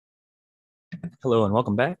Hello and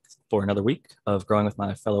welcome back for another week of Growing with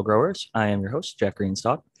my fellow growers. I am your host, Jack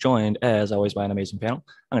Greenstock, joined as always by an amazing panel.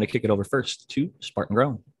 I'm going to kick it over first to Spartan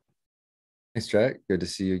Grown. Thanks, Jack. Good to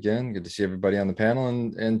see you again. Good to see everybody on the panel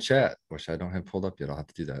and chat, which I don't have pulled up yet. I'll have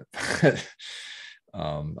to do that.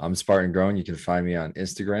 I'm Spartan Grown. You can find me on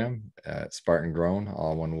Instagram at Spartan Grown,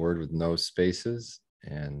 all one word with no spaces.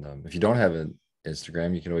 And if you don't have an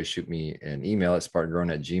Instagram, you can always shoot me an email at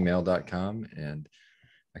spartangrown@gmail.com. And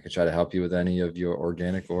I can try to help you with any of your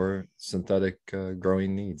organic or synthetic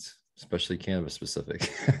growing needs, especially cannabis specific.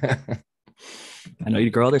 I know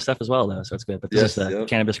you grow other stuff as well, though, so it's good. But this Yes, is a yep.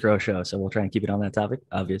 cannabis grow show, so we'll try and keep it on that topic,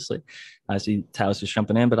 obviously. I see Tao's just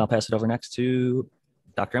jumping in, but I'll pass it over next to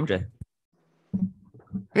Dr. MJ.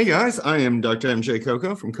 Hey guys, I am Dr. MJ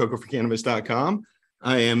Coco from cocoforcannabis.com.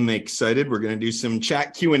 I am excited. We're going to do some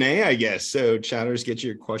chat Q&A, I guess. So chatters, get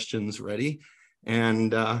your questions ready.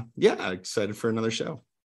 And excited for another show.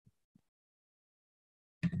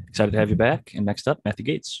 Excited to have you back. And next up, Matthew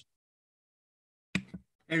Gates. Hey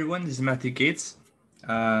everyone, this is Matthew Gates.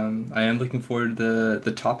 I am looking forward to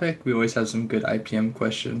the topic. We always have some good IPM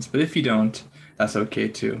questions, but if you don't, that's okay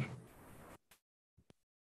too.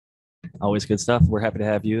 Always good stuff. We're happy to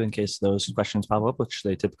have you in case those questions pop up, which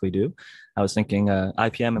they typically do. I was thinking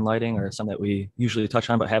IPM and lighting are some that we usually touch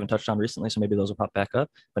on, but haven't touched on recently. So maybe those will pop back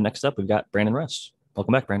up. But next up, we've got Brandon Russ.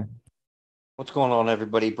 Welcome back, Brandon. What's going on,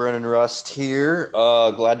 everybody? Brandon Rust here.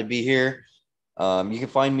 Glad to be here. You can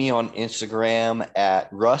find me on Instagram at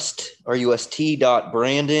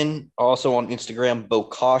rust.brandon. Also on Instagram,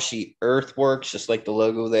 Bokashi Earthworks, just like the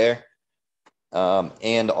logo there.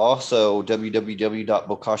 And also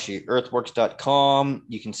www.bokashiearthworks.com.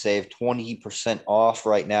 You can save 20% off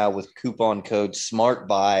right now with coupon code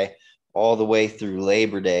SMARTBUY all the way through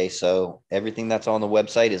Labor Day. So everything that's on the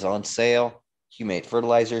website is on sale. Humate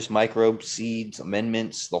fertilizers, microbes, seeds,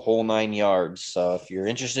 amendments, the whole 9 yards. So if you're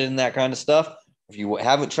interested in that kind of stuff, if you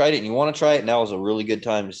haven't tried it and you want to try it, now is a really good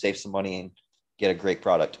time to save some money and get a great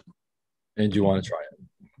product. And you want to try it.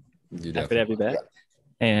 You happy to have you back.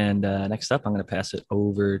 And next up, I'm going to pass it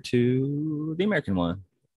over to the American One.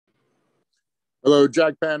 Hello,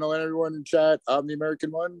 Jack panel and everyone in chat. I'm the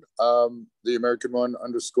American One. The American One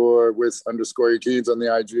 _with_your keys on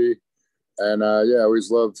the IG. And I always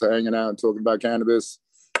love hanging out and talking about cannabis.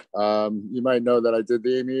 You might know that I did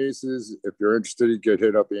the Amy Aces. If you're interested, you could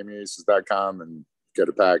hit up amyaces.com and get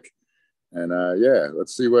a pack. And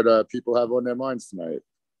let's see what people have on their minds tonight.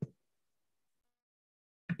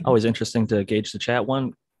 Always interesting to gauge the chat.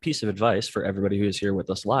 One piece of advice for everybody who is here with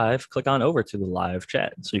us live, click on over to the live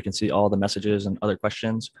chat so you can see all the messages and other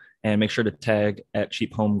questions, and make sure to tag at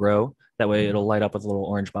Cheap Home Grow. That way it'll light up with a little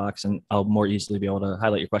orange box and I'll more easily be able to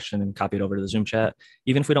highlight your question and copy it over to the Zoom chat.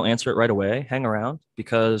 Even if we don't answer it right away, hang around,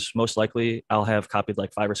 because most likely I'll have copied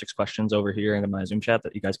like 5 or 6 questions over here into my Zoom chat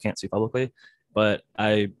that you guys can't see publicly, but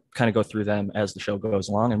I kind of go through them as the show goes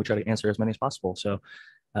along and we try to answer as many as possible. So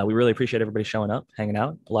we really appreciate everybody showing up, hanging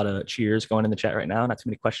out. A lot of cheers going in the chat right now. Not too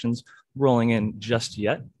many questions rolling in just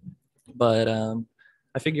yet. But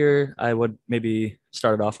I figure I would maybe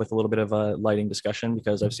start it off with a little bit of a lighting discussion,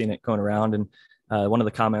 because I've seen it going around. And one of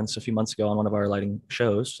the comments a few months ago on one of our lighting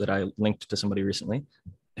shows that I linked to somebody recently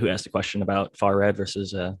who asked a question about far red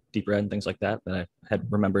versus deep red and things like that I had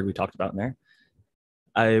remembered we talked about in there.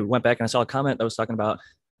 I went back and I saw a comment that was talking about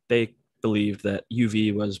they believed that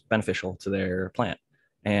UV was beneficial to their plant.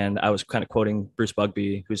 And I was kind of quoting Bruce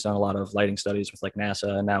Bugbee, who's done a lot of lighting studies with like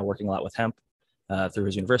NASA and now working a lot with hemp through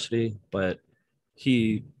his university. But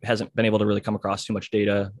he hasn't been able to really come across too much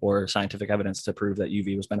data or scientific evidence to prove that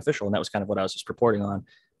UV was beneficial. And that was kind of what I was just reporting on.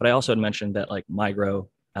 But I also had mentioned that like MyGrow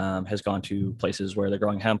has gone to places where they're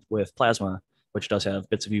growing hemp with plasma, which does have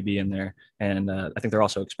bits of UV in there. And I think they're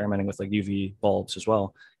also experimenting with like UV bulbs as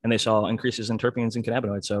well. And they saw increases in terpenes and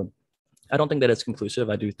cannabinoids. So I don't think that it's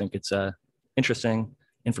conclusive. I do think it's interesting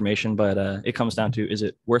information, but it comes down to, is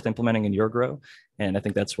it worth implementing in your grow? And I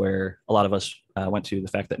think that's where a lot of us went to the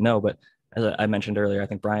fact that no. But as I mentioned earlier, I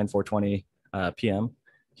think Brian 420 PM,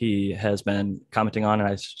 he has been commenting on, and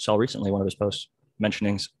I saw recently one of his posts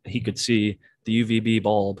mentioning he could see the UVB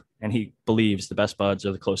bulb and he believes the best buds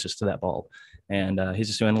are the closest to that bulb. And he's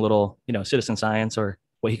just doing a little, citizen science, or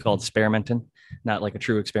what he called experimenting, not like a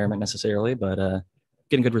true experiment necessarily, but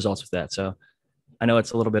getting good results with that. So I know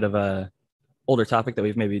it's a little bit of a older topic that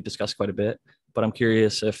we've maybe discussed quite a bit, but I'm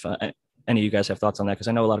curious if any of you guys have thoughts on that, because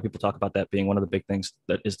I know a lot of people talk about that being one of the big things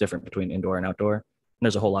that is different between indoor and outdoor. And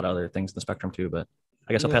there's a whole lot of other things in the spectrum too, but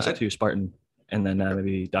I guess I'll pass it to Spartan, and then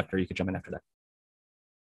maybe Doctor, you could jump in after that.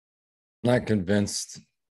 Not convinced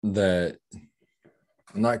that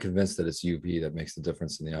I'm not convinced that it's UV that makes the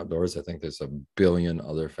difference in the outdoors. I think there's a billion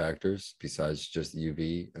other factors besides just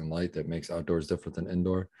UV and light that makes outdoors different than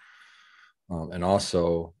indoor. And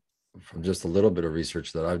also, from just a little bit of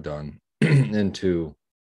research that I've done into,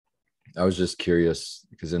 I was just curious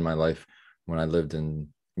because in my life, when I lived in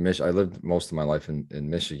Michigan, I lived most of my life in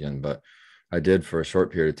Michigan, but I did for a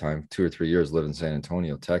short period of time, 2 or 3 years, live in San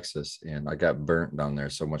Antonio, Texas, and I got burnt down there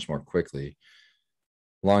so much more quickly.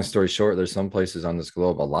 Long story short, there's some places on this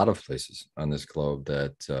globe, a lot of places on this globe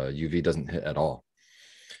that UV doesn't hit at all,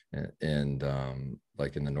 and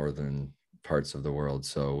like in the northern parts of the world.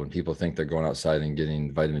 So when people think they're going outside and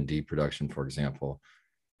getting vitamin D production, for example,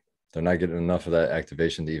 they're not getting enough of that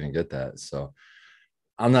activation to even get that. So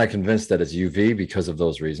I'm not convinced that it's UV because of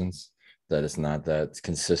those reasons, that it's not that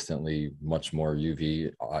consistently much more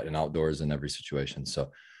UV in outdoors in every situation. So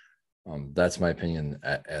that's my opinion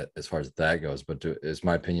as far as that goes. But is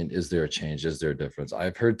my opinion, is there a change? Is there a difference?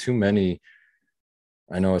 I've heard too many,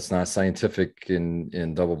 I know it's not scientific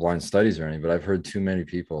in double-blind studies or anything, but I've heard too many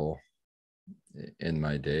people in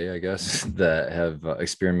my day, I guess, that have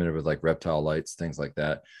experimented with like reptile lights, things like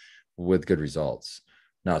that, with good results.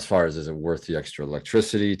 Now, as far as is it worth the extra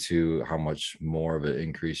electricity to how much more of an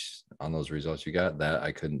increase on those results you got, that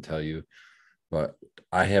I couldn't tell you, but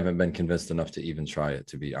I haven't been convinced enough to even try it,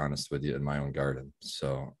 to be honest with you, in my own garden.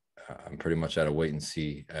 So I'm pretty much at a wait and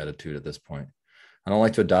see attitude at this point. I don't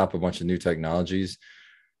like to adopt a bunch of new technologies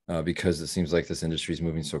because it seems like this industry is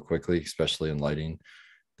moving so quickly, especially in lighting,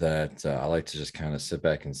 that I like to just kind of sit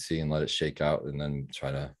back and see and let it shake out and then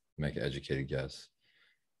try to make an educated guess.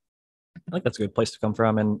 I think that's a good place to come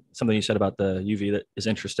from. And something you said about the UV that is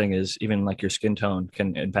interesting is even like your skin tone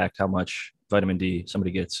can impact how much vitamin D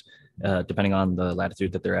somebody gets, depending on the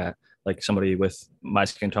latitude that they're at. Like somebody with my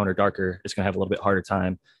skin tone or darker is going to have a little bit harder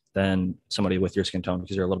time than somebody with your skin tone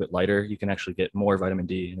because you're a little bit lighter. You can actually get more vitamin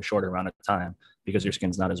D in a shorter amount of time because your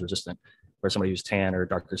skin's not as resistant. Where somebody who's tan or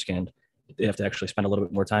darker skinned, they have to actually spend a little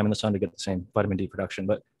bit more time in the sun to get the same vitamin D production.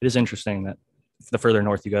 But it is interesting that the further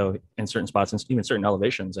north you go in certain spots and even certain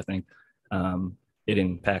elevations, I think it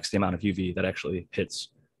impacts the amount of UV that actually hits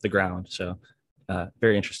the ground. So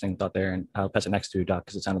very interesting thought there. And I'll pass it next to Doc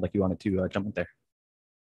because it sounded like you wanted to jump in there.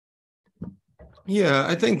 Yeah,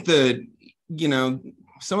 I think that,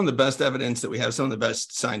 some of the best evidence that we have, some of the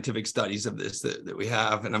best scientific studies of this that we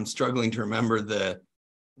have, and I'm struggling to remember the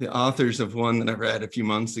authors of one that I read a few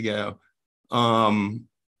months ago,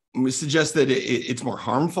 we suggest that it's more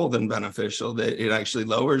harmful than beneficial, that it actually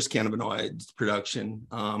lowers cannabinoids production.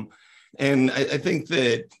 And I think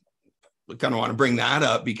that I kind of want to bring that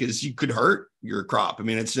up because you could hurt your crop. I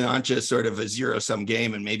mean, it's not just sort of a zero-sum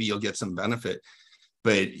game and maybe you'll get some benefit,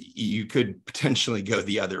 but you could potentially go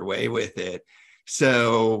the other way with it.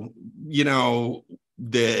 So,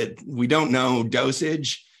 that we don't know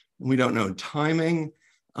dosage, we don't know timing,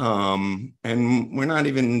 and we're not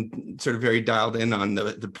even sort of very dialed in on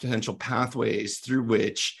the potential pathways through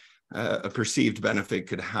which a perceived benefit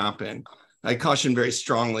could happen. I caution very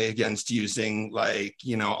strongly against using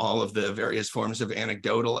all of the various forms of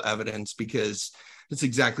anecdotal evidence, because that's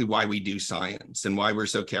exactly why we do science and why we're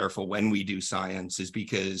so careful when we do science, is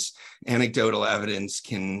because anecdotal evidence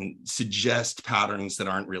can suggest patterns that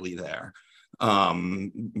aren't really there.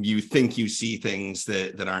 You think you see things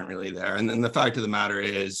that aren't really there. And then the fact of the matter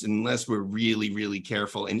is, unless we're really, really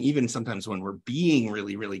careful, and even sometimes when we're being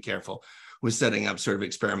really, really careful with setting up sort of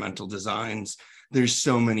experimental designs, there's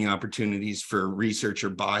so many opportunities for researcher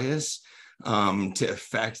bias to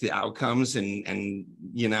affect the outcomes. And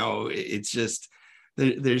it's just,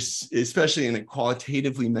 there's, especially in a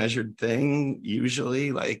qualitatively measured thing,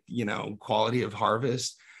 usually quality of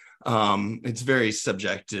harvest, it's very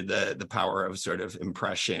subject to the power of sort of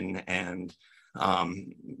impression and,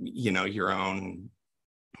 your own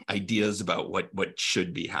ideas about what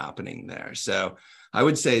should be happening there. So I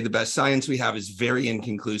would say the best science we have is very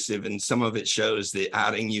inconclusive, and some of it shows that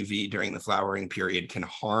adding UV during the flowering period can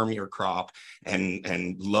harm your crop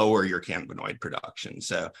and lower your cannabinoid production.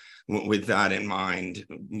 So with that in mind,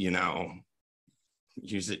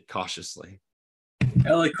 use it cautiously.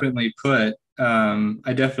 Eloquently put.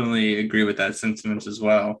 I definitely agree with that sentiment as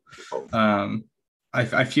well.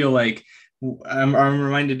 I feel like I'm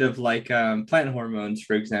reminded of plant hormones,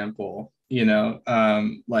 for example.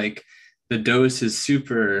 The dose is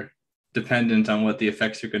super dependent on what the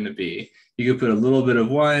effects are going to be. You could put a little bit of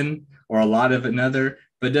one or a lot of another,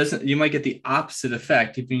 but you might get the opposite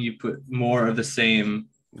effect if you put more of the same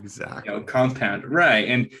compound, right?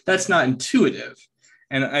 And that's not intuitive.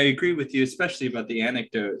 And I agree with you, especially about the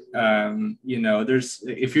anecdote.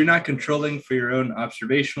 If you're not controlling for your own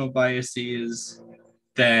observational biases,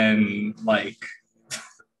 then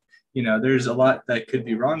there's a lot that could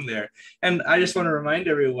be wrong there. And I just want to remind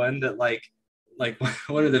everyone that like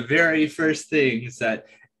one of the very first things that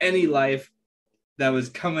any life that was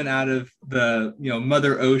coming out of the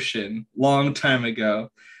Mother Ocean long time ago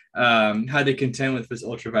had to contend with was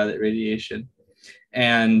ultraviolet radiation.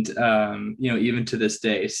 And even to this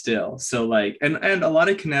day still. So like and a lot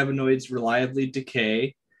of cannabinoids reliably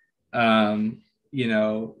decay,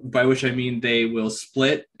 by which I mean they will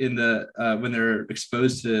split in the when they're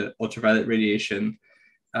exposed to ultraviolet radiation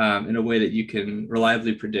in a way that you can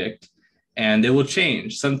reliably predict, and they will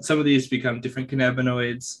change. Some of these become different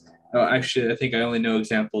cannabinoids. Actually, I think I only know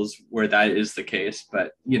examples where that is the case,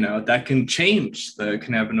 but that can change the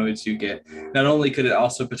cannabinoids you get. Not only could it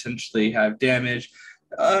also potentially have damage,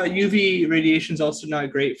 UV radiation is also not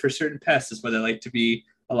great for certain pests. That's why they like to be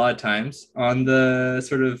a lot of times on the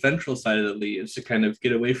sort of ventral side of the leaves to kind of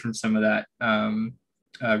get away from some of that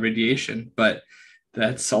radiation. But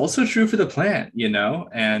that's also true for the plant,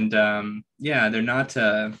 and they're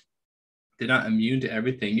not immune to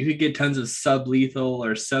everything. You could get tons of sub-lethal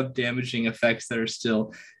or sub-damaging effects that are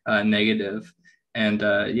still negative. And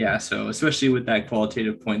so especially with that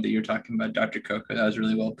qualitative point that you're talking about, Dr. Coco, that was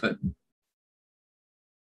really well put.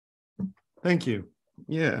 Thank you.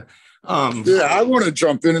 Yeah. I want to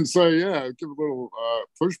jump in and say, give a little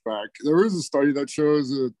pushback. There is a study that shows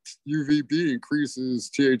that UVB increases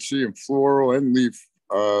THC in floral and leaf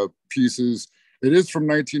pieces. It is from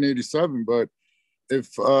 1987, but if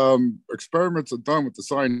experiments are done with the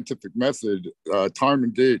scientific method, time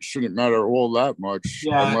and date shouldn't matter all that much. It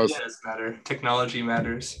does matter. Technology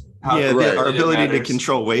matters. Our ability to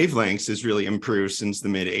control wavelengths has really improved since the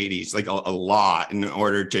mid 80s, like a lot, in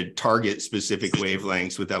order to target specific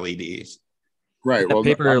wavelengths with LEDs. Right. The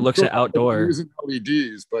paper looks at outdoor using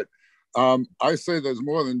LEDs, but I say there's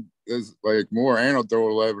more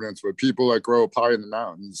anecdotal evidence where people that grow up high in the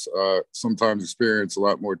mountains sometimes experience a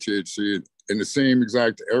lot more THC in the same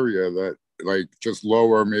exact area that like just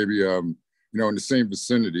lower, maybe in the same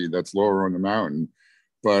vicinity that's lower on the mountain.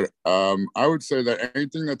 But I would say that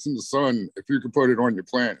anything that's in the sun, if you can put it on your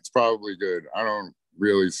plant, it's probably good. I don't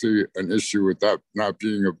really see an issue with that not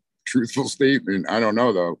being a truthful statement. I don't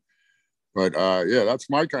know though. But that's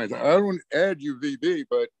my kind of, I don't add UVB,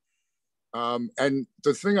 but and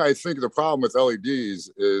the thing I think the problem with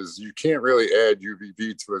LEDs is you can't really add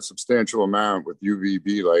UVB to a substantial amount with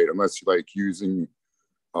UVB light unless you like using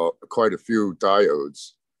quite a few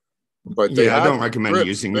diodes. But I don't recommend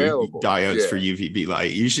using diodes for UVB light.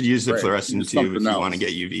 You should use the fluorescent tube if you want to get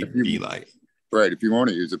UVB light. Right, if you want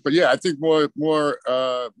to use it. But I think more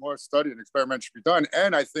study and experiment should be done.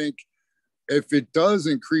 And I think if it does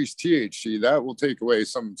increase THC, that will take away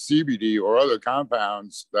some CBD or other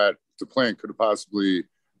compounds that the plant could possibly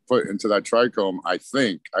put into that trichome. I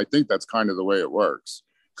think that's kind of the way it works.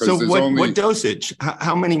 So what dosage?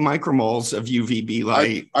 How many micromoles of UVB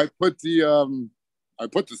light? I put the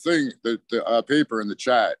paper in the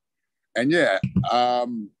chat, and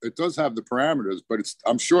it does have the parameters, but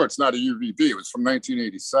I'm sure it's not a UVB. It was from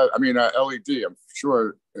 1987. I mean, LED. I'm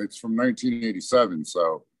sure it's from 1987.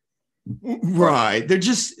 So. Right. They're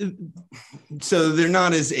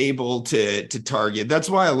not as able to target. That's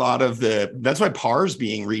why PAR is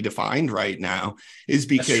being redefined right now, is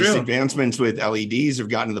because advancements with LEDs have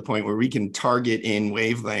gotten to the point where we can target in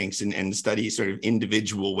wavelengths and study sort of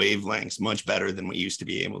individual wavelengths much better than we used to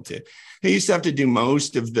be able to. They used to have to do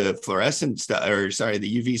most of the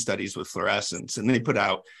the UV studies with fluorescence, and they put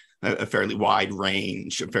out a fairly wide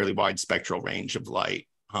spectral range of light.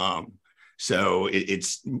 So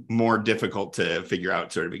it's more difficult to figure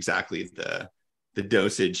out sort of exactly the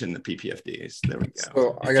dosage and the PPFDs. There we go.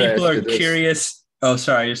 So people are curious. Oh,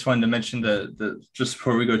 sorry. I just wanted to mention the just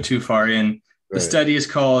before we go too far in, the study is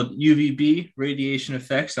called UVB Radiation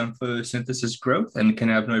Effects on Photosynthesis Growth and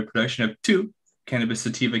Cannabinoid Production of 2 Cannabis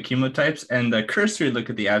sativa chemotypes. And the cursory look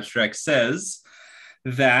at the abstract says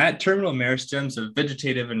that terminal meristems of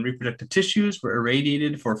vegetative and reproductive tissues were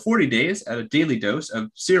irradiated for 40 days at a daily dose of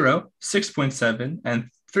 0, 6.7, and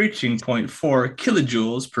 13.4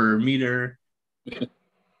 kilojoules per meter.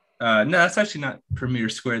 No, that's actually not per meter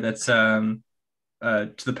squared. That's to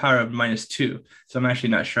the power of -2. So I'm actually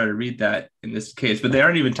not sure how to read that in this case, but they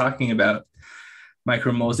aren't even talking about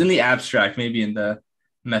micromoles in the abstract, maybe in the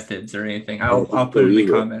methods or anything. I'll put it in the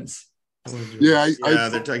comments.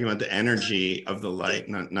 They're talking about the energy of the light,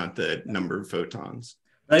 not the number of photons.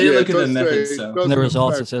 I didn't look at the methods. So in the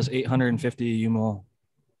results, it says 850 umol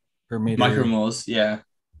per meter. Micromoles,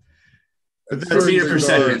 per meter per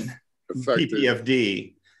second.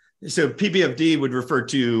 PPFD. So PPFD would refer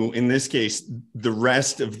to, in this case, the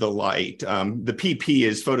rest of the light. The PP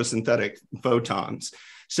is photosynthetic photons.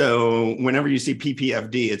 So whenever you see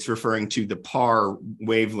PPFD, it's referring to the PAR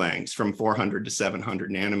wavelengths from 400 to 700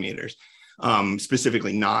 nanometers,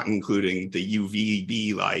 specifically not including the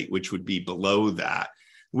UVB light, which would be below that,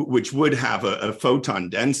 which would have a photon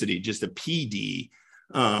density, just a PD,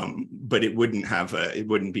 but it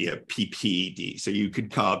wouldn't be a PPD. So you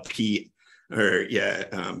could call PFD,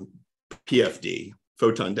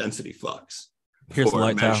 photon density flux. Here's the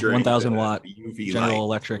light tower, 1,000 watt UV General light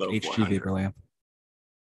Electric below HG 400. vapor lamp.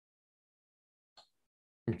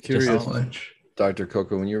 I'm curious, Knowledge. Dr.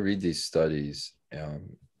 Coco, when you read these studies,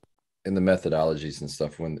 in the methodologies and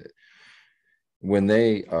stuff, when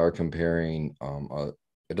they are comparing,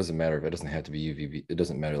 it doesn't matter if it doesn't have to be UVB, it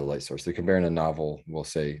doesn't matter the light source. They're comparing a novel, we'll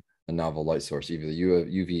say a novel light source, either the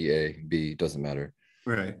UVA, B, doesn't matter.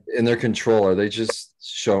 Right. In their control, are they just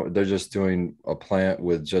they're just doing a plant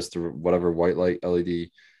with just whatever white light LED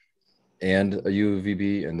and a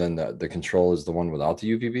UVB, and then the control is the one without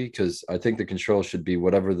the UVB? Because I think the control should be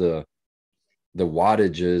whatever the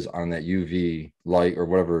wattage is on that UV light or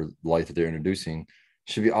whatever light that they're introducing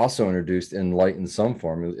should be also introduced in light in some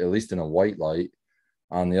form, at least in a white light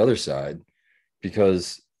on the other side,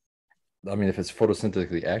 because I mean, if it's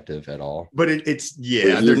photosynthetically active at all. But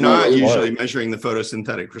they're not usually measuring the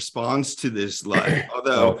photosynthetic response to this light,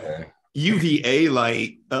 although UVA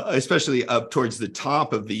light, especially up towards the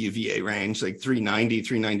top of the UVA range, like 390,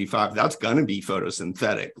 395, that's going to be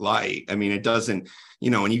photosynthetic light. I mean, it doesn't,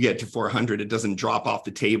 when you get to 400, it doesn't drop off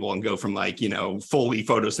the table and go from fully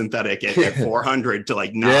photosynthetic at 400 to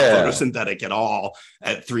not photosynthetic at all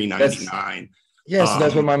at 399. Yeah, so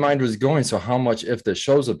that's where my mind was going. So how much, if this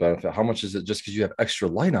shows a benefit, how much is it just because you have extra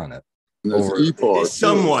light on it?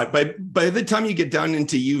 Somewhat, but by the time you get down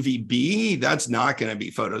into UVB, that's not going to be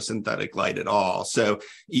photosynthetic light at all. So,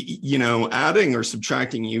 adding or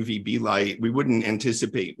subtracting UVB light, we wouldn't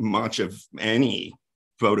anticipate much of any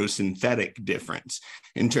photosynthetic difference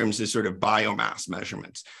in terms of sort of biomass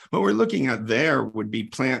measurements. What we're looking at there would be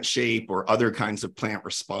plant shape or other kinds of plant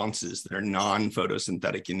responses that are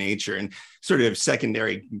non-photosynthetic in nature, and sort of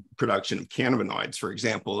secondary production of cannabinoids, for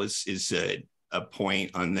example, is a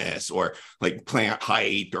point on this, or like plant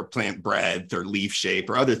height or plant breadth or leaf shape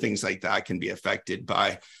or other things like that can be affected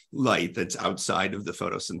by light that's outside of the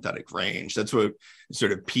photosynthetic range. That's what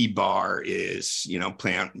sort of P bar is,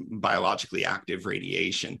 plant biologically active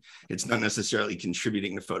radiation. It's not necessarily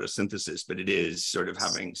contributing to photosynthesis, but it is sort of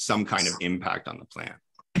having some kind of impact on the plant.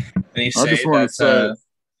 And you say that's,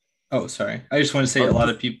 oh, sorry. I just want to say a lot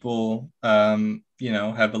of people,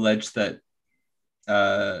 have alleged that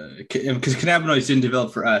because cannabinoids didn't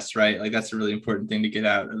develop for us, right? Like that's a really important thing to get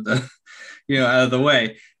out of the, out of the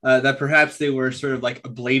way. That perhaps they were sort of like a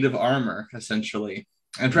blade of armor, essentially,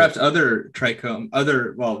 and perhaps not just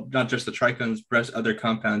the trichomes, perhaps other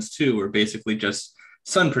compounds too, were basically just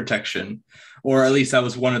sun protection, or at least that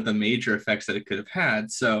was one of the major effects that it could have had.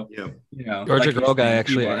 So, Georgia Girl Guy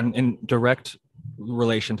actually, in direct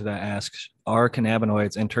relation to that, asks, are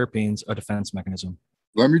cannabinoids and terpenes a defense mechanism?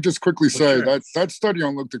 Let me just quickly say that study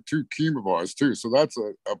on looked at 2 chemovars too. So that's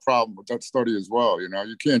a problem with that study as well. You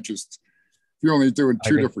can't just, if you're only doing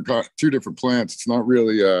two different plants, it's not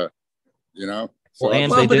really, Well,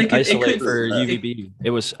 and they didn't isolate for UVB.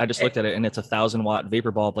 I just looked at it, and it's 1,000 watt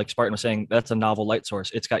vapor bulb. Like Spartan was saying, that's a novel light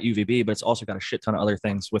source. It's got UVB, but it's also got a shit ton of other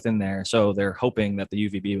things within there. So they're hoping that the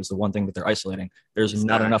UVB was the one thing that they're isolating. There's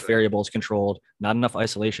not enough variables controlled, not enough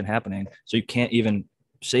isolation happening. So you can't even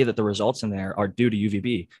say that the results in there are due to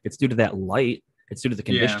UVB. It's due to that light. It's due to the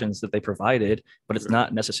conditions that they provided, but it's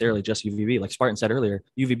not necessarily just UVB. Like Spartan said earlier,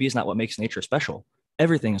 UVB is not what makes nature special.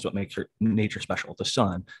 Everything is what makes nature special. The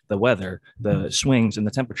sun, the weather, the swings in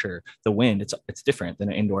the temperature, the wind. It's different than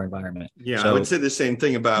an indoor environment. Yeah, so, I would say the same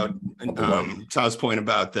thing about Tao's point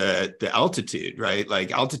about the altitude, right?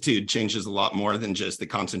 Like altitude changes a lot more than just the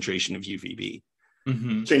concentration of UVB.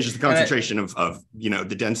 Mm-hmm. Changes the concentration of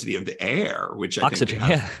the density of the air, which I think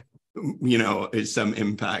is some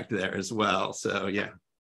impact there as well. So I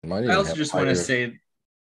also just want to say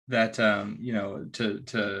that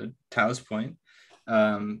to Tao's point,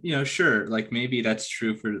 sure, like maybe that's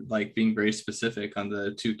true for like being very specific on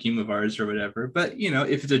the 2 chemovars or whatever, but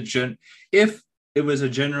if it was a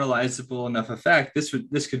generalizable enough effect,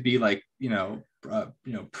 this could be like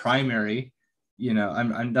primary.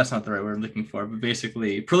 I'm that's not the right word I'm looking for, but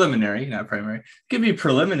basically preliminary, not primary. It could be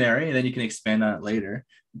preliminary, and then you can expand on it later.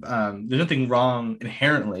 There's nothing wrong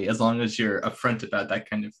inherently as long as you're upfront about that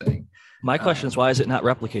kind of thing. My question is, why is it not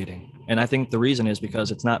replicating? And I think the reason is because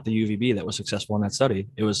it's not the UVB that was successful in that study.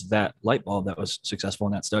 It was that light bulb that was successful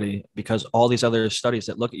in that study, because all these other studies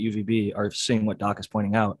that look at UVB are seeing what Doc is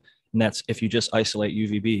pointing out. And that's if you just isolate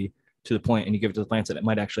UVB, to the point and you give it to the plants that it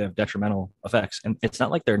might actually have detrimental effects. And it's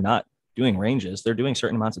not like they're not doing ranges. They're doing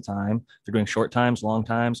certain amounts of time. They're doing short times, long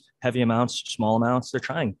times, heavy amounts, small amounts. They're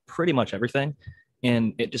trying pretty much everything.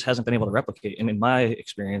 And it just hasn't been able to replicate. And in my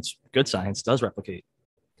experience, good science does replicate.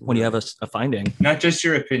 When you have a finding, not just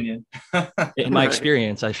your opinion. in my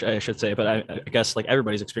experience, I should say, but I guess like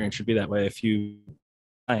everybody's experience should be that way. If you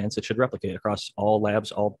science, it should replicate across all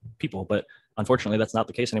labs, all people. But unfortunately, that's not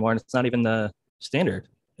the case anymore. And it's not even the standard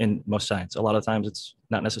in most science. A lot of times it's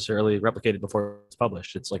not necessarily replicated before it's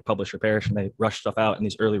published. It's like publish or perish, and they rush stuff out in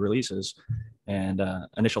these early releases and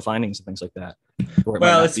initial findings and things like that.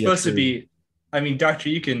 Well, it's supposed to be, I mean, doctor,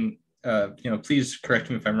 you can, please correct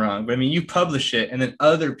me if I'm wrong, but I mean, you publish it and then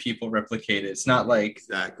other people replicate it. It's not like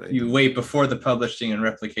exactly you wait before the publishing and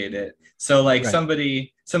replicate it. So like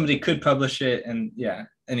somebody could publish it and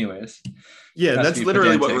anyways. Yeah, that's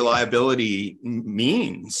literally what reliability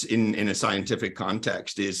means in a scientific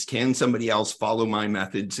context is, can somebody else follow my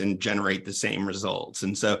methods and generate the same results?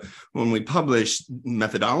 And so when we publish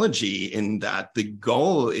methodology in that, the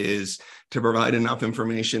goal is to provide enough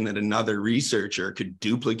information that another researcher could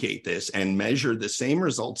duplicate this and measure the same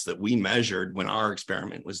results that we measured when our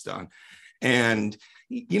experiment was done. And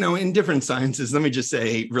in different sciences, let me just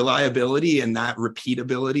say reliability and that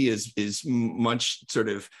repeatability is much sort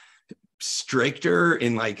of stricter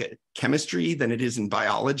in like chemistry than it is in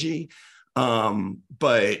biology.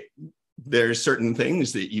 But there's certain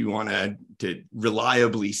things that you want to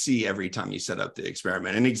reliably see every time you set up the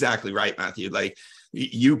experiment. And exactly right, Matthew, like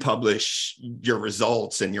you publish your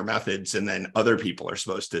results and your methods, and then other people are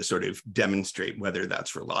supposed to sort of demonstrate whether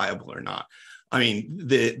that's reliable or not. I mean,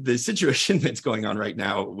 the situation that's going on right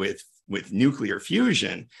now with nuclear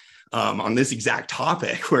fusion on this exact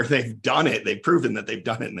topic, where they've done it, they've proven that they've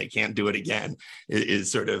done it and they can't do it again, is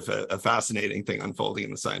sort of a fascinating thing unfolding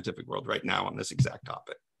in the scientific world right now on this exact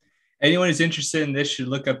topic. Anyone who's interested in this should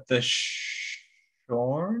look up the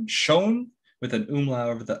Schoen with an umlaut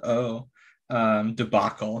over the O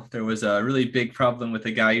debacle. There was a really big problem with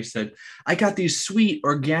a guy who said, I got these sweet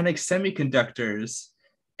organic semiconductors.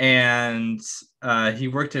 And he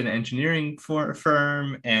worked at an engineering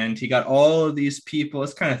firm, and he got all of these people.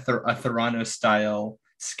 It's kind of a Theranos style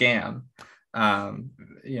scam.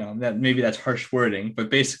 That maybe that's harsh wording, but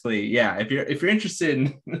basically, if you're interested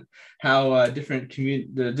in how the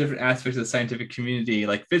different aspects of the scientific community,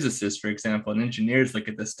 like physicists, for example, and engineers look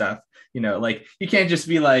at this stuff, like you can't just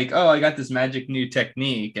be like, oh, I got this magic new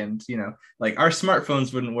technique, and like our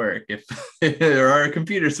smartphones wouldn't work if or our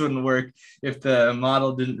computers wouldn't work if the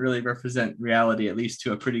model didn't really represent reality, at least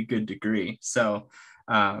to a pretty good degree. So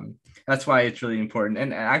that's why it's really important.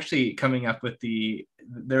 And actually coming up with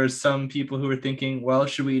there's some people who are thinking, well,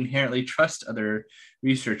 should we inherently trust other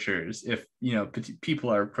researchers if,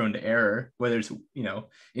 people are prone to error, whether it's,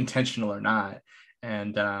 intentional or not.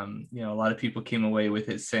 And, a lot of people came away with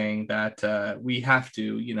it saying that we have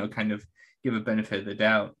to, kind of give a benefit of the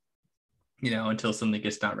doubt, until something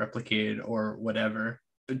gets not replicated or whatever.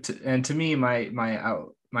 But to me,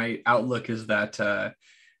 my outlook is that,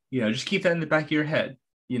 just keep that in the back of your head,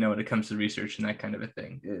 when it comes to research and that kind of a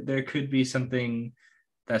thing. There could be something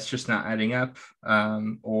that's just not adding up,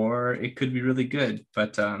 or it could be really good.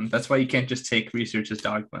 But that's why you can't just take research as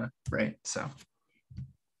dogma, right? So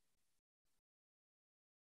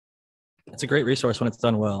it's a great resource when it's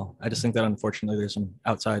done well. I just think that unfortunately there's some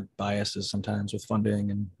outside biases sometimes with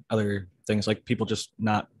funding and other things, like people just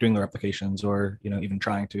not doing the replications or, even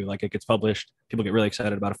trying to. Like it gets published, people get really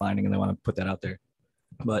excited about a finding and they want to put that out there.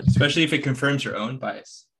 But especially if it confirms your own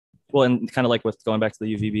bias. Well, and kind of like with going back to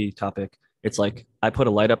the UVB topic, it's like I put a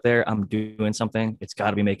light up there, I'm doing something, it's got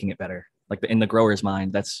to be making it better. Like in the grower's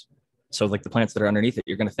mind, that's so like the plants that are underneath it,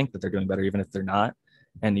 you're going to think that they're doing better, even if they're not.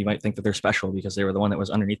 And you might think that they're special because they were the one that was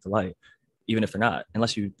underneath the light, even if they're not,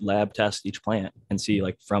 unless you lab test each plant and see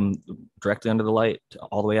like from directly under the light to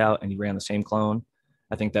all the way out and you ran the same clone.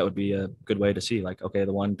 I think that would be a good way to see like, okay,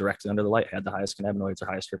 the one directly under the light had the highest cannabinoids or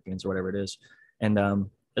highest terpenes or whatever it is. And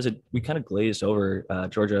we kind of glazed over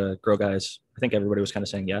Georgia Grow Guys. I think everybody was kind of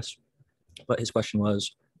saying yes, but his question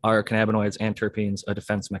was, are cannabinoids and terpenes a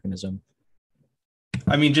defense mechanism?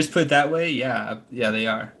 I mean, just put it that way. Yeah, they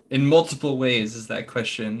are. In multiple ways is that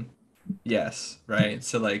question. Yes, right.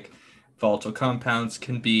 So like volatile compounds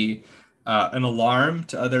can be an alarm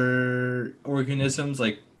to other organisms,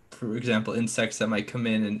 like for example, insects that might come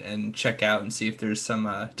in and check out and see if there's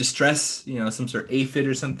some distress, some sort of aphid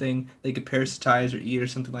or something they could parasitize or eat or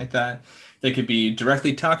something like that. They could be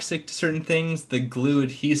directly toxic to certain things. The glue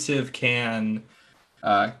adhesive can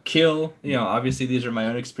kill, obviously these are my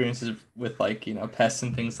own experiences with like, pests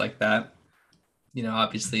and things like that.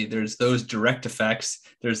 obviously there's those direct effects.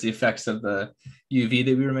 There's the effects of the UV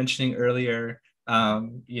that we were mentioning earlier.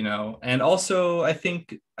 And also I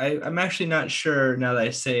think I'm actually not sure now that I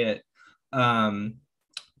say it.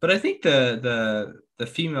 But I think the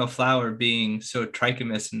female flower being so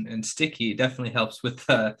trichomous and sticky definitely helps with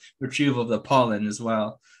the retrieval of the pollen as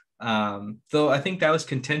well. Though I think that was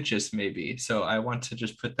contentious maybe. So I want to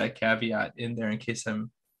just put that caveat in there in case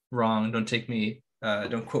I'm wrong. Don't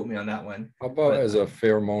quote me on that one. How about But, as a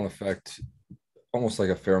pheromone effect, almost like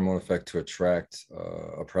a pheromone effect to attract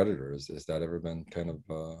a predator? Has that ever been kind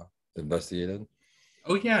of investigated?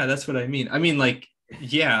 Oh yeah, that's what I mean. I mean, like,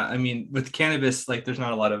 yeah, I mean, with cannabis, like, there's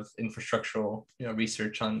not a lot of infrastructural,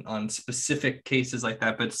 research on specific cases like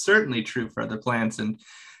that, but it's certainly true for other plants, and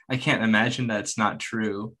I can't imagine that's not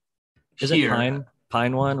true Isn't here.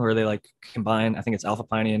 pine one where they like combine, I think it's alpha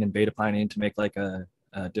pinene and beta pinene to make like a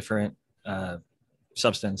different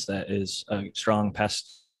substance that is a strong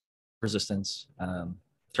pest resistance.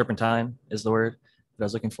 Turpentine is the word that I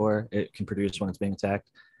was looking for. It can produce when it's being attacked.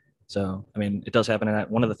 So, I mean, it does happen. And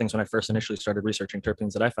one of the things when I first initially started researching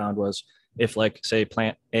terpenes that I found was if, like, say,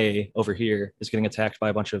 plant A over here is getting attacked by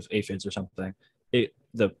a bunch of aphids or something,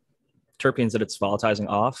 the terpenes that it's volatilizing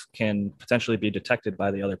off can potentially be detected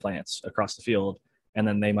by the other plants across the field. And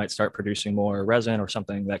then they might start producing more resin or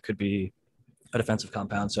something that could be a defensive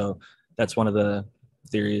compound. So that's one of the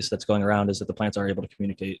theories that's going around, is that the plants are able to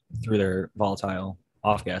communicate through their volatile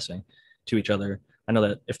off-gassing to each other. I know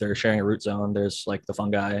that if they're sharing a root zone, there's like the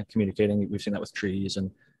fungi communicating. We've seen that with trees,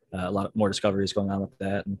 and a lot more discoveries going on with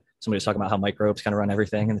that. And somebody's talking about how microbes kind of run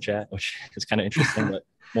everything in the chat, which is kind of interesting. But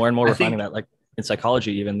more and more we're finding that, like in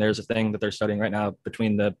psychology, even there's a thing that they're studying right now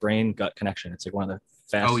between the brain-gut connection. It's like one of the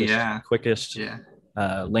fastest, quickest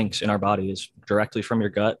links in our body is directly from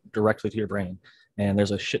your gut, directly to your brain. And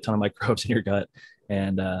there's a shit ton of microbes in your gut,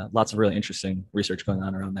 and lots of really interesting research going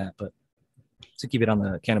on around that. But to keep it on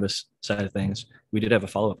the cannabis side of things, we did have a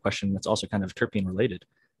follow-up question that's also kind of terpene related.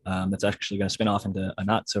 That's actually going to spin off into a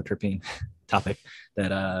not so terpene topic.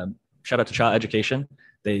 That shout out to Cha Education.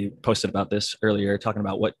 They posted about this earlier, talking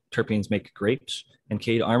about what terpenes make grapes. And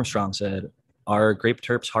Cade Armstrong said, "Are grape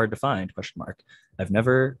terps hard to find? Question mark. I've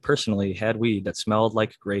never personally had weed that smelled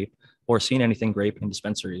like grape or seen anything grape in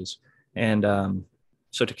dispensaries." And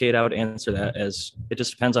so to Cade, I would answer that as it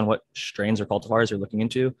just depends on what strains or cultivars you're looking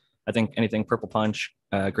into. I think anything Purple Punch,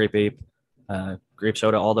 Grape Ape, Grape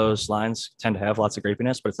Soda, all those lines tend to have lots of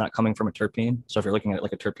grapiness, but it's not coming from a terpene. So if you're looking at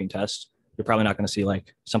like a terpene test, you're probably not going to see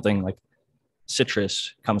like something like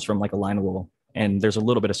citrus comes from like a linalool, and there's a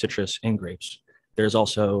little bit of citrus in grapes. There's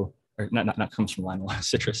also, or not comes from linalool,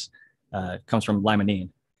 citrus comes from limonene.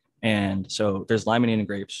 And so there's limonene in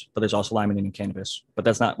grapes, but there's also limonene in cannabis. But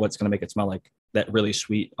that's not what's going to make it smell like that really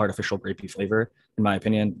sweet artificial grapey flavor. In my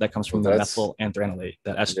opinion, that comes from the methyl anthranilate,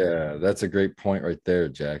 that ester. Yeah, that's a great point right there,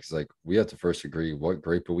 Jack. It's like we have to first agree, what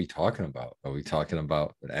grape are we talking about? Are we talking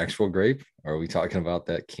about an actual grape, or are we talking about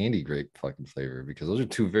that candy grape fucking flavor? Because those are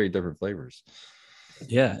two very different flavors.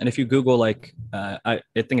 Yeah, and if you Google like, I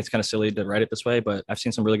think it's kind of silly to write it this way, but I've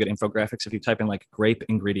seen some really good infographics. If you type in like grape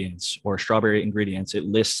ingredients or strawberry ingredients, it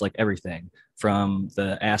lists like everything from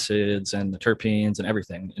the acids and the terpenes and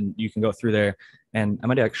everything, and you can go through there. And I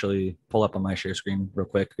might actually pull up on my share screen real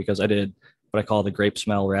quick, because I did what I call the grape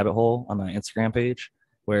smell rabbit hole on my Instagram page,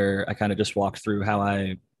 where I kind of just walked through how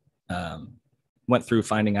I went through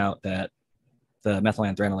finding out that the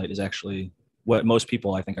methylanthranilate is actually what most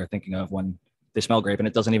people I think are thinking of when they smell grape, and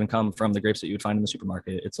it doesn't even come from the grapes that you would find in the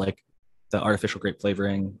supermarket. It's like the artificial grape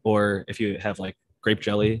flavoring, or if you have like grape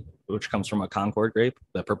jelly, which comes from a Concord grape,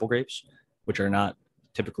 the purple grapes, which are not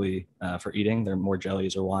typically for eating. They're more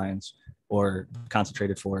jellies or wines, or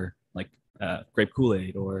concentrated for like grape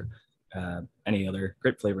Kool-Aid or any other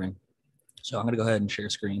grape flavoring. So I'm going to go ahead and share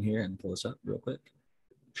screen here and pull this up real quick.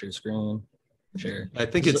 Share screen, share. I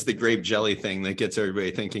think it's the grape jelly thing that gets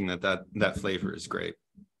everybody thinking that flavor is grape.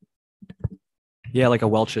 Yeah, like a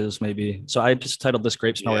Welch's maybe. So I just titled this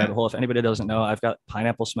grape smell rabbit hole. If anybody doesn't know, I've got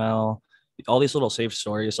pineapple smell, all these little saved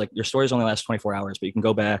stories. Like your stories only last 24 hours, but you can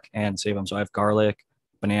go back and save them. So I have garlic,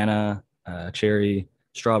 banana, cherry,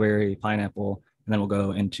 strawberry, pineapple, and then we'll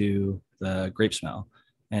go into the grape smell.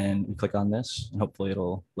 And we click on this, and hopefully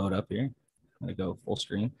it'll load up here. I'm gonna go full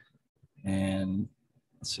screen, and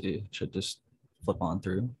let's see, should just flip on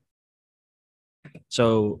through.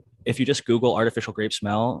 So if you just Google artificial grape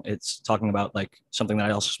smell, it's talking about like something that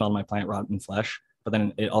I also smell in my plant, rotten flesh. But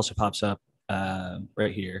then it also pops up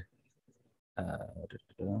right here.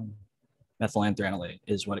 Methylanthranilate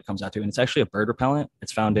is what it comes out to. And it's actually a bird repellent.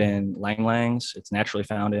 It's found in lang-langs. It's naturally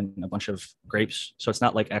found in a bunch of grapes. So it's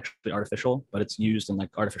not like actually artificial, but it's used in like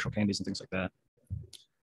artificial candies and things like that.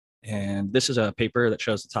 And this is a paper that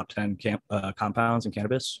shows the top 10 compounds in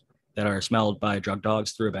cannabis that are smelled by drug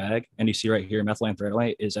dogs through a bag. And you see right here,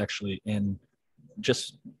 methylanthranilate is actually in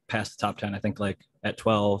just past the top 10. I think like at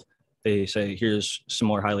 12, they say, here's some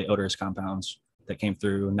more highly odorous compounds that came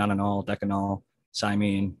through: nonanol, decanol,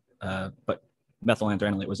 cymene, but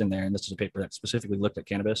methylanthranilate was in there. And this is a paper that specifically looked at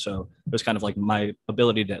cannabis. So it was kind of like my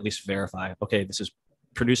ability to at least verify, okay, this is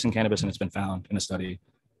produced in cannabis and it's been found in a study.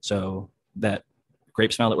 So that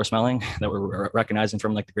grape smell that we're smelling, that we're recognizing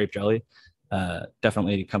from like the grape jelly,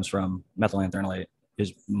 definitely comes from methylanthranilate,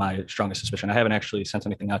 is my strongest suspicion. I haven't actually sent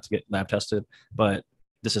anything out to get lab tested, but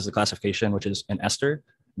this is the classification, which is an ester,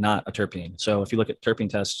 not a terpene. So if you look at terpene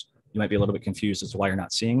tests, you might be a little bit confused as to why you're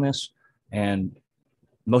not seeing this. And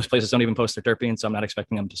most places don't even post their terpenes, so I'm not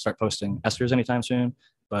expecting them to start posting esters anytime soon.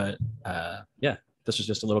 But yeah, this was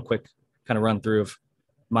just a little quick kind of run through of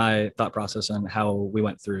my thought process on how we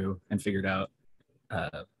went through and figured out,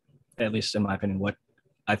 at least in my opinion, what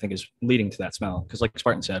I think is leading to that smell. Because like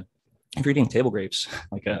Spartan said, if you're eating table grapes,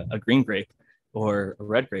 like a green grape or a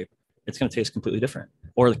red grape, it's going to taste completely different.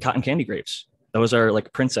 Or the cotton candy grapes, those are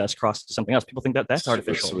like Princess crossed to something else. People think that that's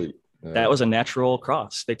artificial. Sweet. Yeah. That was a natural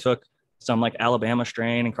cross. They took some like Alabama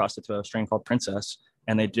strain and crossed it to a strain called Princess,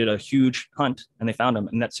 and they did a huge hunt and they found them.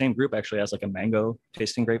 And that same group actually has like a mango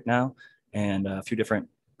tasting grape now, and a few different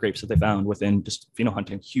grapes that they found within just pheno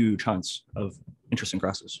hunting, huge hunts of interesting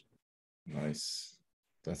crosses. Nice.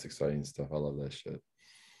 That's exciting stuff. I love that shit.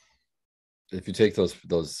 If you take those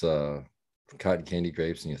cotton candy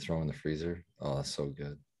grapes and you throw them in the freezer, oh, that's so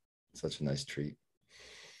good. Such a nice treat.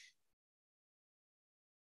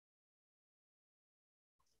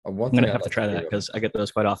 I'm gonna have to try that because I get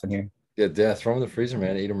those quite often here. Yeah, throw them in the freezer,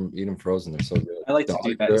 man. Eat them frozen. They're so good. I like to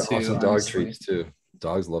do that too. Also, dog treats too.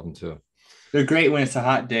 Dogs love them too. They're great when it's a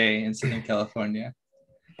hot day in Southern California.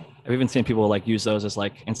 I've even seen people like use those as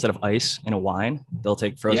like, instead of ice in a wine, they'll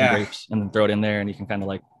take frozen grapes and then throw it in there, and you can kind of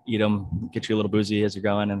like eat them, get you a little boozy as you're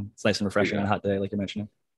going, and it's nice and refreshing on a hot day, like you're mentioning.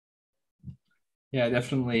 Yeah,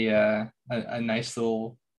 definitely a nice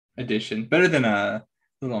little addition. Better than a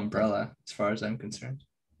little umbrella, as far as I'm concerned.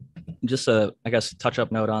 Just a, I guess,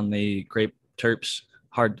 touch-up note on the grape terps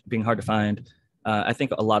being hard to find. I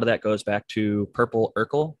think a lot of that goes back to purple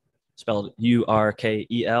Urkel, spelled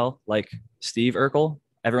Urkel, like Steve Urkel.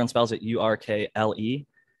 Everyone spells it Urkle.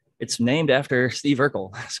 It's named after Steve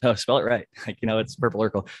Urkel, so spell it right. Like, it's purple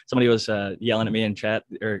Urkel. Somebody was yelling at me in chat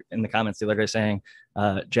or in the comments the other day saying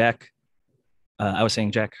Jack. I was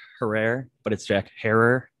saying Jack Herrera, but it's Jack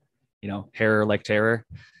Herrer. Herrer like terror.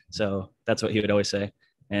 So that's what he would always say.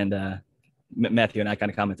 And Matthew and I kind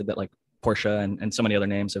of commented that like Porsche and so many other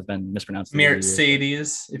names have been mispronounced.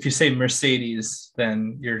 Mercedes. If you say Mercedes,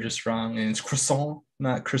 then you're just wrong. And it's croissant,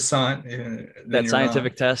 not croissant. That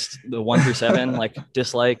scientific test, the 1 through 7, like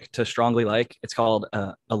dislike to strongly like, it's called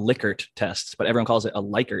a Likert test, but everyone calls it a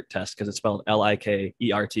Likert test because it's spelled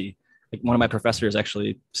Likert. Like one of my professors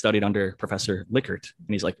actually studied under Professor Likert, and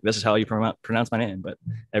he's like, this is how you pronounce my name, but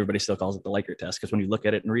everybody still calls it the Likert test because when you look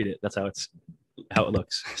at it and read it, that's how it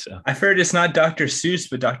looks. So I've heard it's not Dr. Seuss,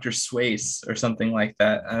 but Dr. Swace or something like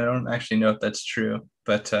that. I don't actually know if that's true,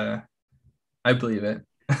 but I believe it.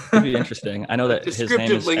 It'd be interesting. I know that his name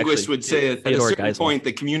is linguist would say at a certain Geisel. point,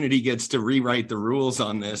 the community gets to rewrite the rules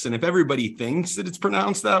on this. And if everybody thinks that it's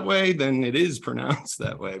pronounced that way, then it is pronounced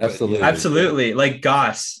that way. Absolutely. But, Absolutely. Like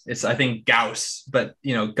Gauss. It's, I think, Gauss, but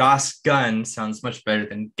Gauss gun sounds much better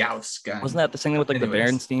than Gauss gun. Wasn't that the thing with like the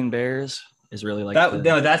Berenstein Bears is really like that?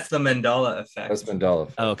 No, that's the Mandela effect. That's Mandela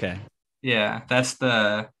effect. Oh, okay. Yeah, that's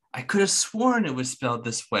I could have sworn it was spelled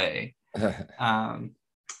this way.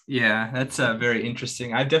 Yeah, that's very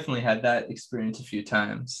interesting. I've definitely had that experience a few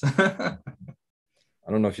times. I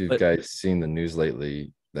don't know if you've guys seen the news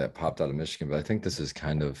lately that popped out of Michigan, but I think this is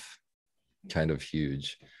kind of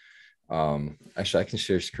huge. Actually, I can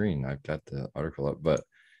share screen. I've got the article up, but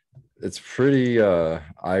it's pretty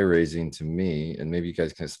eye-raising to me, and maybe you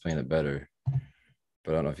guys can explain it better.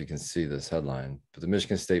 But I don't know if you can see this headline. But the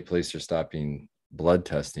Michigan State Police are stopping blood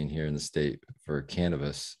testing here in the state for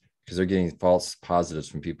cannabis because they're getting false positives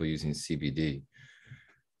from people using CBD.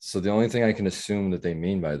 So the only thing I can assume that they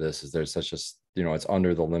mean by this is there's such a, it's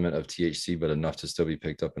under the limit of THC, but enough to still be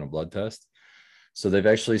picked up in a blood test. So they've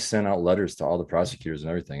actually sent out letters to all the prosecutors and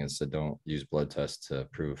everything and said, don't use blood tests to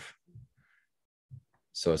prove.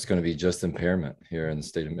 So it's going to be just impairment here in the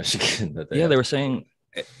state of Michigan. They were saying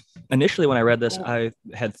initially when I read this, I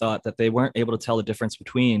had thought that they weren't able to tell the difference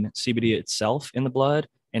between CBD itself in the blood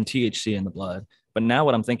and THC in the blood. But now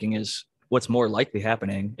what I'm thinking is what's more likely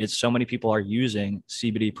happening is so many people are using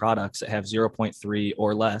CBD products that have 0.3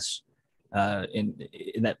 or less in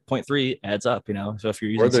that 0.3 adds up, you know. So if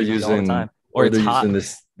you're Or using they're CBD all the using, time, or it's they're hot, using the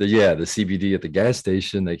CBD at the gas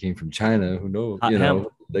station that came from China. Who knows? Hot You know, hemp.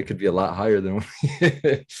 they could be a lot higher than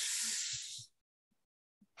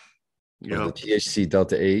the THC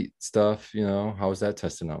Delta 8 stuff. You know, how is that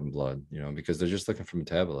testing out in blood? You know, because they're just looking for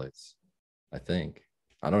metabolites. I think.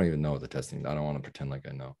 I don't even know the testing. I don't want to pretend like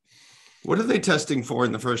I know. What are they testing for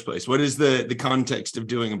in the first place? What is the context of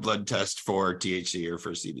doing a blood test for THC or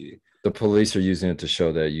for CBD? The police are using it to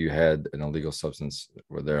show that you had an illegal substance,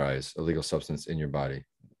 with their eyes, illegal substance in your body,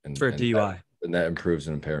 and for a DUI. and that improves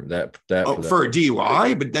an impairment. For a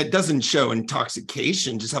DUI, but that doesn't show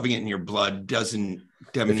intoxication. Just having it in your blood doesn't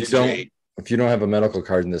demonstrate. If you don't have a medical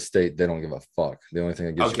card in this state, they don't give a fuck. The only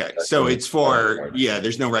thing that gives so it's for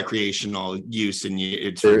there's no recreational use, and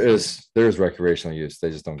there is recreational use. They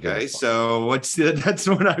just don't give a fuck. So that's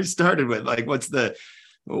what I started with. Like, what's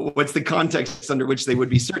the context under which they would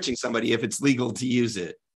be searching somebody if it's legal to use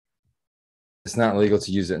it? It's not legal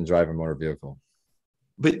to use it and drive a motor vehicle.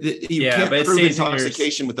 But you can't prove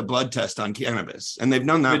intoxication with a blood test on cannabis, and they've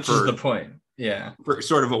known that which is the point. Yeah, for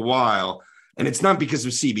sort of a while. And it's not because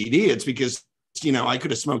of CBD. It's because, you know, I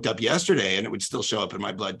could have smoked up yesterday and it would still show up in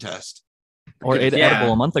my blood test. Or ate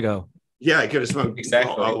edible a month ago. Yeah, I could have smoked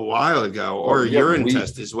a while ago, or urine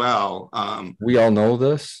test as well. We all know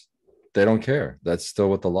this. They don't care. That's still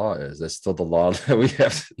what the law is. That's still the law that we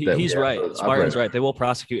have. He's right. Spartan's right. They will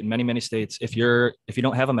prosecute in many, many states. If you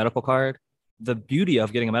don't have a medical card, the beauty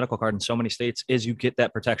of getting a medical card in so many states is you get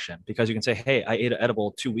that protection because you can say, hey, I ate an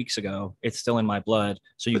edible 2 weeks ago. It's still in my blood.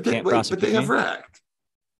 So you can't prosecute. But they have rec.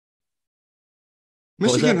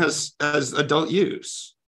 Michigan has adult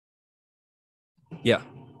use. Yeah.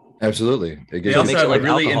 Absolutely. They also have like a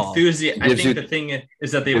really enthusiastic. I think the thing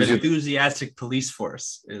is that they have an enthusiastic police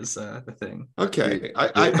force is the thing. Okay.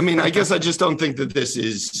 I mean, I guess I just don't think that this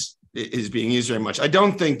is being used very much. I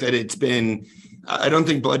don't think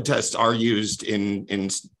blood tests are used in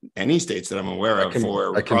any states that I'm aware of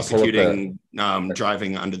for prosecuting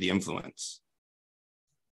driving under the influence.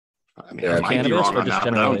 I mean, I might be wrong on that,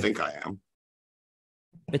 but I don't think I am.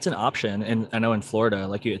 It's an option, and I know in Florida,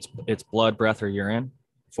 like it's blood, breath, or urine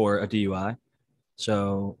for a DUI.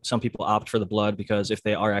 So some people opt for the blood because if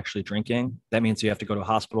they are actually drinking, that means you have to go to a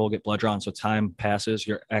hospital, get blood drawn. So time passes,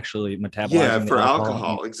 you're actually metabolizing. Yeah, for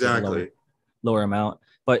alcohol, exactly. Lower amount.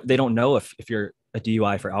 But they don't know if you're a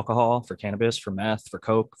DUI for alcohol, for cannabis, for meth, for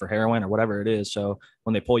coke, for heroin, or whatever it is. So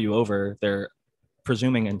when they pull you over, they're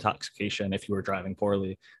presuming intoxication if you were driving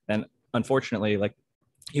poorly. And unfortunately, like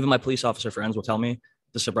even my police officer friends will tell me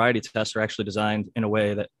the sobriety tests are actually designed in a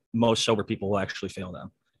way that most sober people will actually fail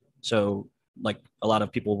them. So like a lot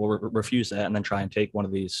of people will refuse that and then try and take one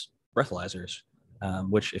of these breathalyzers,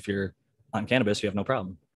 which if you're on cannabis, you have no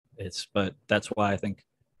problem. But that's why I think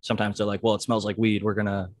sometimes they're like, well, it smells like weed, we're going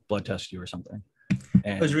to blood test you or something.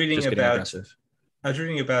 And I was reading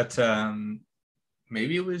about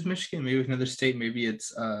maybe it was Michigan, maybe it was another state, maybe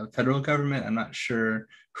it's federal government. I'm not sure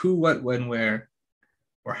who, what, when, where,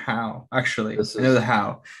 or how. Actually, I know the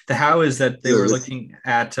how. The how is that they were looking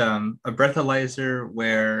at a breathalyzer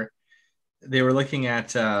where they were looking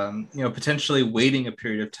at potentially waiting a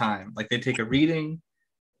period of time. Like they take a reading,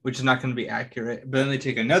 which is not going to be accurate, but then they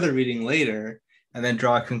take another reading later and then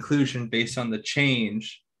draw a conclusion based on the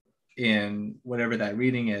change in whatever that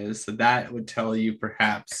reading is. So that would tell you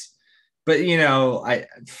perhaps, but I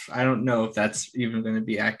don't know if that's even going to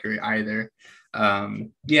be accurate either.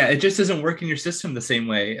 It just doesn't work in your system the same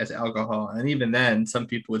way as alcohol. And even then, some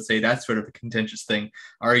people would say that's sort of a contentious thing.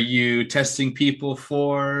 Are you testing people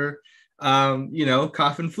for,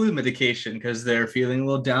 cough and flu medication because they're feeling a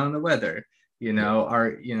little down in the weather?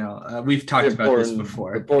 We've talked about this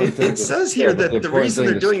before. It says here that the reason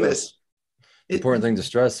they're doing this. The important thing to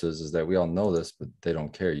stress is that we all know this, but they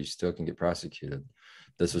don't care. You still can get prosecuted.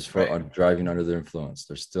 This was for driving under the influence.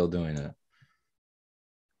 They're still doing it.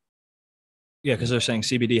 Yeah, because they're saying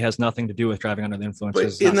CBD has nothing to do with driving under the influence.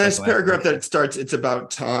 But in this paragraph that it starts, it's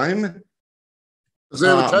about time.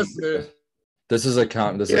 This is a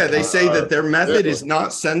count. They say that their method is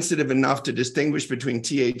not sensitive enough to distinguish between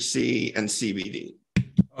THC and CBD.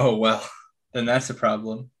 Oh, well, then that's a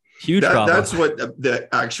problem. Huge problem. That's what the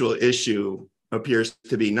actual issue appears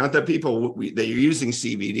to be. Not that people that are using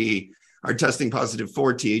CBD are testing positive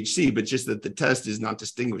for THC, but just that the test is not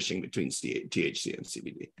distinguishing between THC and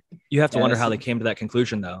CBD. You have to wonder how they came to that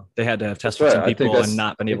conclusion, though. They had to have tested some people and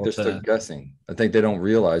not been able to. Guessing. I think they don't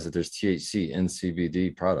realize that there's THC in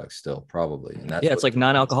CBD products still, probably. And that's it's like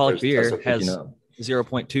non-alcoholic beer has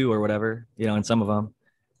 0.2 or whatever, in some of them.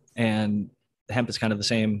 And hemp is kind of the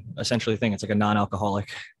same essentially thing. It's like a non-alcoholic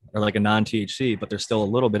or like a non-THC, but there's still a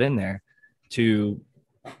little bit in there. to,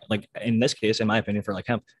 like in this case, in my opinion, for like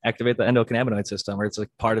hemp, activate the endocannabinoid system, where it's like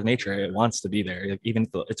part of nature. It wants to be there. Like, even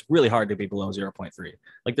though it's really hard to be below 0.3.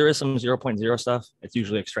 Like there is some 0.0 stuff. It's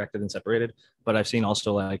usually extracted and separated, but I've seen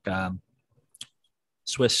also like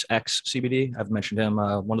Swiss X CBD. I've mentioned him.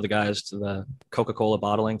 One of the guys to the Coca-Cola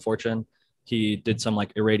bottling fortune. He did some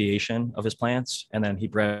like irradiation of his plants, and then he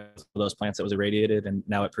bred those plants that was irradiated, and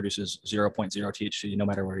now it produces 0.0 THC no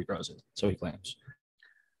matter where he grows it. So he claims.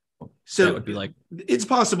 So that would be like, it's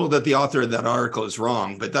possible that the author of that article is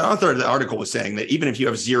wrong, but the author of the article was saying that even if you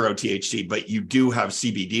have 0 THC, but you do have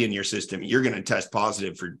CBD in your system, you're going to test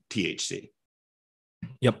positive for THC.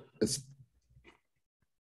 Yep.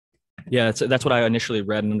 Yeah, that's what I initially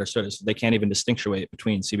read and understood, is they can't even distinguish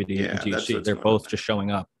between CBD and THC. They're both just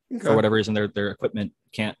showing up. Okay. For whatever reason, their equipment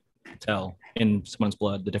can't tell in someone's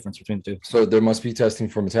blood the difference between the two. So there must be testing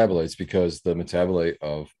for metabolites, because the metabolite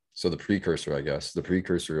of, so the precursor, I guess, the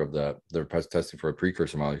precursor of that, they're testing for a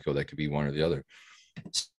precursor molecule that could be one or the other.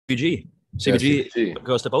 CBG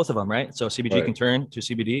goes to both of them, right? So CBG can turn to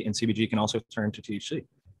CBD, and CBG can also turn to THC.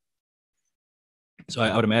 So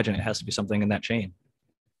I would imagine it has to be something in that chain.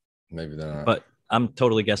 Maybe they're not. But I'm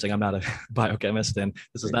totally guessing. I'm not a biochemist, and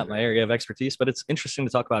this is not my area of expertise, but it's interesting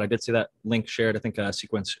to talk about. I did see that link shared. I think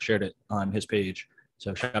Sequence shared it on his page.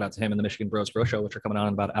 So shout out to him and the Michigan Bros Grow Show, which are coming on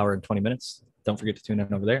in about an hour and 20 minutes. Don't forget to tune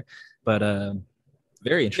in over there. But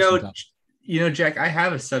very interesting. Jack, I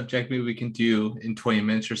have a subject maybe we can do in 20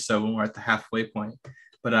 minutes or so when we're at the halfway point.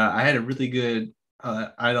 But I had a really good,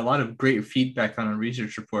 I had a lot of great feedback on a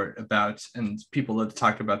research report about, and people love to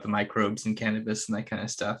talk about the microbes in cannabis and that kind of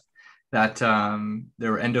stuff, that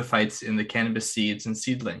there were endophytes in the cannabis seeds and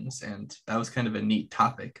seedlings. And that was kind of a neat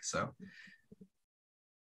topic. So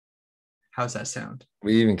how's that sound?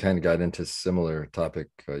 We even kind of got into a similar topic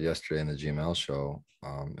yesterday in the GML show,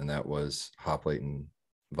 and that was hoplite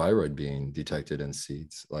viroid being detected in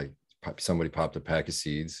seeds. Like somebody popped a pack of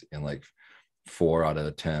seeds, and like 4 out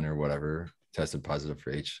of 10 or whatever tested positive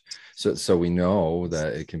for H. So we know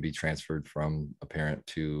that it can be transferred from a parent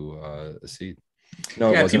to a seed.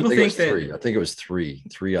 No, it wasn't. I think it was 3. I think it was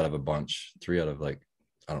 3 out of a bunch. 3 out of like,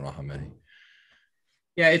 I don't know how many.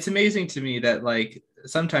 Yeah, it's amazing to me that like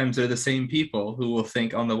sometimes they're the same people who will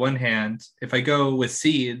think, on the one hand, if I go with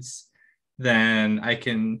seeds, then I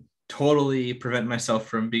can totally prevent myself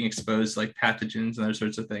from being exposed to like pathogens and other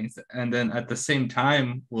sorts of things. And then at the same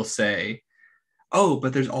time, we'll say, oh,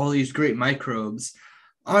 but there's all these great microbes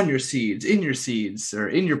on your seeds, or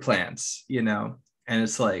in your plants, and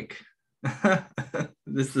it's like,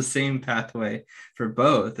 this is the same pathway for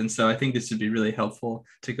both. And so I think this would be really helpful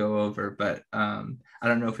to go over, but I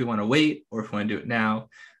don't know if we want to wait or if we want to do it now.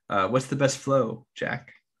 What's the best flow,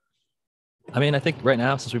 Jack? I mean, I think right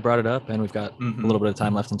now, since we brought it up and we've got a little bit of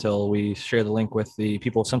time left until we share the link with the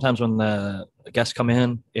people, sometimes when the guests come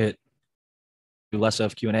in, it do less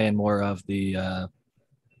of Q&A and more of the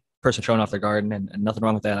person showing off their garden, and nothing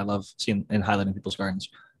wrong with that. I love seeing and highlighting people's gardens,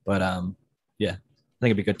 but yeah, I think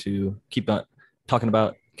it'd be good to keep talking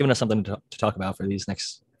about, giving us something to talk about for these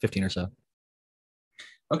next 15 or so.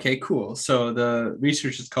 Okay, cool. So the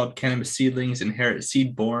research is called Cannabis Seedlings Inherit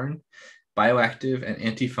Seed-Borne, Bioactive and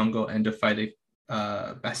Antifungal Endophytic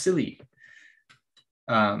Bacilli.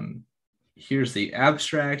 Here's the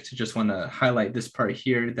abstract. Just want to highlight this part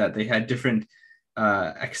here, that they had different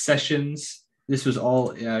accessions. This was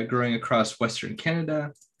all growing across Western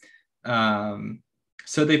Canada.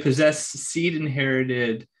 So they possess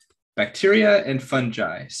seed-inherited bacteria and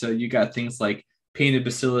fungi. So you got things like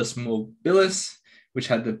Painted-Bacillus mobilis, which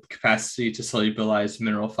had the capacity to solubilize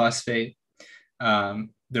mineral phosphate.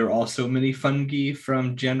 There are also many fungi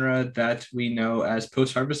from genera that we know as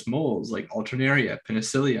post-harvest molds, like Alternaria,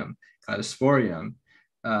 Penicillium, Cladosporium.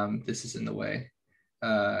 This is in the way.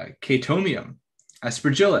 Chaetomium,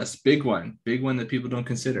 Aspergillus, big one that people don't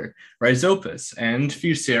consider. Rhizopus, and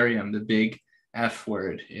Fusarium, the big F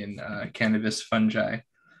word in cannabis fungi.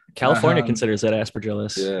 California considers that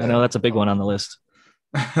Aspergillus. Yeah. I know that's a big one on the list.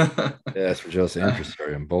 Yeah, Aspergillus and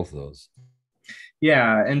Fusarium, both of those.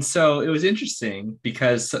 Yeah, and so it was interesting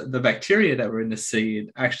because the bacteria that were in the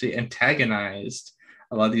seed actually antagonized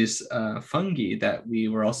a lot of these fungi that we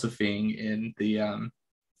were also seeing in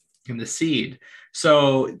the seed.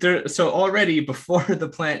 So already before the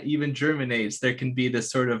plant even germinates, there can be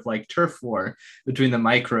this sort of like turf war between the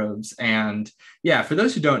microbes. And yeah, for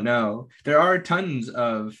those who don't know, there are tons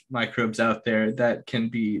of microbes out there that can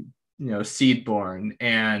be, seed-borne.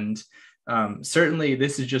 And certainly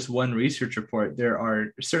this is just one research report. There are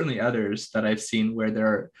certainly others that I've seen where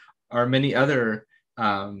there are many other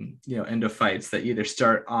endophytes that either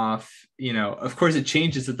start off, of course it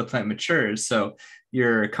changes as the plant matures. So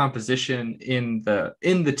your composition in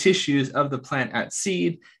the tissues of the plant at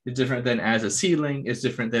seed is different than as a seedling, is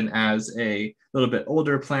different than as a little bit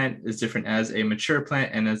older plant, is different as a mature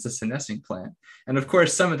plant and as a senescing plant. And of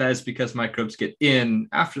course, some of that is because microbes get in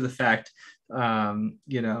after the fact, and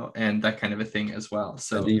that kind of a thing as well.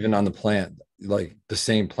 So and even on the plant, like the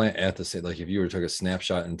same plant at the same, like if you were to take a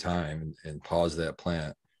snapshot in time and pause that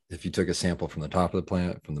plant, if you took a sample from the top of the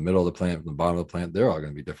plant, from the middle of the plant, from the bottom of the plant, they're all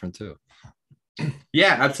going to be different too.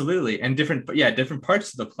 Yeah, absolutely. And different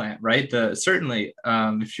parts of the plant, right? Certainly,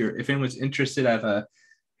 if anyone's interested, I have a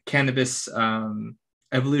cannabis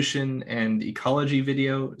evolution and ecology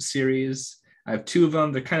video series. I have 2 of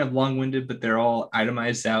them. They're kind of long-winded, but they're all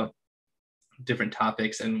itemized out, different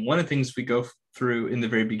topics. And one of the things we go through in the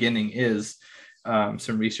very beginning is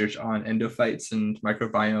some research on endophytes and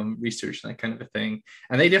microbiome research and that kind of a thing.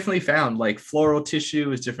 And they definitely found like floral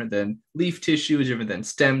tissue is different than leaf tissue, is different than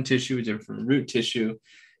stem tissue, is different from root tissue.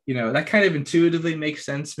 That kind of intuitively makes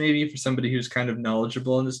sense maybe for somebody who's kind of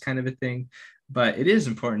knowledgeable in this kind of a thing, but it is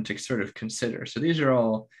important to sort of consider. So these are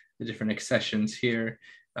all the different accessions here,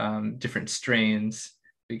 different strains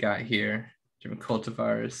we got here, different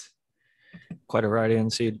cultivars. Quite a variety in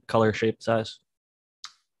seed, color, shape, size.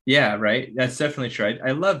 Yeah, right. That's definitely true.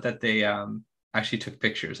 I love that they actually took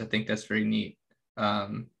pictures. I think that's very neat.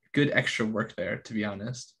 Good extra work there, to be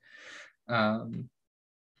honest.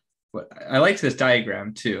 But I liked this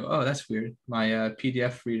diagram too. Oh, that's weird. My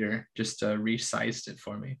PDF reader just resized it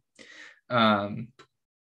for me.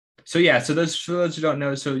 So those for those who don't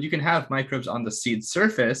know, so you can have microbes on the seed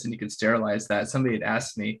surface and you can sterilize that. Somebody had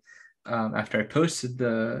asked me after I posted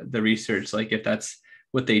the research, like if that's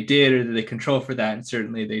what they did or did they control for that, and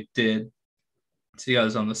certainly they did. See how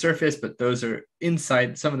it's on the surface, but those are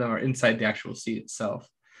inside. Some of them are inside the actual seed itself.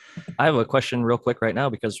 I have a question real quick right now,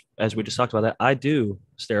 because as we just talked about that, I do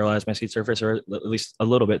sterilize my seed surface, or at least a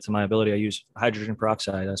little bit to my ability. I use hydrogen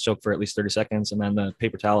peroxide. I soak for at least 30 seconds. And then the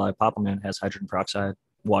paper towel I pop them in has hydrogen peroxide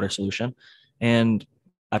water solution. And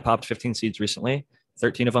I popped 15 seeds recently.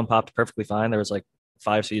 13 of them popped perfectly fine. There was like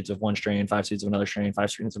 5 seeds of one strain, 5 seeds of another strain,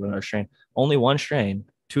 5 seeds of another strain. Only one strain,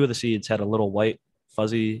 2 of the seeds had a little white,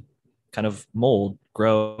 fuzzy kind of mold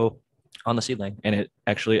grow on the seedling, and it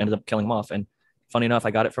actually ended up killing them off. And funny enough,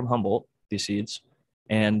 I got it from Humboldt, these seeds.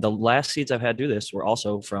 And the last seeds I've had do this were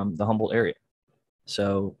also from the Humboldt area.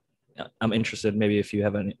 So I'm interested, maybe if you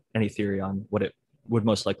have any theory on what it would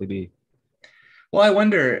most likely be. Well, I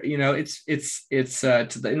wonder, it's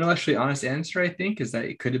to the intellectually honest answer, I think, is that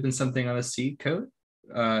it could have been something on a seed coat.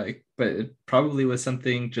 But it probably was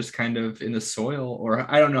something just kind of in the soil, or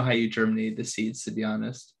I don't know how you germinate the seeds, to be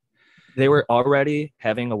honest. They were already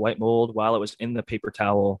having a white mold while it was in the paper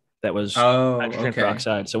towel that was hydrogen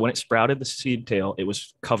peroxide. So when it sprouted the seed tail, it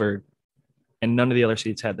was covered, and none of the other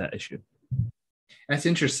seeds had that issue. That's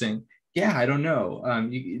interesting. Yeah, I don't know.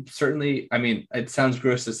 Certainly, I mean, it sounds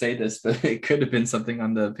gross to say this, but it could have been something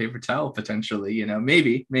on the paper towel potentially.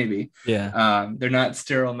 Maybe. Yeah. They're not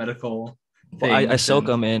sterile medical. Well, I soak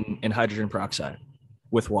them in hydrogen peroxide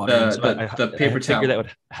with water. The paper towel. That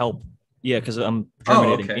would help. Yeah, because I'm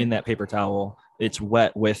germinating in that paper towel. It's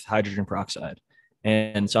wet with hydrogen peroxide.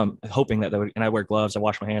 And so I'm hoping that would, and I wear gloves, I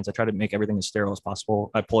wash my hands, I try to make everything as sterile as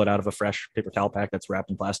possible. I pull it out of a fresh paper towel pack that's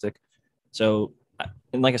wrapped in plastic. So,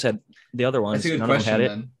 and like I said, the other ones, none of them had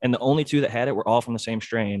it. And the only 2 that had it were all from the same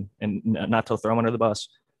strain. And not to throw them under the bus,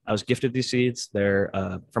 I was gifted these seeds. They're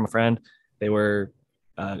from a friend. They were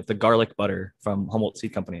the garlic butter from Humboldt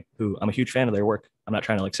Seed Company, who I'm a huge fan of their work. I'm not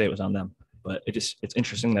trying to say it was on them, but it's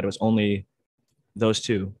interesting that it was only those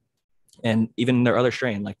 2. And even their other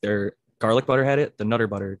strain, like their garlic butter had it, the Nutter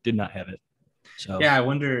butter did not have it. So yeah, I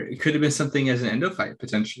wonder, it could have been something as an endophyte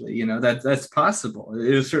potentially. That's possible.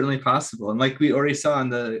 It was certainly possible. And like we already saw in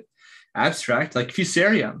the abstract, like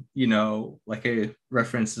Fusarium, like a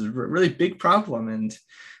reference is a really big problem, and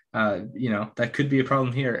that could be a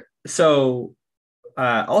problem here. So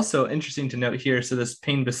also interesting to note here, so this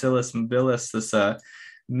Pain Bacillus mobilis, this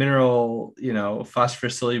mineral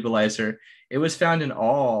phosphorus solubilizer, it was found in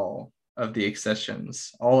all of the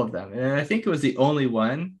accessions, all of them. And I think it was the only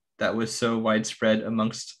one that was so widespread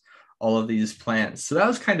amongst all of these plants. So that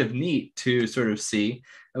was kind of neat to sort of see.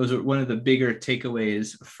 It was one of the bigger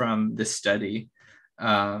takeaways from this study.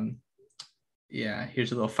 Here's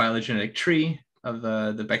a little phylogenetic tree of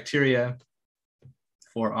the bacteria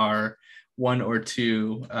for our 1 or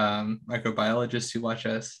 2 microbiologists who watch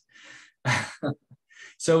us.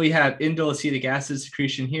 So we have indole acetic acid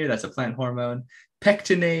secretion here. That's a plant hormone.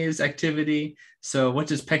 pectinase activity. So what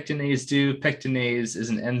does pectinase do? Pectinase is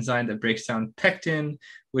an enzyme that breaks down pectin,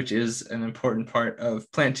 which is an important part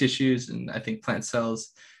of plant tissues and I think plant cells,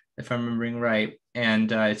 if I'm remembering right.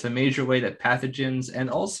 And it's a major way that pathogens and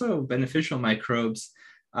also beneficial microbes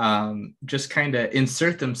just kind of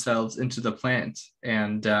insert themselves into the plant.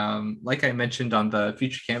 And like I mentioned on the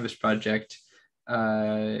Future Canvas project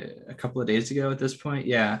a couple of days ago at this point,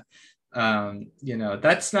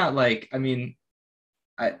 that's not like, I mean,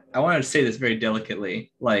 I wanted to say this very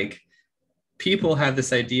delicately. Like, people have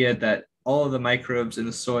this idea that all of the microbes in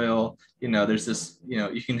the soil, there's this,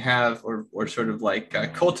 you can have or sort of like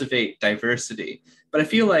cultivate diversity. But I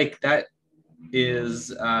feel like that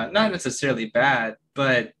is not necessarily bad,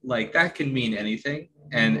 but like that can mean anything.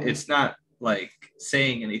 And it's not like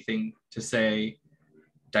saying anything to say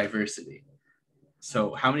diversity.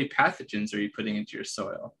 So how many pathogens are you putting into your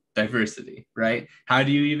soil? Diversity, right? How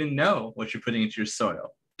do you even know what you're putting into your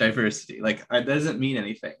soil? Diversity. Like, it doesn't mean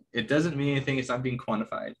anything. It doesn't mean anything. It's not being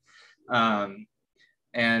quantified.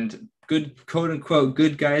 And good, quote unquote,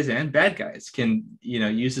 good guys and bad guys can,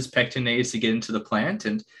 use this pectinase to get into the plant.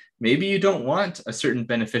 And maybe you don't want a certain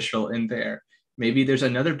beneficial in there. Maybe there's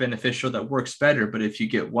another beneficial that works better. But if you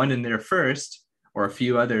get one in there first, or a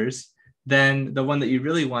few others, then the one that you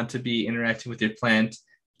really want to be interacting with your plant,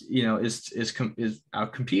 is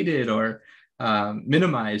out-competed or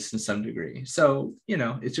minimized in some degree. So,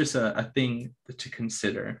 it's just a thing to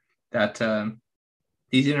consider, that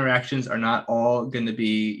these interactions are not all going to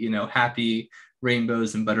be, happy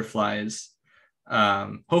rainbows and butterflies.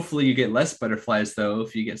 Hopefully you get less butterflies, though,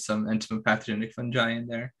 if you get some entomopathogenic fungi in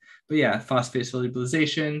there. But yeah, phosphate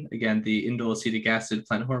solubilization, again, the indole acetic acid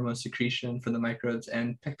plant hormone secretion for the microbes,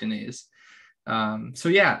 and pectinase. So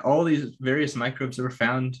yeah, all these various microbes that were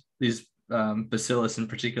found, these bacillus in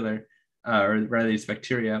particular, or rather these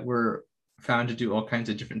bacteria, were found to do all kinds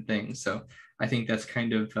of different things. So I think that's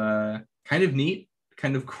kind of neat,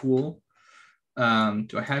 kind of cool.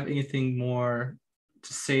 Do I have anything more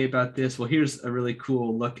to say about this? Well, here's a really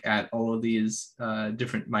cool look at all of these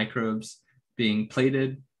different microbes being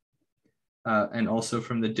plated, and also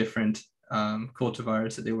from the different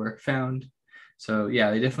cultivars that they were found. So yeah,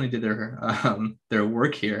 they definitely did their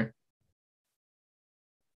work here.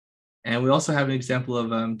 And we also have an example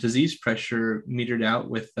of disease pressure metered out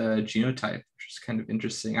with genotype, which is kind of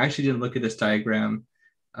interesting. I actually didn't look at this diagram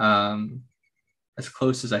as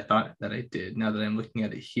close as I thought that I did, now that I'm looking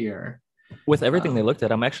at it here. With everything they looked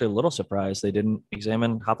at, I'm actually a little surprised they didn't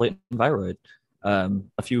examine hoplite and viroid.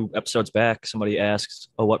 A few episodes back, somebody asked,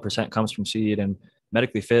 what percent comes from seed? And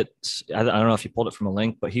Medically Fit, I don't know if you pulled it from a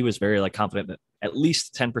link, but he was very confident that at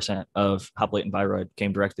least 10% of hoplite and viroid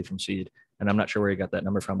came directly from seed. And I'm not sure where he got that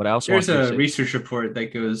number from, but I also there's a research report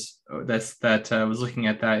that goes was looking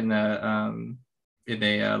at that in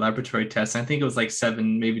a laboratory test. I think it was like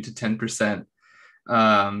 7, maybe to 10%.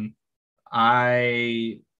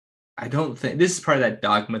 I don't think this is part of that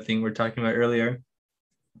dogma thing we're talking about earlier.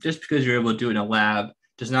 Just because you're able to do it in a lab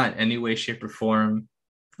does not in any way, shape, or form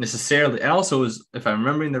necessarily. And also, if I'm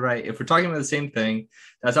remembering if we're talking about the same thing,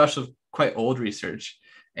 that's also quite old research.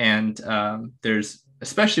 And there's,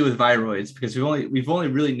 especially with viroids, because we've only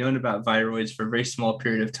really known about viroids for a very small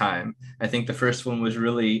period of time. I think the first one was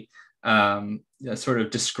really sort of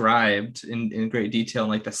described in great detail in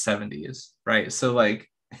like the 70s, right? So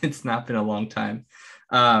it's not been a long time.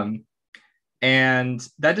 And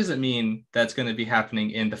that doesn't mean that's going to be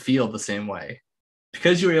happening in the field the same way,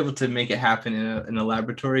 because you were able to make it happen in a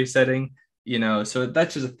laboratory setting, so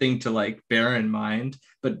that's just a thing to bear in mind.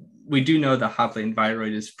 But we do know that hoplite and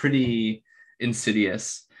viroid is pretty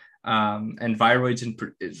insidious. And viroids,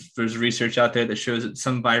 there's research out there that shows that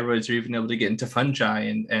some viroids are even able to get into fungi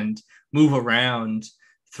and move around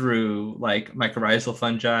through mycorrhizal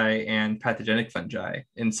fungi and pathogenic fungi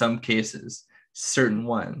in some cases, certain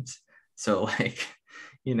ones. So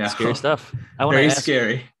scary stuff. Very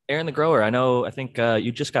scary. Aaron the Grower, I think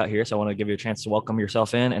you just got here, so I want to give you a chance to welcome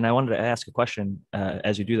yourself in. And I wanted to ask a question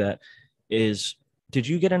as you do that is, did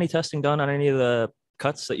you get any testing done on any of the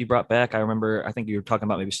cuts that you brought back? I think you were talking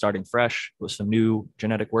about maybe starting fresh with some new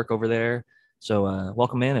genetic work over there. So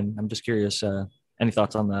welcome in, and I'm just curious, any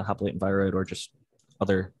thoughts on the hoplite and viroid, or just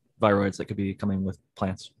other viroids that could be coming with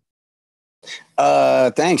plants?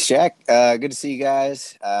 Thanks, Jack. Good to see you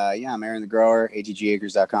guys. I'm Aaron the Grower,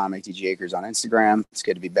 atgacres.com, atgacres on Instagram. It's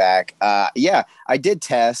good to be back. I did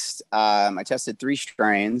test. I tested 3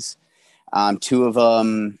 strains. 2 of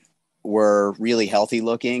them were really healthy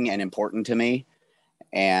looking and important to me.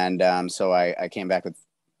 And so I came back with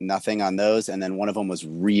nothing on those. And then one of them was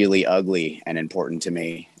really ugly and important to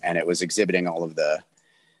me. And it was exhibiting all of the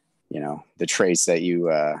the traits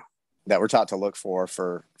that that we're taught to look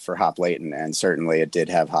for hop latent, and certainly it did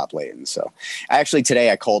have hop latent. So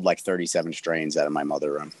today I culled like 37 strains out of my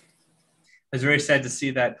mother room. I was very sad to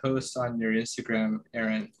see that post on your Instagram,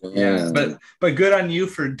 Aaron. Yeah, but good on you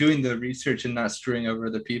for doing the research and not screwing over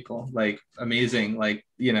the people. Like, amazing. Like,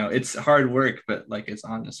 it's hard work, but like, it's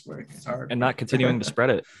honest work. It's hard. And not continuing to spread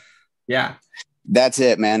it. Yeah. That's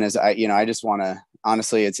it, man. I just want to,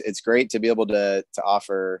 honestly, it's great to be able to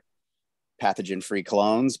offer pathogen-free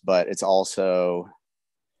clones, but it's also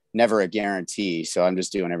never a guarantee. So I'm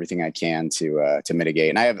just doing everything I can to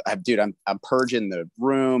mitigate. And I'm purging the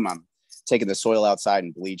room. I'm taking the soil outside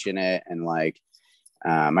and bleaching it. And like,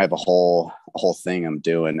 I have a whole thing I'm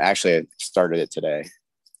doing. Actually, I started it today.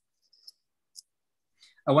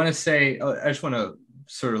 I want to say, I just want to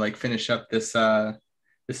sort of like finish up this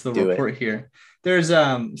little report here. There's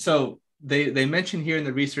so they mentioned here in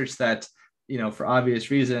the research that, for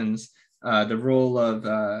obvious reasons, the role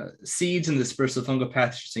of seeds and dispersal fungal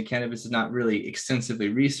pathogens in cannabis is not really extensively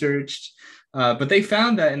researched. But they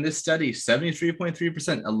found that in this study,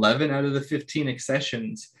 73.3%, 11 out of the 15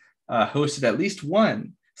 accessions hosted at least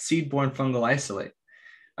one seed-borne fungal isolate.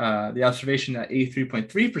 The observation that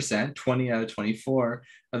 83.3%, 20 out of 24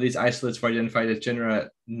 of these isolates were identified as genera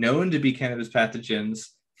known to be cannabis pathogens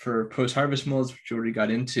for post-harvest molds, which we already got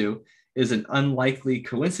into, is an unlikely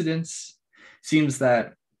coincidence. Seems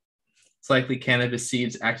that it's likely cannabis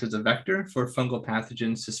seeds act as a vector for fungal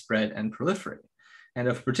pathogens to spread and proliferate. And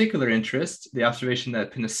of particular interest, the observation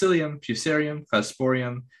that Penicillium, Fusarium,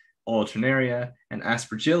 Cladosporium, Alternaria, and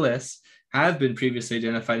Aspergillus have been previously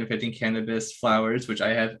identified infecting cannabis flowers, which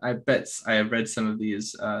I bet I have read some of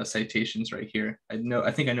these citations right here.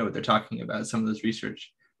 I think I know what they're talking about, some of those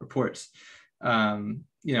research reports.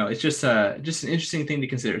 It's just an interesting thing to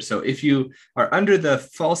consider. So if you are under the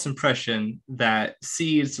false impression that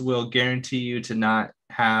seeds will guarantee you to not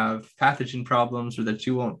have pathogen problems or that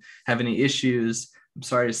you won't have any issues, I'm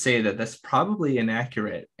sorry to say that that's probably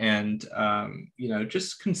inaccurate. And,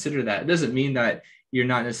 just consider that. It doesn't mean that you're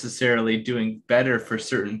not necessarily doing better for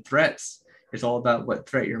certain threats. It's all about what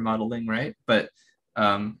threat you're modeling, right? But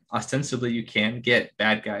ostensibly you can get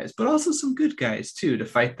bad guys, but also some good guys too to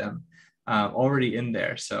fight them already in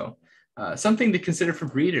there. So something to consider for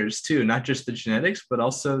breeders too, not just the genetics, but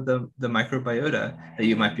also the microbiota that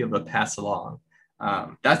you might be able to pass along.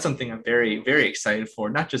 That's something I'm very, very excited for,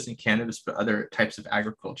 not just in cannabis, but other types of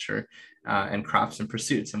agriculture and crops and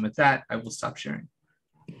pursuits. And with that, I will stop sharing.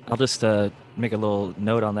 I'll just make a little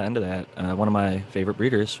note on the end of that. One of my favorite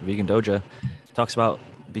breeders, Vegan Doja, talks about,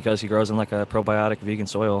 because he grows in like a probiotic vegan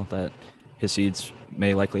soil, that his seeds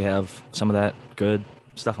may likely have some of that good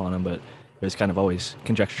stuff on them, but it was kind of always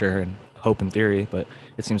conjecture and hope and theory. But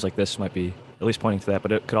it seems like this might be at least pointing to that,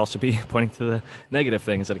 but it could also be pointing to the negative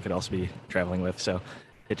things that it could also be traveling with. So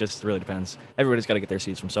it just really depends. Everybody's got to get their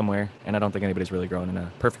seeds from somewhere, and I don't think anybody's really growing in a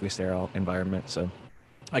perfectly sterile environment. So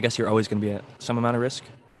I guess you're always going to be at some amount of risk,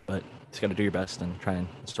 but just got to do your best and try and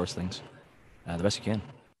source things the best you can.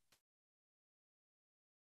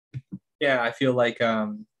 Yeah, I feel like,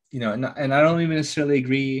 and I don't even necessarily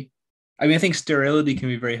agree. I mean, I think sterility can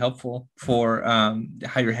be very helpful for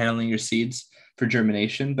how you're handling your seeds for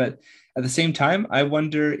germination. But at the same time, I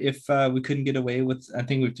wonder if we couldn't get away with, I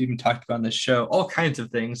think we've even talked about on this show, all kinds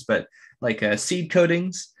of things, but like seed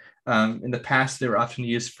coatings. In the past, they were often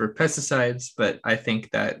used for pesticides, but I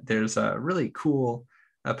think that there's a really cool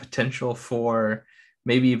potential for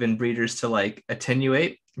maybe even breeders to like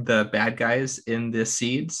attenuate the bad guys in the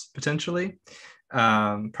seeds potentially,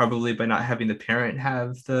 probably by not having the parent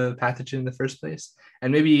have the pathogen in the first place,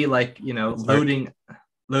 and maybe like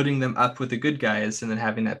loading them up with the good guys and then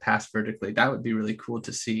having that pass vertically. That would be really cool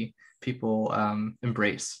to see people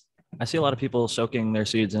embrace. I see a lot of people soaking their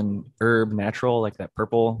seeds in herb natural, like that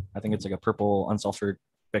purple. I think it's like a purple unsulfured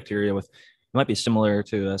bacteria with, it might be similar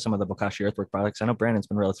to some of the Bokashi earthwork products. I know Brandon's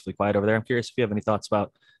been relatively quiet over there. I'm curious if you have any thoughts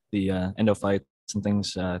about the endophytes and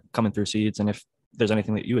things coming through seeds, and if there's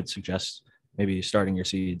anything that you would suggest, maybe starting your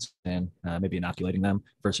seeds and maybe inoculating them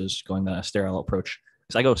versus going the sterile approach.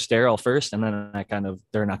 Because I go sterile first, and then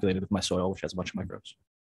they're inoculated with my soil, which has a bunch of microbes.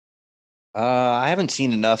 I haven't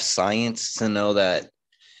seen enough science to know that,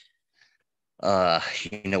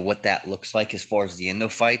 what that looks like as far as the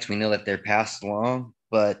endophytes. We know that they're passed along,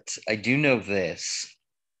 but I do know this.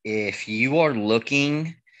 If you are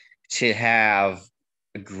looking to have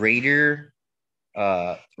a greater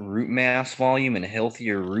root mass volume and a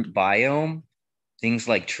healthier root biome, things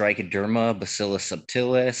like Trichoderma, Bacillus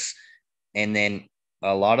subtilis, and then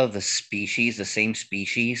a lot of the species, the same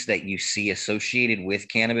species that you see associated with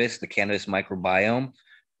cannabis, the cannabis microbiome,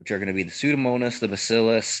 which are going to be the Pseudomonas, the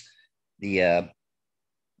Bacillus, the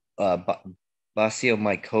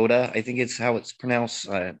Basiomycota, I think it's how it's pronounced.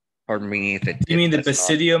 Pardon me if it. You mean the that's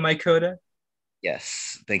not- Basidiomycota?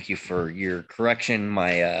 Yes, thank you for your correction.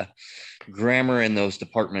 My grammar in those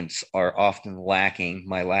departments are often lacking.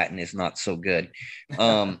 My Latin is not so good.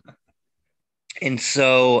 And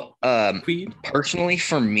so personally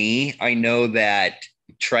for me, I know that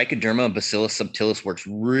Trichoderma Bacillus subtilis works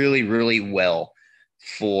really, really well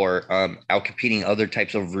for outcompeting other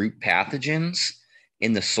types of root pathogens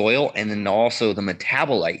in the soil, and then also the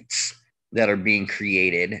metabolites that are being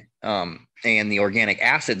created and the organic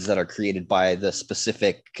acids that are created by the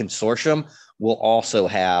specific consortium will also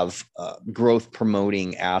have growth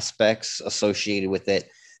promoting aspects associated with it,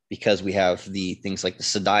 because we have the things like the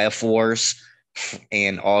sidiophores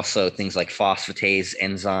and also things like phosphatase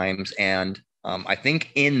enzymes. And I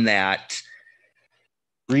think in that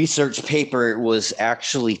research paper, it was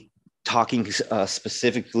actually talking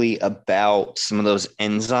specifically about some of those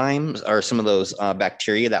enzymes or some of those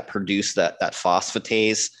bacteria that produce that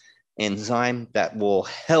phosphatase enzyme that will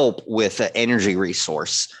help with the energy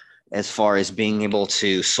resource as far as being able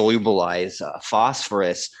to solubilize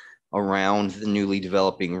phosphorus around the newly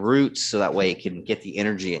developing roots, so that way it can get the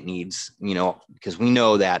energy it needs, because we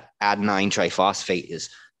know that adenine triphosphate is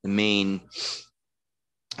the main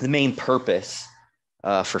purpose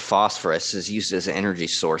for phosphorus is used as an energy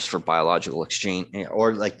source for biological exchange,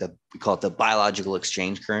 or like we call it the biological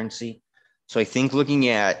exchange currency. So I think looking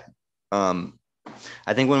at,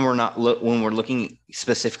 I think when we're looking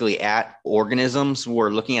specifically at organisms,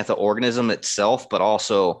 we're looking at the organism itself, but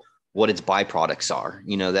also what its byproducts are,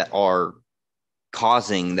 that are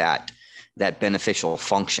causing that beneficial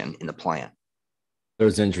function in the plant. It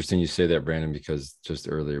was interesting you say that, Brandon, because just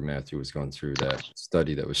earlier Matthew was going through that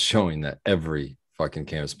study that was showing that every fucking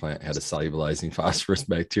cannabis plant had a solubilizing phosphorus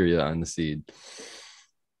bacteria on the seed.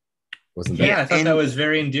 Wasn't that? Yeah, I thought that was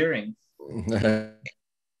very endearing.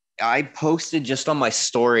 I posted just on my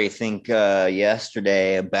story, I think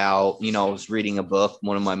yesterday, about, I was reading a book,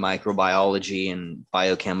 one of my microbiology and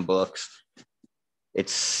biochem books. It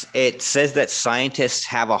says that scientists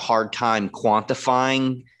have a hard time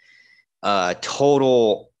quantifying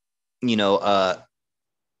total,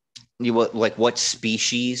 what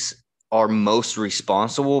species are most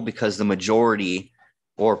responsible, because the majority,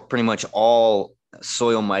 or pretty much all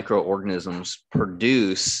soil microorganisms,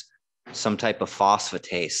 produce some type of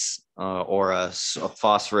phosphatase or a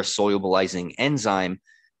phosphorus solubilizing enzyme.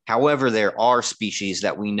 However, there are species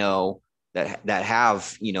that we know that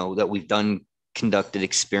have, that we've conducted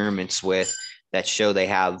experiments with that show they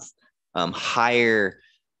have higher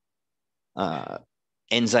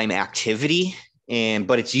enzyme activity,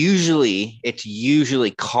 but it's usually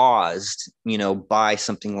caused, by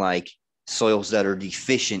something like soils that are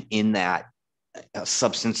deficient in that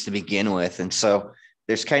substance to begin with. And so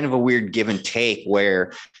there's kind of a weird give and take,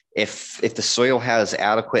 where if the soil has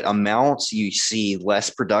adequate amounts, you see less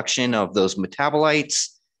production of those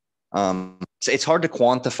metabolites. It's hard to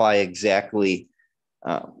quantify exactly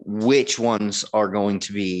which ones are going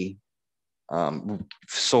to be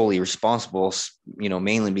solely responsible,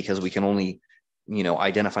 mainly because we can only,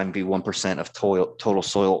 identify maybe 1% of total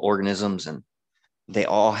soil organisms, and they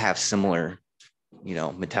all have similar,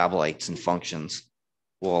 metabolites and functions.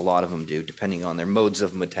 Well, a lot of them do, depending on their modes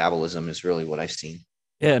of metabolism, is really what I've seen.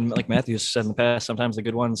 Yeah, and like Matthew said in the past, sometimes the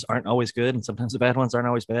good ones aren't always good, and sometimes the bad ones aren't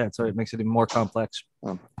always bad. So it makes it even more complex,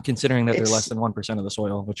 considering that they're less than 1% of the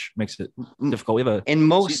soil, which makes it difficult. We have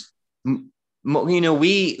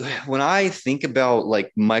when I think about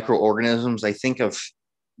like microorganisms, I think of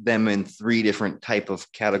them in 3 different type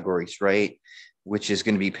of categories, right? Which is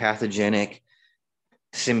going to be pathogenic,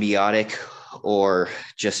 symbiotic, or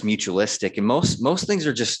just mutualistic. And most things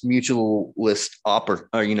are just mutually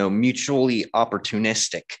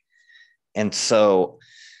opportunistic. And so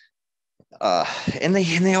and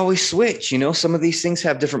they always switch. Some of these things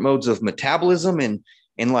have different modes of metabolism, and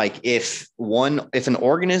like if an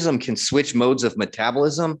organism can switch modes of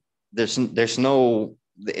metabolism, there's no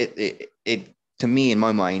it to me, in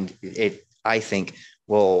my mind, I think,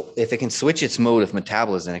 well, if it can switch its mode of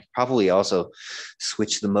metabolism, it can probably also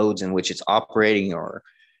switch the modes in which it's operating, or,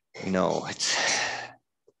 it's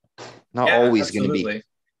not always going to be,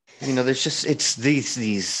 there's just, it's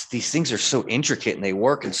these things are so intricate, and they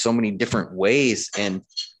work in so many different ways. And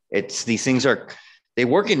these things they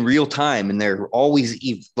work in real time, and they're always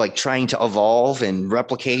like trying to evolve and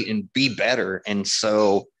replicate and be better. And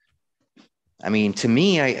so, I mean, to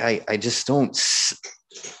me, I just don't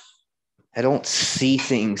see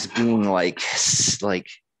things being like the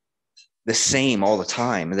same all the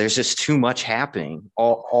time. There's just too much happening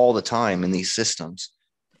all the time in these systems.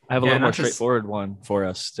 I have a Yeah, little more not to s- straightforward one for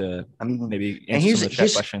us to I mean, maybe and answer here's some of the chat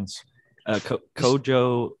here's questions.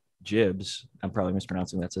 Kojo Jibs, I'm probably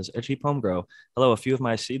mispronouncing that, says, at Cheap Home Grow, hello, a few of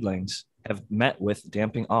my seedlings have met with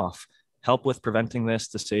damping off. Help with preventing this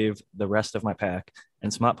to save the rest of my pack.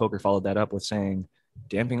 And Smart Poker followed that up with saying,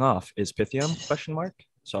 damping off is Pythium? Question mark.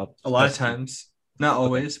 So a lot of times, not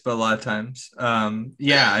always, but a lot of times.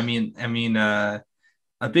 Yeah,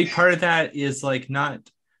 a big part of that is like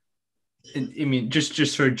not. I mean, just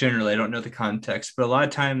sort of generally, I don't know the context, but a lot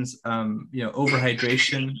of times,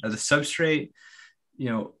 overhydration of the substrate,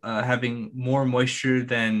 having more moisture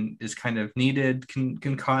than is kind of needed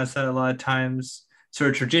can cause that a lot of times.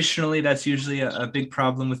 So traditionally, that's usually a big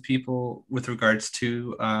problem with people with regards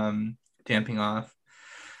to damping off.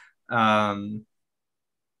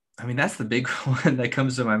 I mean, that's the big one that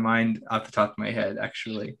comes to my mind off the top of my head,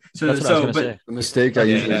 actually. So, that's what I was going to but say. The mistake I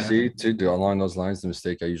Yeah, usually yeah. see too, along those lines, the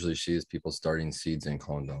mistake I usually see is people starting seeds in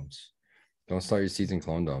clone domes. Don't start your seeds in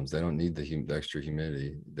clone domes. They don't need the extra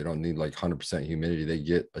humidity. They don't need like 100% humidity. They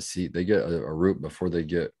get a seed, they get a root before they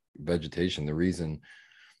get vegetation. The reason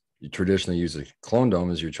you traditionally use a clone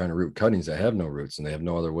dome is you're trying to root cuttings that have no roots and they have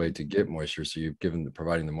no other way to get moisture. So you're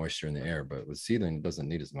providing the moisture in the air, but with seedling, it doesn't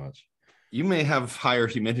need as much. You may have higher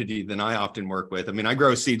humidity than I often work with. I mean, I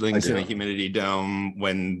grow seedlings in a humidity dome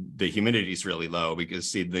when the humidity is really low because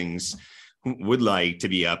seedlings would like to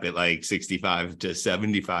be up at like 65 to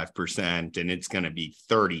 75%, and it's going to be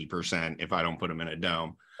 30% if I don't put them in a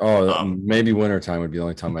dome. Oh, maybe wintertime would be the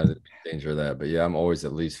only time I'd be in danger of that. But yeah, I'm always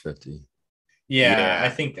at least 50. Yeah, I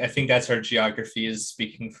think that's our geography is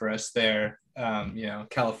speaking for us there.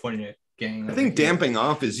 California gang. I think damping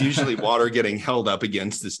off is usually water getting held up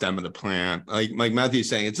against the stem of the plant. Like Matthew's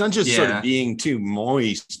saying, it's not just sort of being too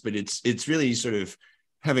moist, but it's really sort of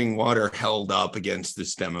having water held up against the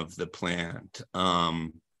stem of the plant.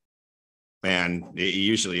 And it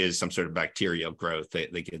usually is some sort of bacterial growth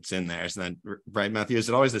that gets in there. Isn't that right, Matthew? Is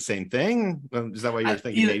it always the same thing? Is that why you're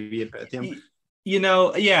thinking maybe at Pythium?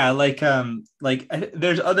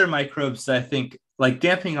 There's other microbes that I think like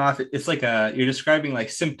damping off. It's like you're describing like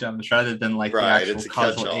symptoms rather than like the actual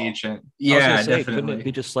causal agent. Yeah, definitely. Couldn't it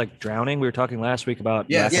be just like drowning? We were talking last week about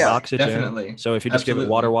lack of oxygen. Definitely. So if you just give it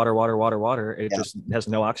water, it just has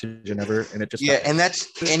no oxygen ever, and it just and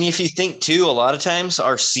if you think too, a lot of times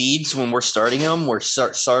our seeds when we're starting them,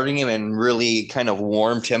 starting them in really kind of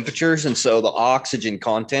warm temperatures, and so the oxygen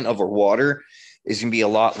content of our water is going to be a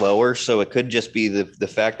lot lower. So it could just be the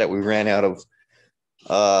fact that we ran out of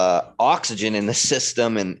oxygen in the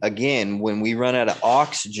system. And again, when we run out of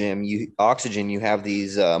oxygen, you have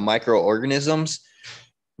these microorganisms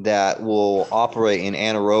that will operate in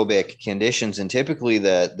anaerobic conditions. And typically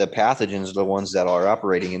the pathogens are the ones that are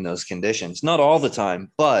operating in those conditions. Not all the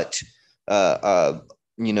time, but a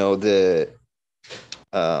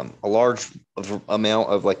large amount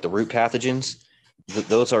of like the root pathogens,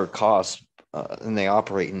 those are caused and they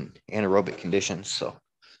operate in anaerobic conditions. So,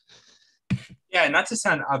 yeah, not to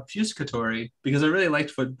sound obfuscatory, because I really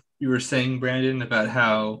liked what you were saying, Brandon, about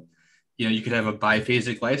how you could have a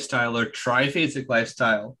biphasic lifestyle or triphasic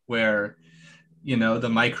lifestyle where the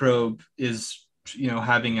microbe is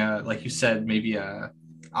having like you said, maybe a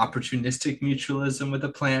opportunistic mutualism with a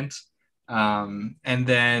plant, and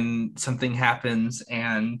then something happens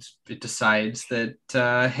and it decides that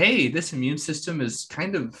hey, this immune system is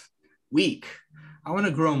kind of weak. I want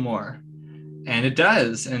to grow more. And it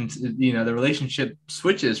does. And, the relationship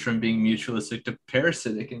switches from being mutualistic to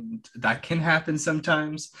parasitic. And that can happen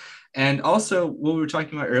sometimes. And also what we were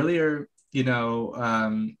talking about earlier,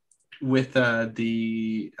 with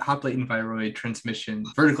the hop latent viroid transmission,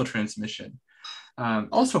 vertical transmission,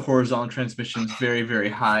 also horizontal transmission is very, very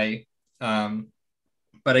high. But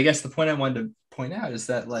I guess the point I wanted to point out is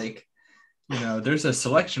that there's a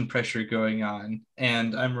selection pressure going on.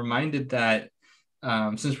 And I'm reminded that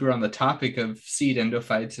since we were on the topic of seed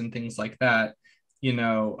endophytes and things like that,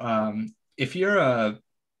 if you're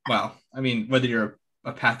whether you're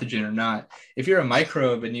a pathogen or not, if you're a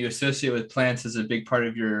microbe and you associate with plants as a big part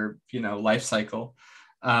of your, life cycle,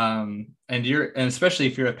 and especially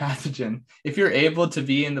if you're a pathogen, if you're able to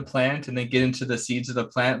be in the plant and then get into the seeds of the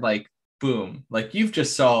plant, like boom, like you've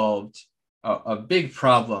just solved a big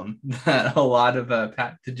problem that a lot of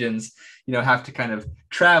pathogens, have to kind of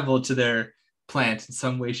travel to their plant in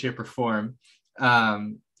some way, shape, or form.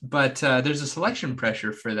 But there's a selection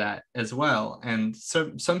pressure for that as well. And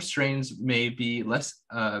so some strains may be less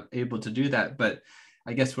able to do that. But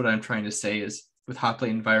I guess what I'm trying to say is with hop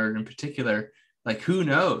latent viroid in particular, like who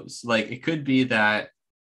knows? Like it could be that,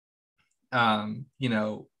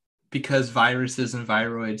 because viruses and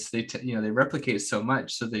viroids, they replicate so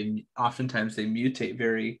much, so they oftentimes they mutate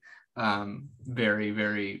very, very,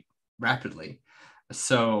 very rapidly.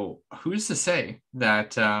 So who's to say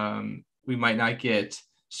that we might not get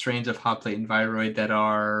strains of hot plate and viroid that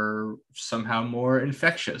are somehow more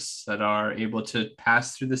infectious, that are able to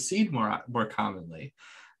pass through the seed more commonly?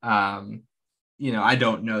 I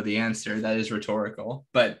don't know the answer. That is rhetorical,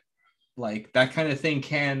 but like that kind of thing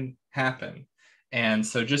can happen. And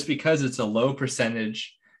so just because it's a low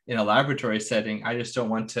percentage in a laboratory setting, I just don't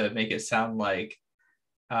want to make it sound like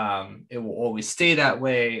it will always stay that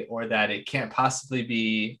way, or that it can't possibly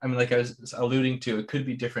be. I mean, like I was alluding to, it could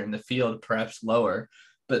be different in the field, perhaps lower.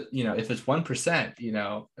 But, if it's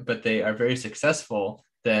 1%, but they are very successful,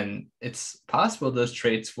 then it's possible those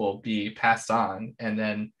traits will be passed on. And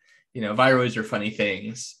then, viroids are funny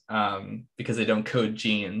things because they don't code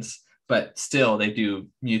genes, but still they do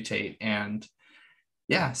mutate. And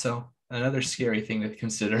yeah, so another scary thing to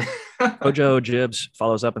consider. Ojo Jibs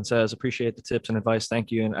follows up and says, appreciate the tips and advice.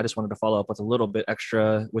 Thank you. And I just wanted to follow up with a little bit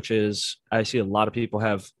extra, which is I see a lot of people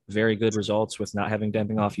have very good results with not having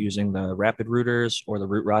damping off using the Rapid Rooters or the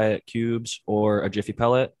Root Riot cubes or a Jiffy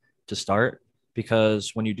pellet to start,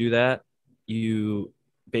 because when you do that, you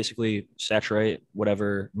basically saturate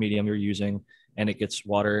whatever medium you're using, and it gets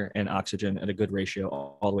water and oxygen at a good ratio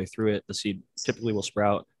all the way through it. The seed typically will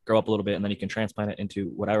sprout, grow up a little bit, and then you can transplant it into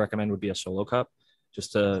what I recommend would be a solo cup,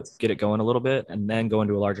 just to get it going a little bit, and then go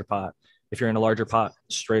into a larger pot. If you're in a larger pot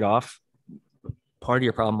straight off, part of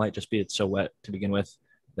your problem might just be it's so wet to begin with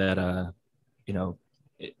that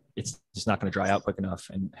it's just not going to dry out quick enough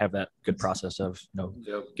and have that good process of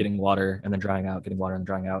getting water and then drying out, getting water and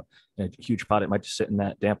drying out. In a huge pot, it might just sit in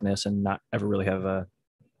that dampness and not ever really have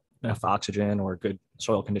enough oxygen or good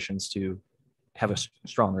soil conditions to have a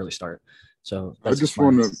strong early start. So I just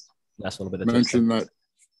want to last little bit of mention that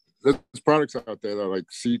there's products out there that are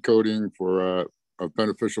like seed coating for of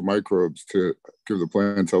beneficial microbes to give the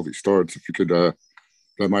plants healthy starts. If you could, that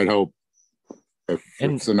might help. If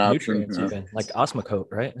and it's an option, even like Osmocote,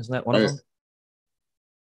 right? Isn't that one of them?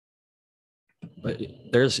 But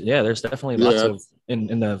there's definitely lots of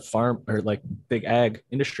in the farm or like big ag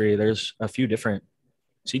industry. There's a few different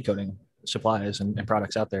seed coating supplies and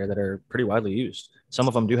products out there that are pretty widely used. Some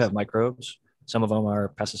of them do have microbes. Some of them are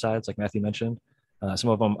pesticides, like Matthew mentioned. Some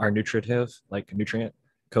of them are nutritive, like nutrient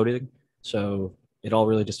coated. So it all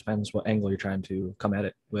really just depends what angle you're trying to come at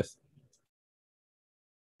it with.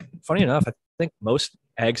 Funny enough, I think most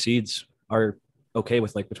ag seeds are okay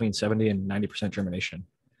with like between 70 and 90% germination.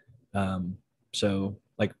 So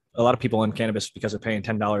like a lot of people in cannabis, because they're paying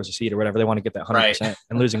 $10 a seed or whatever, they want to get that 100%, right.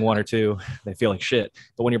 And losing one or two, they feel like shit.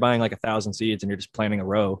 But when you're buying like 1,000 seeds and you're just planting a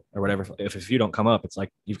row or whatever, if you don't come up, it's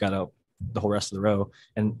like you've got the whole rest of the row.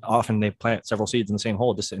 And often they plant several seeds in the same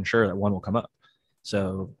hole just to ensure that one will come up.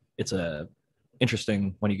 So it's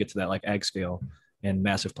interesting when you get to that like ag scale and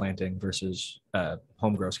massive planting versus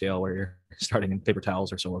home grow scale where you're starting in paper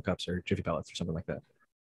towels or solo cups or Jiffy pellets or something like that.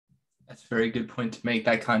 That's a very good point to make.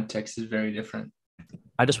 That context is very different.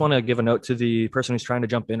 I just want to give a note to the person who's trying to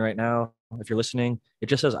jump in right now. If you're listening, it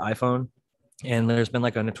just says iPhone. And there's been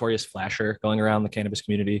like a notorious flasher going around the cannabis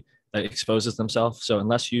community that exposes themselves. So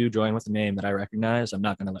unless you join with a name that I recognize, I'm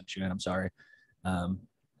not going to let you in. I'm sorry. I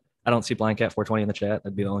don't see Blind Cat 420 in the chat.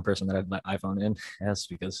 That'd be the only person that I'd let iPhone in as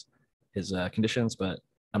because his conditions, but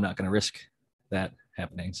I'm not going to risk that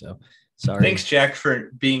happening. So sorry. Thanks, Jack,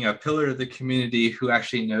 for being a pillar of the community who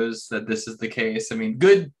actually knows that this is the case. I mean,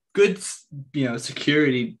 good,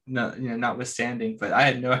 security, notwithstanding, but I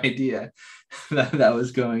had no idea that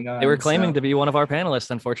was going on. They were claiming to be one of our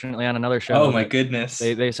panelists, unfortunately, on another show. Oh my goodness.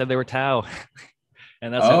 They said they were Tao,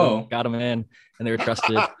 and that's how we got them in, and they were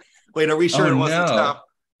trusted. Wait, are we sure it wasn't Tao?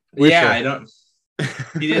 Yeah, sure. I don't.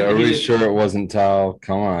 Are we sure it wasn't Tao?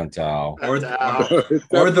 Come on, Tao. Or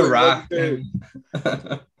the Rock.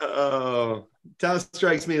 Oh, Tao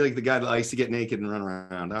strikes me like the guy that likes to get naked and run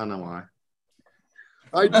around. I don't know why.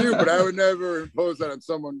 I do, but I would never impose that on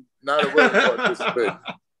someone not aware to participate.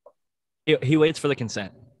 He waits for the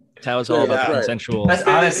consent. Tao is all about the consensual. That's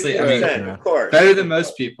honestly, of course, better than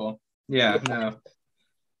most people. Yeah, no.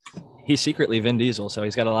 He's secretly Vin Diesel, so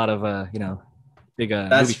he's got a lot of big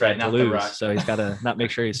that's movie right, to lose. So he's got to not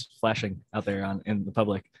make sure he's flashing out there in the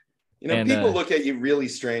public. People look at you really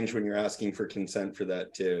strange when you're asking for consent for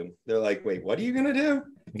that too. They're like, "Wait, what are you gonna do?"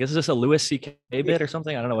 I guess it's just a Louis C.K. bit or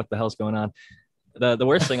something. I don't know what the hell's going on. The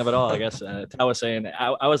worst thing of it all, I guess, Tao was saying,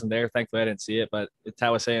 I wasn't there, thankfully I didn't see it, but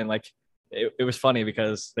Tao was saying like it was funny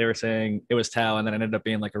because they were saying it was Tao, and then it ended up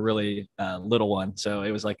being like a really little one. So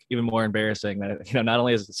it was like even more embarrassing that not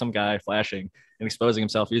only is it some guy flashing, and exposing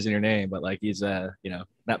himself using your name, but like he's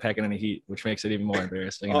not packing any heat, which makes it even more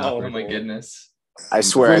embarrassing. And Oh awkward. my goodness. I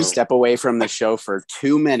swear, I step away from the show for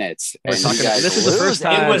 2 minutes. We're And talking you guys this is the first lose it.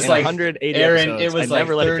 time It was in like 180 Aaron, episodes. it was I like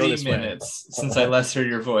never let it go 30 this way. minutes since I last heard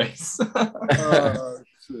your voice.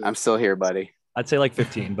 I'm still here, buddy. I'd say like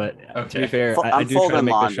 15, but to Okay. be fair, I I'm do try to folding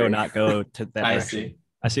make the show laundry. not go to that I direction. see.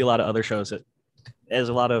 I see a lot of other shows that, as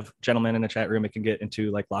a lot of gentlemen in the chat room, it can get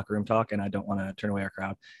into like locker room talk, and I don't want to turn away our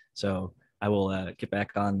crowd. So I will get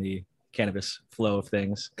back on the cannabis flow of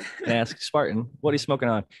things and ask Spartan, what he's smoking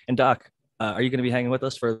on. And Doc, are you going to be hanging with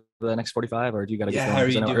us for the next 45, or do you got to get Yeah, going? how are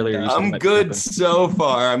 'Cause I you know doing, earlier Doc? you said you I'm might be good jumping. so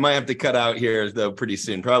far. I might have to cut out here though pretty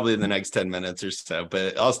soon, probably in the next 10 minutes or so,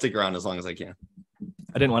 but I'll stick around as long as I can.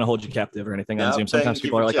 I didn't want to hold you captive or anything on No, Zoom. thank Sometimes you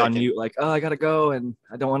people for are like on checking. mute, like, oh, I got to go, and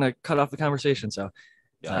I don't want to cut off the conversation. So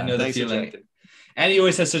I know the Thanks for feeling. checking. And he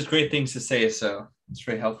always has such great things to say, so it's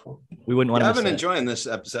very helpful. we wouldn't want Yeah, to I've been miss that. enjoying this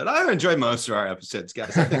episode. I've enjoyed most of our episodes,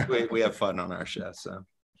 guys. I think we have fun on our show. So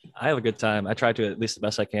I have a good time. I try to at least the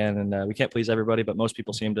best I can, and we can't please everybody, but most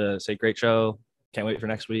people seem to say great show. Can't wait for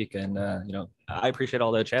next week. And I appreciate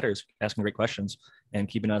all the chatters asking great questions and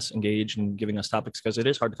keeping us engaged and giving us topics, because it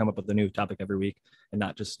is hard to come up with a new topic every week and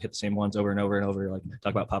not just hit the same ones over and over and over. Like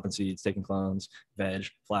talk about popping seeds, taking clones, veg,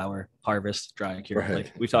 flower, harvest, dry and cure. Right.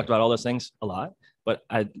 Like we've talked about all those things a lot, but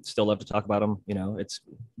I'd still love to talk about them.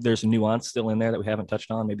 There's a nuance still in there that we haven't touched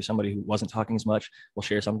on. Maybe somebody who wasn't talking as much will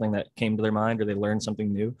share something that came to their mind, or they learned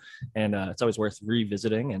something new. And it's always worth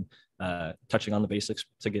revisiting and touching on the basics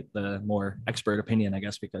to get the more expert opinion, I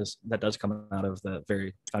guess, because that does come out of the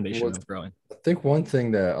very foundation of growing. I think one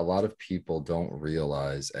thing that a lot of people don't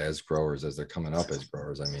realize as growers, as they're coming up as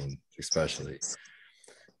growers, I mean, especially,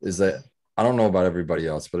 is that I don't know about everybody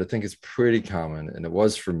else, but I think it's pretty common, and it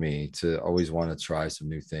was for me, to always want to try some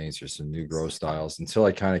new things or some new grow styles until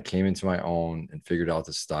I kind of came into my own and figured out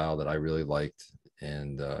the style that I really liked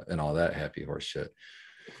and all that happy horse shit.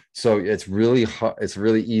 So it's really hard, it's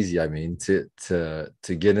really easy, I mean, to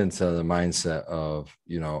get into the mindset of,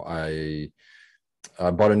 I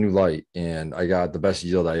bought a new light and I got the best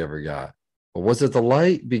yield I ever got. But was it the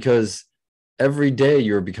light? Because every day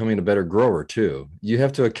you're becoming a better grower too. You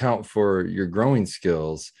have to account for your growing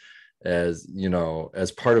skills as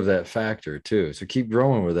part of that factor too. So keep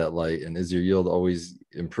growing with that light. And is your yield always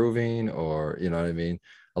improving? Or, you know what I mean?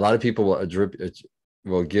 A lot of people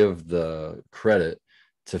will give the credit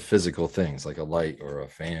to physical things like a light or a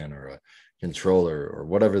fan or a controller or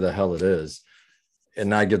whatever the hell it is, and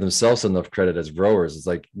not give themselves enough credit as growers. It's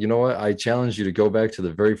like, you know what? I challenge you to go back to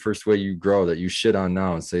the very first way you grow that you shit on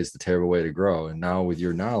now and say it's the terrible way to grow. And now with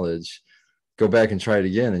your knowledge, go back and try it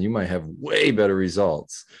again, and you might have way better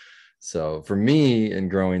results. So for me in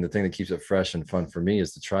growing, the thing that keeps it fresh and fun for me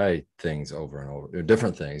is to try things over and over, or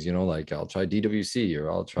different things, like I'll try DWC or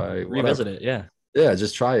I'll try Revisit whatever. it. Yeah.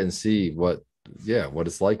 Just try it and see what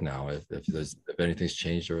it's like now, if anything's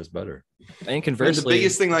changed or is better. And And conversely, the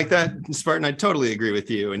biggest thing like that, Spartan, I totally agree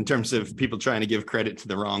with you in terms of people trying to give credit to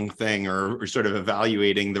the wrong thing or sort of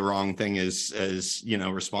evaluating the wrong thing as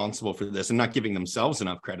responsible for this and not giving themselves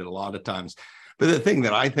enough credit a lot of times. But the thing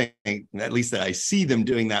that I think, at least that I see them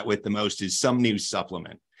doing that with the most, is some new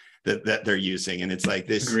supplement that they're using. And it's like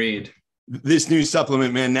this new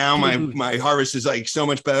supplement, man, now my harvest is like so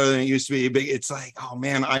much better than it used to be. But it's like, oh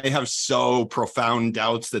man, I have so profound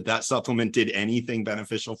doubts that supplement did anything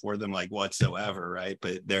beneficial for them, like whatsoever, right?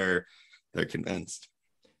 But they're convinced.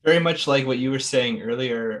 Very much like what you were saying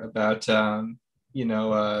earlier about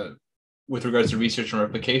with regards to research and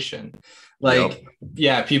replication. Like,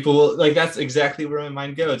 yeah, people like, that's exactly where my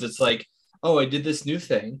mind goes. It's like, oh, I did this new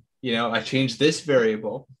thing, I changed this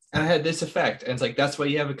variable and I had this effect. And it's like, that's why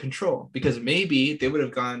you have a control, because maybe they would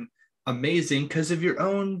have gone amazing because of your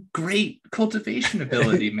own great cultivation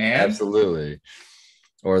ability, man. Absolutely.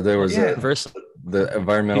 Or there was the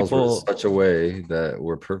environmentals were such a way that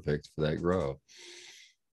were perfect for that grow.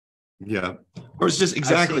 Yeah. Or it's just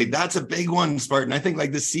exactly, that's a big one, Spartan. I think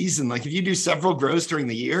like this season, like if you do several grows during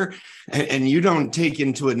the year and you don't take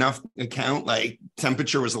into enough account, like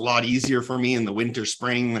temperature was a lot easier for me in the winter,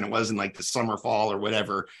 spring than it was in like the summer, fall, or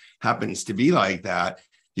whatever happens to be like that.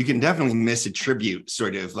 You can definitely misattribute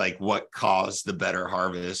sort of like what caused the better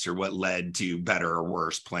harvest or what led to better or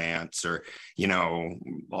worse plants, or,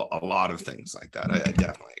 a lot of things like that. I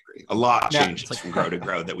definitely agree. A lot changes from grow to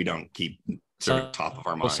grow that we don't keep sort of top of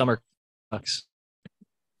our mind. Summer sucks.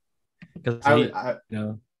 Because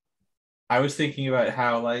I was thinking about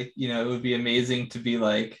how, like, it would be amazing to be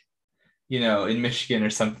like, in Michigan or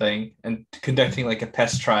something and conducting like a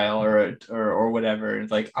pest trial or whatever.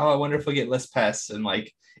 It's like, oh, I wonder if we'll get less pests. And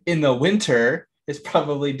like in the winter, it's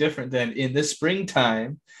probably different than in the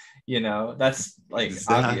springtime. That's like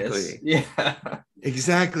obvious. Yeah.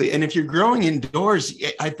 Exactly. And if you're growing indoors,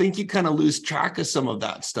 I think you kind of lose track of some of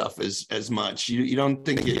that stuff as much. You don't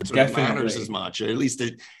think it sort of matters as much, or at least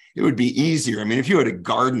it would be easier. I mean, if you had a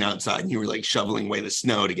garden outside and you were like shoveling away the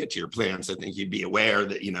snow to get to your plants, I think you'd be aware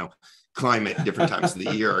that, climate at different times of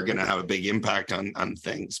the year are going to have a big impact on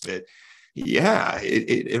things. But yeah,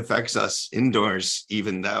 it affects us indoors,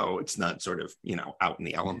 even though it's not sort of, out in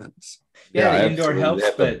the elements. Yeah, the indoor helps,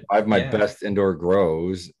 but I have my best indoor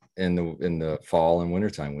grows in the fall and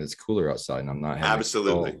wintertime when it's cooler outside and I'm not having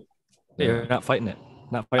absolutely. Yeah, you're not fighting it.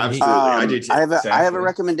 Not fighting absolutely. I do too. I have a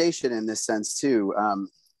recommendation in this sense too.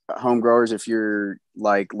 Home growers, if you're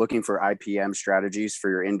like looking for IPM strategies for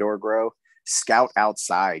your indoor grow, scout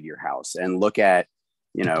outside your house and look at,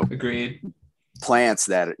 agreed, plants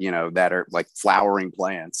that, that are like flowering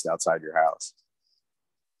plants outside your house.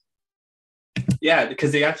 Yeah,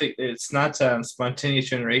 because it's not spontaneous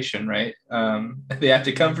generation, right? They have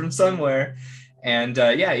to come from somewhere. And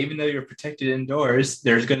even though you're protected indoors,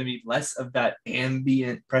 there's going to be less of that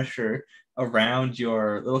ambient pressure around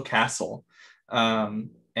your little castle.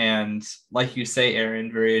 And like you say,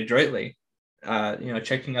 Aaron, very adroitly,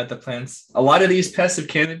 checking out the plants. A lot of these pests of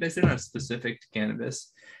cannabis, they're not specific to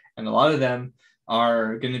cannabis. And a lot of them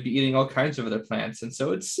are going to be eating all kinds of other plants. And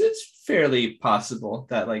so it's fairly possible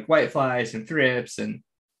that like whiteflies and thrips and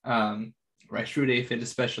rice root aphid,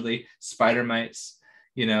 especially spider mites,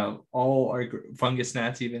 all are fungus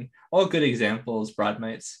gnats, even all good examples, broad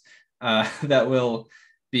mites that will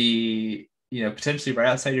be, potentially right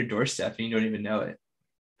outside your doorstep and you don't even know it.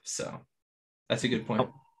 So that's a good point.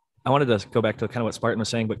 I wanted to go back to kind of what Spartan was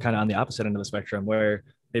saying, but kind of on the opposite end of the spectrum, where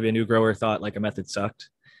maybe a new grower thought like a method sucked.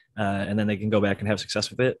 And then they can go back and have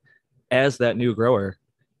success with it. As that new grower,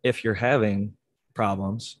 if you're having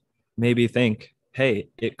problems, maybe think, hey,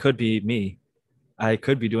 it could be me. I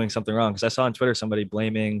could be doing something wrong. Because I saw on Twitter somebody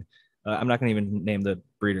blaming, I'm not going to even name the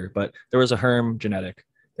breeder, but there was a Herm genetic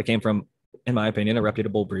that came from, in my opinion, a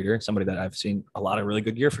reputable breeder, somebody that I've seen a lot of really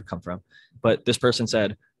good gear come from. But this person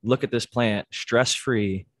said, look at this plant,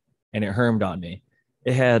 stress-free, and it hermed on me.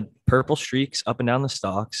 It had purple streaks up and down the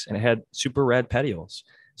stalks, and it had super red petioles.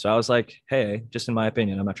 So I was like, hey, just in my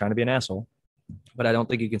opinion, I'm not trying to be an asshole, but I don't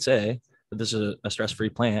think you can say that this is a stress-free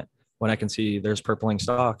plant when I can see there's purpling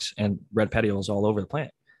stalks and red petioles all over the plant.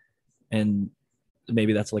 And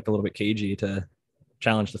maybe that's like a little bit cagey to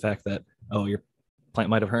challenge the fact that, oh, your plant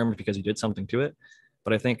might have hermed because you did something to it.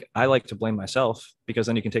 But I think I like to blame myself, because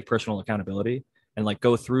then you can take personal accountability and like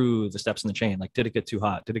go through the steps in the chain. Like, did it get too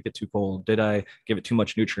hot? Did it get too cold? Did I give it too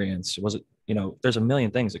much nutrients? Was it, there's a million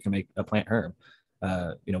things that can make a plant herm.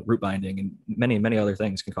 Root binding and many, many other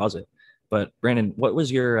things can cause it. But Brandon, what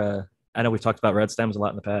was your, I know we've talked about red stems a lot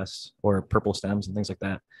in the past, or purple stems and things like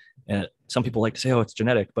that. And some people like to say, oh, it's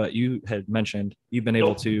genetic, but you had mentioned you've been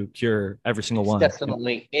able to cure every single one.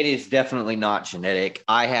 It is definitely not genetic.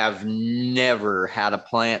 I have never had a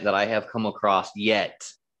plant that I have come across yet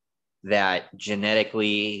that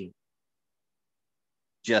genetically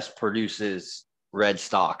just produces red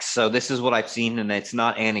stalks. So this is what I've seen, and it's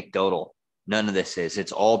not anecdotal. None of this is.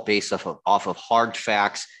 It's all based off of hard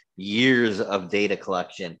facts, years of data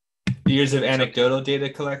collection. Years of anecdotal data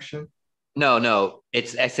collection? No.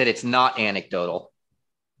 I said it's not anecdotal.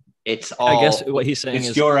 It's all. I guess what he's saying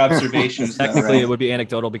is your observations. Technically, it would be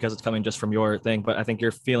anecdotal because it's coming just from your thing, but I think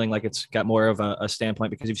you're feeling like it's got more of a standpoint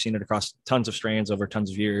because you've seen it across tons of strains over tons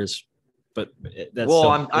of years. But that's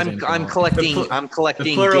I'm collecting. I'm collecting.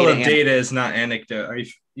 The plural of data is not anecdote. Are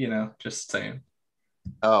you? Just saying.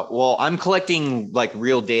 I'm collecting like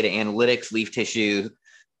real data analytics, leaf tissue,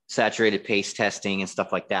 saturated paste testing, and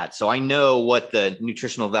stuff like that. So I know what the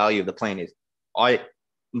nutritional value of the plant is.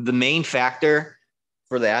 The main factor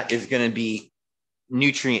for that is going to be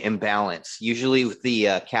nutrient imbalance. Usually with the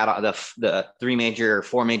the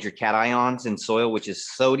 4 major cations in soil, which is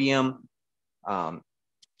sodium,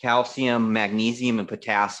 calcium, magnesium, and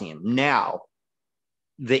potassium. Now,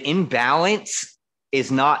 the imbalance is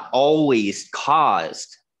not always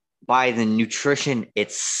caused by the nutrition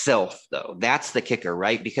itself, though. That's the kicker,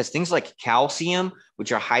 right? Because things like calcium,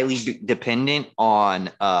 which are highly dependent on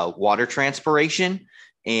water transpiration,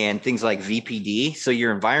 and things like VPD. So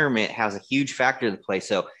your environment has a huge factor to play.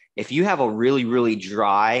 So if you have a really, really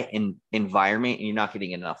dry environment and you're not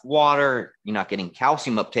getting enough water, you're not getting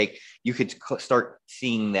calcium uptake, you could start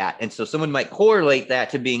seeing that. And so someone might correlate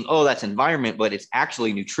that to being, oh, that's environment, but it's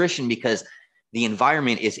actually nutrition, because the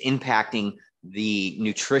environment is impacting the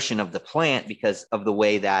nutrition of the plant because of the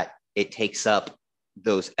way that it takes up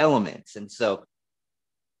those elements. And so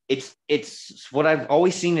it's what I've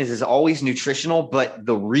always seen is always nutritional, but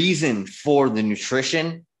the reason for the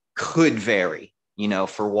nutrition could vary,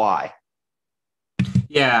 for why.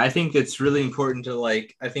 Yeah, I think it's really important to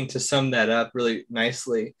I think to sum that up really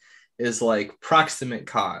nicely is proximate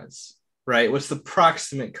cause, right? What's the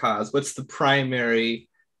proximate cause? What's the primary?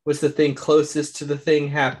 What's the thing closest to the thing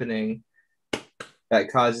happening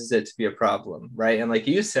that causes it to be a problem, right? And like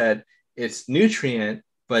you said, it's nutrient,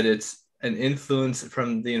 but it's an influence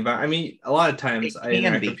from the environment. I mean, a lot of times I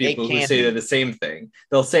interact with people who say they're the same thing.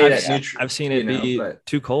 They'll say I've seen it be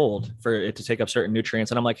too cold for it to take up certain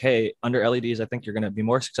nutrients. And I'm like, hey, under LEDs, I think you're going to be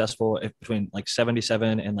more successful if between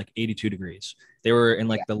 77 and 82 degrees. They were in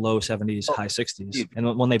the low 70s, high 60s. Dude.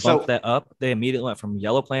 And when they bumped that up, they immediately went from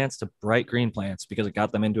yellow plants to bright green plants because it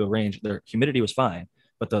got them into a range. Their humidity was fine,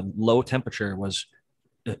 but the low temperature was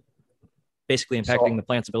basically impacting the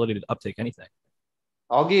plant's ability to uptake anything.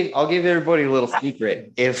 I'll give everybody a little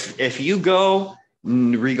secret. If you go,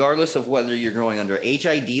 regardless of whether you're growing under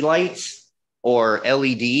HID lights or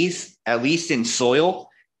LEDs, at least in soil,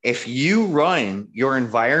 if you run your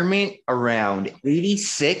environment around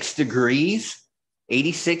 86 degrees,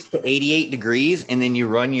 86 to 88 degrees, and then you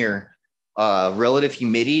run your relative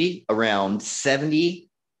humidity around 70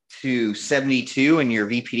 to 72 and your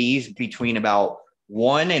VPDs between about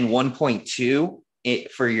 1 and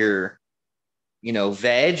 1.2 for your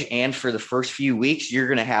veg, and for the first few weeks, you're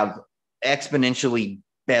going to have exponentially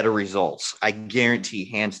better results. I guarantee,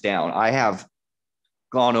 hands down. I have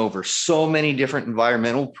gone over so many different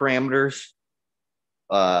environmental parameters,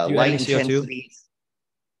 light intensity.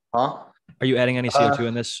 Huh? Are you adding any CO2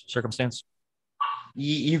 in this circumstance?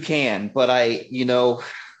 You can, but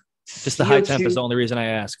just the CO2, high temp is the only reason I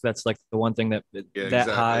ask. That's the one thing that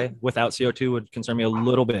exactly. High without CO2 would concern me a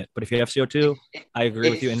little bit. But if you have CO2, I agree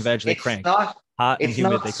with you. In veg, they crank. Hot and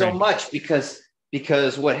humid, not they so crank. Much because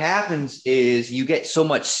what happens is you get so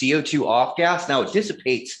much CO2 off gas. Now it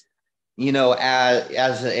dissipates,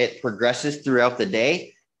 as it progresses throughout the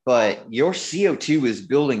day. But your CO2 is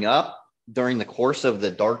building up during the course of the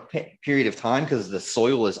dark period of time because the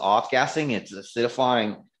soil is off gassing. It's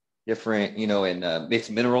acidifying different, and it's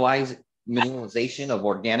mineralization of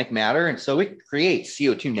organic matter. And so it creates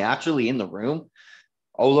CO2 naturally in the room.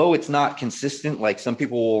 Although it's not consistent, like some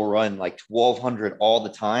people will run 1200 all the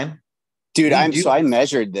time. Dude, I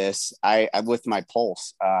measured this. I with my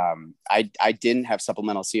pulse. I didn't have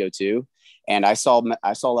supplemental CO2, and I saw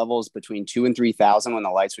levels between 2,000 and 3,000 when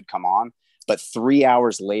the lights would come on. But 3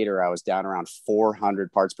 hours later, I was down around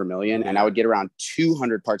 400 parts per million, and I would get around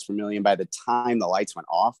 200 parts per million by the time the lights went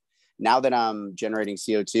off. Now that I'm generating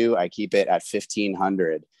CO2, I keep it at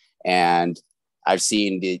 1,500, and I've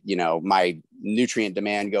seen my nutrient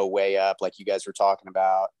demand go way up, like you guys were talking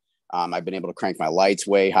about. I've been able to crank my lights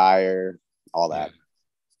way higher, all that.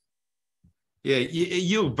 Yeah,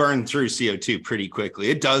 you burn through CO2 pretty quickly.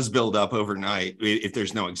 It does build up overnight if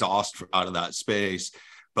there's no exhaust out of that space.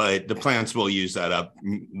 But the plants will use that up,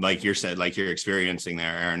 like you said, like you're experiencing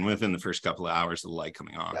there, Aaron, within the first couple of hours of the light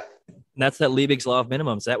coming on. And that's that Liebig's law of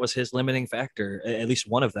minimums. That was his limiting factor, at least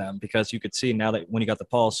one of them, because you could see now that when you got the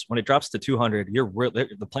pulse, when it drops to 200,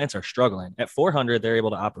 the plants are struggling. At 400, they're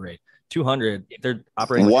able to operate. 200, they're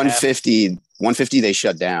operating. 150, they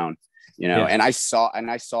shut down. And I saw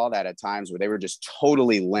that at times where they were just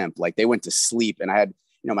totally limp, like they went to sleep, and I had,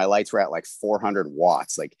 my lights were at 400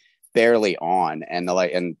 watts, barely on, and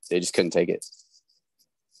they just couldn't take it.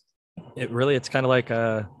 It's kind of like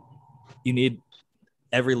you need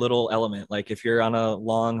every little element. Like if you're on a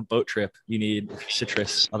long boat trip, you need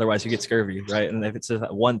citrus, otherwise you get scurvy, right? And if it's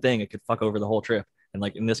one thing, it could fuck over the whole trip. And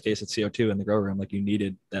in this case, it's CO2 in the grow room. You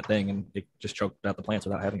needed that thing, and it just choked out the plants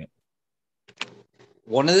without having it.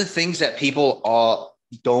 One of the things that people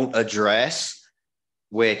don't address,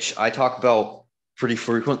 which I talk about pretty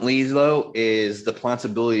frequently, though, is the plant's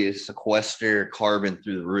ability to sequester carbon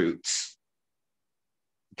through the roots.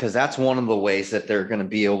 Because that's one of the ways that they're going to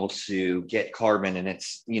be able to get carbon. And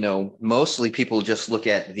it's, mostly people just look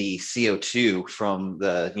at the CO2 from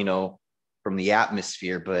the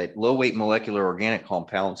atmosphere, but low weight molecular organic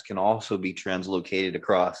compounds can also be translocated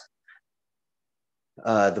across.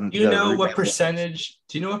 Do you know what percentage?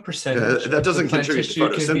 That doesn't contribute to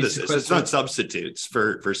photosynthesis. It's not substitutes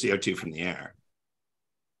for CO2 from the air.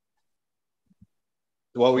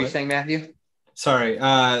 What were you saying, Matthew? Sorry.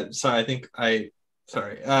 I'm just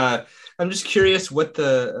curious what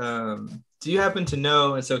the, do you happen to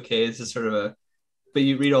know, it's okay, this is sort of but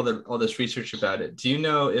you read all this research about it. Do you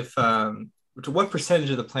know if, what percentage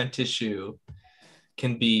of the plant tissue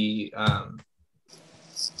can be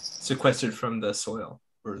sequestered from the soil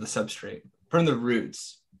or the substrate, from the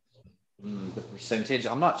roots? The percentage,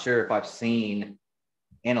 I'm not sure if I've seen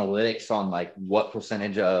analytics on what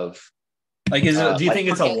percentage of Like, do you think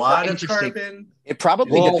it's a lot of interesting. carbon? It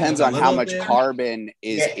probably Well, depends a on how little much bit. carbon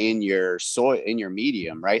is Yeah. in your soil, in your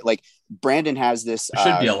medium, right? Like Brandon has this There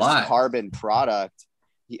should be a lot. carbon product.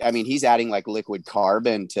 I mean, he's adding like liquid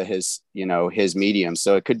carbon to his, his medium.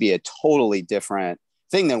 So it could be a totally different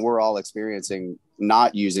thing than we're all experiencing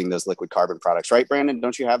not using those liquid carbon products, right, Brandon?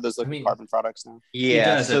 Don't you have those liquid carbon products now?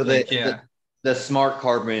 Yeah. does, So I think, the smart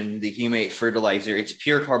carbon, the humate fertilizer, it's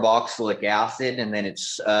pure carboxylic acid, and then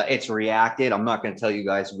it's reacted. I'm not going to tell you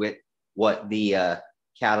guys what the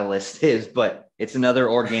catalyst is, but it's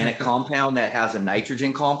another organic compound that has a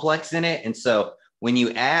nitrogen complex in it. And so when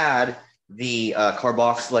you add the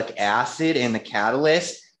carboxylic acid and the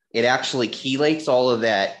catalyst, it actually chelates all of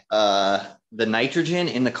that, the nitrogen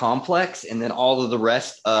in the complex, and then all of the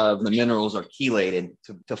rest of the minerals are chelated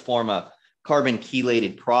to form a carbon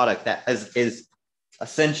chelated product that is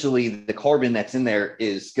essentially the carbon that's in there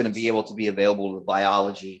is going to be able to be available to the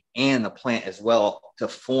biology and the plant as well to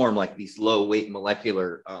form like these low weight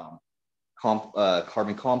molecular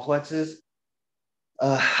carbon complexes.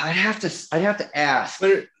 I'd have to ask.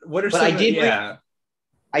 What are But some? I did yeah.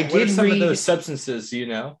 I What are did some read of those substances?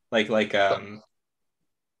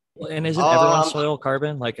 And isn't everyone's soil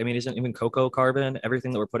carbon? Like, I mean, isn't even cocoa carbon?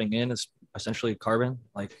 Everything that we're putting in is essentially carbon.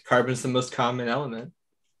 Like, carbon's the most common element.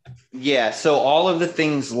 Yeah, so all of the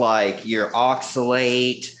things like your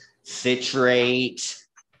oxalate, citrate,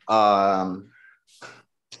 there's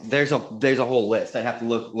a whole list. I have to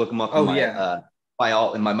look them up in my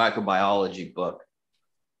in my microbiology book,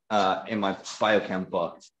 in my biochem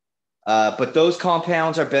book. But those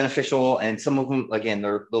compounds are beneficial, and some of them, again,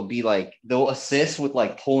 they'll assist with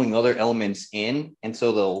like pulling other elements in, and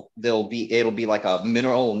so it'll be like a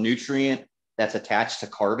mineral nutrient that's attached to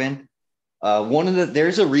carbon.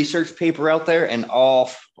 There's a research paper out there, and I'll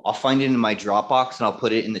find it in my Dropbox and I'll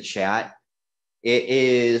put it in the chat.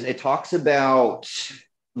 It talks about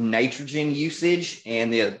nitrogen usage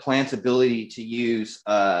and the plant's ability to use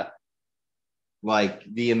like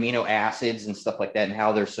the amino acids and stuff like that, and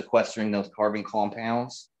how they're sequestering those carbon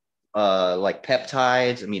compounds, like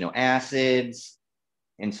peptides, amino acids,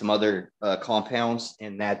 and some other compounds.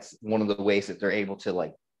 And that's one of the ways that they're able to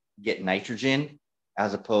like get nitrogen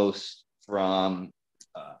as opposed from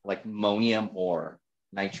like ammonium or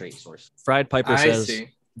nitrate source. Fried Piper says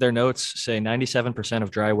their notes say 97% of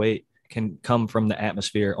dry weight can come from the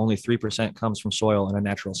atmosphere. Only 3% comes from soil in a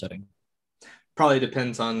natural setting. Probably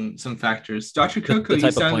depends on some factors. Dr. Coco, the type you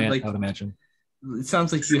of sound plant, like, I would imagine. It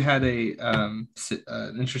sounds like you had an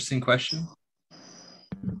interesting question.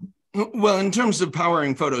 Well, in terms of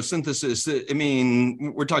powering photosynthesis, I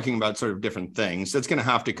mean, we're talking about sort of different things. That's going to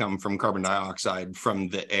have to come from carbon dioxide from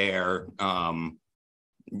the air.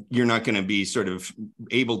 You're not going to be sort of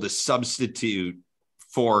able to substitute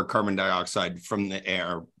for carbon dioxide from the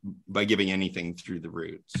air by giving anything through the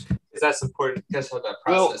roots. That's important. That's how that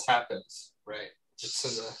process happens, right?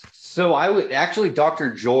 So I would actually,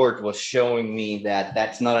 Dr. George was showing me that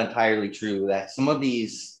that's not entirely true, that some of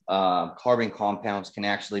these carbon compounds can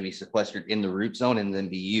actually be sequestered in the root zone and then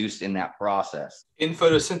be used in that process. In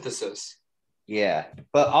photosynthesis. Yeah.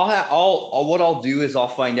 But what I'll do is I'll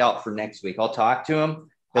find out for next week. I'll talk to him.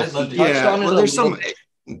 I'd love to. Yeah, well, there's some.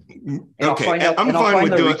 Okay, I'm fine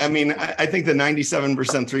with doing. I mean, I think the 97%,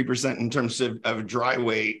 3% in terms of dry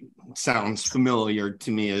weight sounds familiar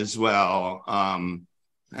to me as well.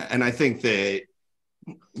 And I think that,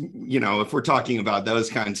 if we're talking about those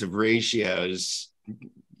kinds of ratios,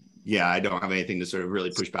 yeah, I don't have anything to sort of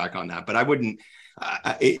really push back on that. But I wouldn't.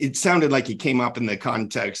 It sounded like it came up in the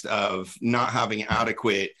context of not having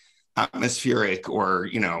adequate atmospheric or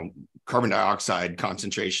carbon dioxide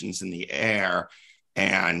concentrations in the air.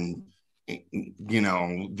 And,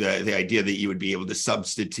 the idea that you would be able to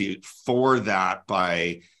substitute for that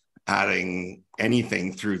by adding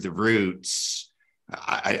anything through the roots,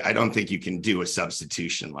 I don't think you can do a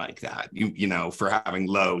substitution like that, for having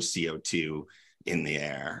low CO2 in the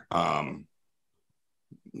air.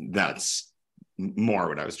 That's more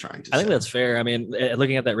what I was trying to say. I think that's fair. I mean,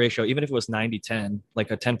 looking at that ratio, even if it was 90-10, like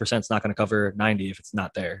a 10% is not going to cover 90 if it's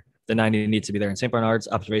not there. The 90 needs to be there. And St. Bernard's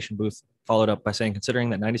observation booth followed up by saying, considering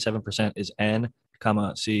that 97% is N,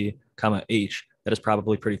 C, H, that is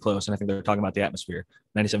probably pretty close. And I think they're talking about the atmosphere,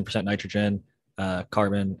 97% nitrogen,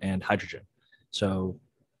 carbon, and hydrogen. So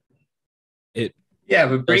it. Yeah,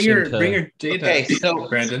 but bring your data. Okay, so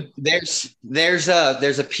Brandon, there's a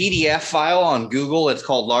PDF file on Google. It's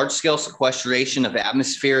called Large Scale Sequestration of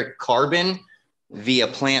Atmospheric Carbon via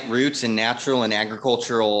Plant Roots in Natural and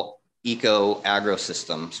Agricultural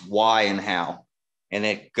Eco-Agrosystems, Why and How. And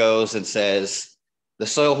it goes and says, the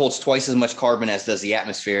soil holds twice as much carbon as does the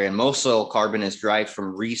atmosphere, and most soil carbon is derived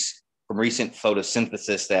from from recent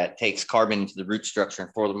photosynthesis that takes carbon into the root structure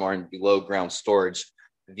and furthermore in below ground storage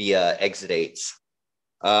via exudates.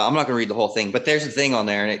 I'm not going to read the whole thing, but there's a thing on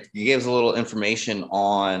there, and it gives a little information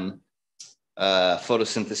on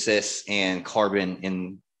photosynthesis and carbon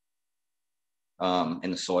in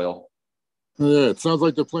the soil. Yeah, it sounds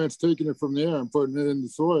like the plant's taking it from the air and putting it in the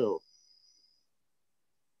soil.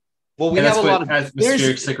 Well, we have a lot of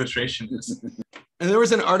atmospheric sequestration is. And there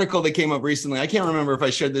was an article that came up recently. I can't remember if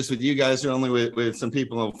I shared this with you guys or only with some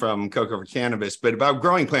people from Cocoa for Cannabis, but about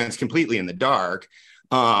growing plants completely in the dark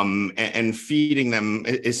and feeding them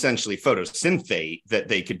essentially photosynthate that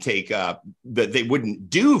they could take up, that they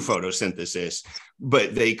wouldn't do photosynthesis,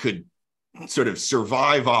 but they could sort of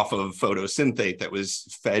survive off of photosynthate that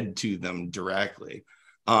was fed to them directly.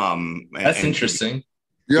 That's interesting.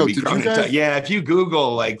 Yo, if you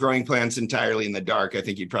Google like growing plants entirely in the dark, I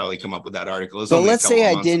think you'd probably come up with that article. So let's say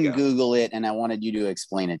I didn't Google it and I wanted you to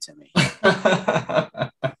explain it to me.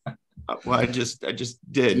 Well, I just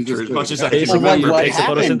did for as much as I Basically, can remember. you take the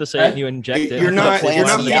photosynthesis and you inject it. You're not feeding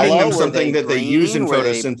them something that they use in Were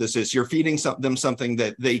they- photosynthesis. You're feeding them something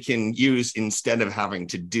that they can use instead of having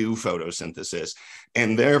to do photosynthesis,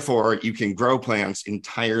 and therefore you can grow plants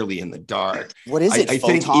entirely in the dark. What is it? I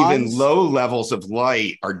think photons? even low levels of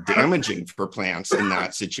light are damaging for plants in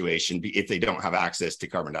that situation if they don't have access to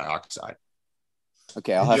carbon dioxide.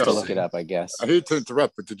 Okay, I'll have to look it up, I guess. I hate to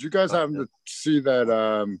interrupt, but did you guys happen to see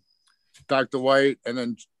that Dr. White and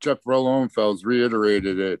then Jeff Rosenfels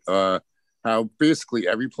reiterated it, how basically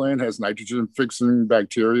every plant has nitrogen fixing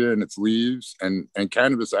bacteria in its leaves, and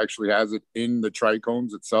cannabis actually has it in the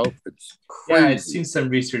trichomes itself. It's crazy. Yeah, I've seen some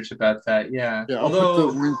research about that. Yeah,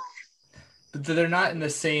 although they're not in the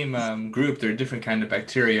same group. They're a different kind of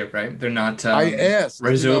bacteria, right? They're not I asked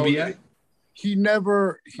rhizobia. He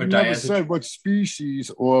never said what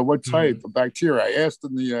species or what type of bacteria. I asked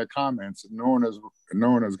in the comments, and no one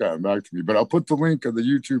has gotten back to me. But I'll put the link of the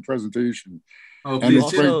YouTube presentation. Oh, and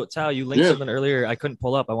also, Tao, you linked something earlier. I couldn't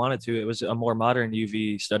pull up. I wanted to. It was a more modern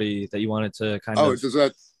UV study that you wanted to kind of. Oh, does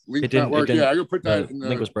that link not work? Yeah, I could put that in the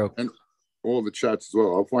link was broke. And all the chats as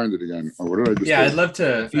well. I'll find it again. Oh, what did I just? Yeah, I'd love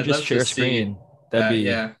to. If you just share screen, that'd be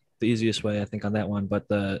the easiest way, I think, on that one. But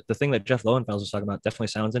the thing that Jeff Lowenfels was talking about definitely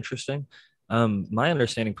sounds interesting. My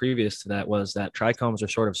understanding previous to that was that trichomes are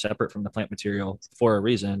sort of separate from the plant material for a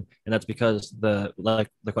reason, and that's because like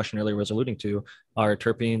the question earlier was alluding to, are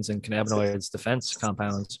terpenes and cannabinoids defense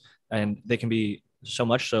compounds, and they can be so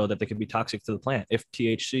much so that they can be toxic to the plant. If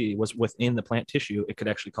THC was within the plant tissue, it could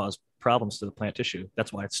actually cause problems to the plant tissue.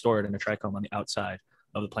 That's why it's stored in a trichome on the outside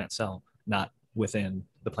of the plant cell, not within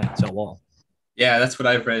the plant cell wall. Yeah, that's what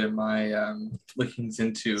I've read in my lookings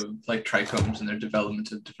into like trichomes and their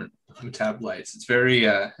development of different metabolites. It's very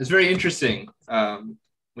interesting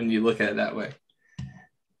when you look at it that way.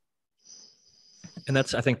 And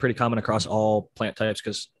that's, I think, pretty common across all plant types,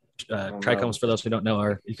 because trichomes, for those who don't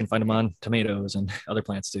know, you can find them on tomatoes and other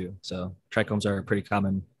plants too. So trichomes are pretty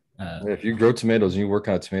common. If you grow tomatoes and you work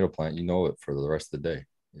on a tomato plant, you know it for the rest of the day.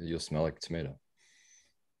 You'll smell like a tomato.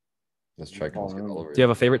 That's trichomes all over. Do you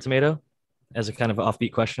have a favorite tomato? As a kind of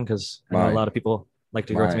offbeat question, because I know a lot of people like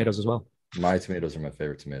to grow tomatoes as well. My tomatoes are my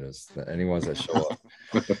favorite tomatoes. Any ones that show up.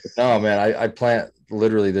 No, man, I plant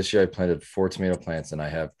literally this year. I planted 4 tomato plants, and I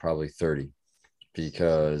have probably 30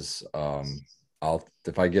 because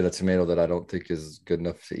if I get a tomato that I don't think is good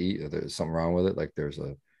enough to eat, or there's something wrong with it, like there's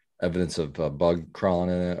a evidence of a bug crawling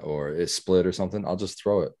in it or it's split or something, I'll just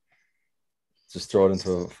throw it. Just throw it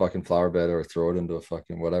into a fucking flower bed or throw it into a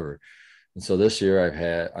fucking whatever. And so this year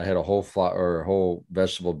I had a whole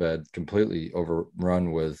vegetable bed completely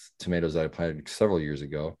overrun with tomatoes that I planted several years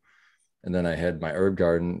ago. And then I had my herb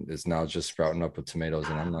garden is now just sprouting up with tomatoes,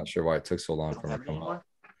 and I'm not sure why it took so long for them to come up.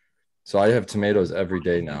 So I have tomatoes every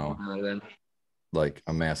day now, like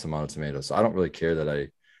a mass amount of tomatoes. So I don't really care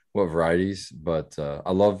what varieties, but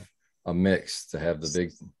I love a mix to have the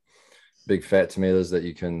big fat tomatoes that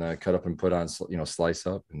you can cut up and put on, slice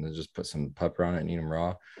up, and then just put some pepper on it and eat them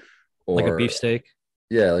raw. Or, like a beefsteak.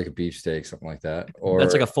 Yeah, like a beefsteak, something like that. Or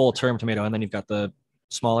that's like a full term tomato, and then you've got the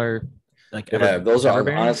smaller, like those are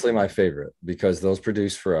honestly my favorite because those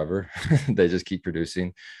produce forever. They just keep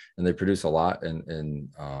producing, and they produce a lot, and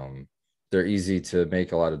they're easy to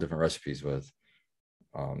make a lot of different recipes with.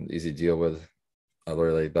 Easy to deal with.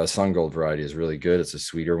 Literally, the Sun Gold variety is really good. It's a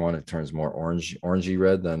sweeter one. It turns more orangey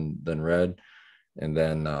red than red. And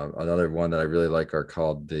then another one that I really like are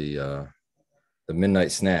called the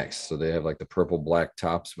Midnight Snacks. So they have like the purple black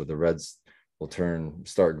tops with the reds will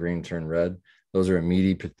start green, turn red. Those are a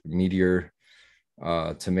meatier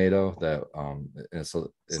tomato that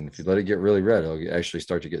and if you let it get really red, it'll actually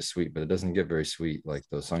start to get sweet, but it doesn't get very sweet. Like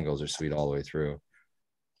those sun gills are sweet all the way through.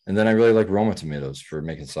 And then I really like Roma tomatoes for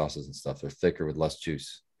making sauces and stuff. They're thicker with less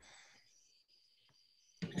juice.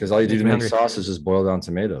 Because all you do to make sauce is just boil down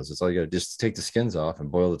tomatoes. It's all you got to just take the skins off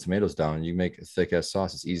and boil the tomatoes down, and you make a thick ass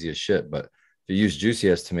sauce. It's easy as shit. But if you use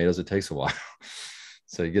juicy ass tomatoes, it takes a while.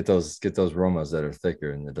 So you get those Romas that are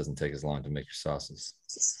thicker, and it doesn't take as long to make your sauces.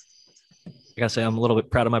 I gotta say, I'm a little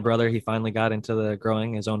bit proud of my brother. He finally got into the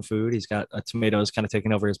growing his own food. He's got tomatoes kind of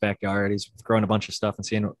taking over his backyard. He's growing a bunch of stuff and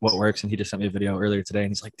seeing what works. And he just sent me a video earlier today,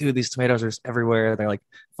 and he's like, "Dude, these tomatoes are just everywhere. They're like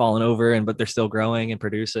falling over, but they're still growing and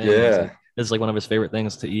producing." Yeah, this is like one of his favorite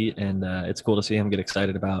things to eat, and it's cool to see him get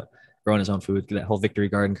excited about growing his own food. That whole victory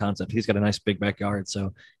garden concept. He's got a nice big backyard,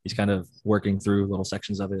 so he's kind of working through little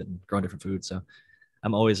sections of it and growing different foods. So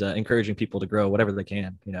I'm always encouraging people to grow whatever they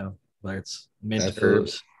can. Whether it's mint,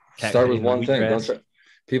 herbs. Start with one thing.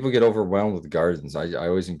 People get overwhelmed with gardens. I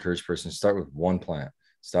always encourage persons start with one plant.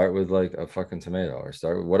 Start with like a fucking tomato, or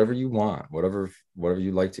start with whatever you want, whatever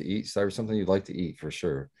you like to eat. Start with something you'd like to eat for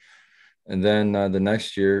sure. And then the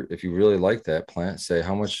next year, if you really like that plant, say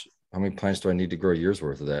how many plants do I need to grow a year's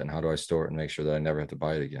worth of that, and how do I store it and make sure that I never have to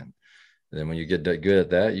buy it again. And then when you get good at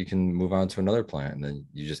that, you can move on to another plant, and then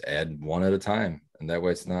you just add one at a time, and that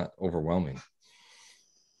way it's not overwhelming.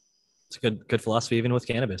 It's a good philosophy, even with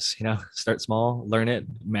cannabis. Start small, learn it,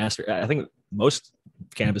 master. I think most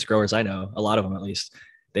cannabis growers I know, a lot of them at least,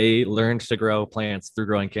 they learned to grow plants through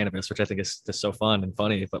growing cannabis, which I think is just so fun and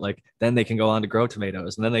funny. But like then they can go on to grow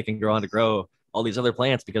tomatoes, and then they can go on to grow all these other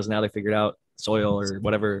plants because now they figured out soil or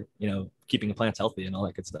whatever, keeping the plants healthy and all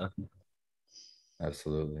that good stuff.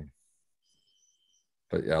 Absolutely.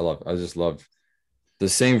 But yeah, I just love the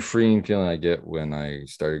same freeing feeling I get when I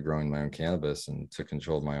started growing my own cannabis and took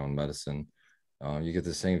control of my own medicine. You get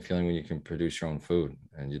the same feeling when you can produce your own food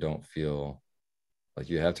and you don't feel like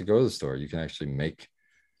you have to go to the store. You can actually make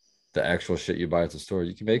the actual shit you buy at the store.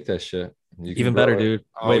 You can make that shit. Even better, dude.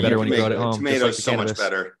 Way better when you grow it at home. Tomatoes so much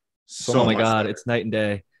better. Oh my God, it's night and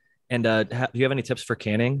day. And do you have any tips for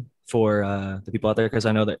canning for the people out there? Because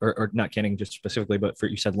I know that, or not canning just specifically, but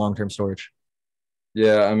you said long-term storage.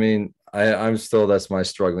 Yeah, I mean, I'm still, that's my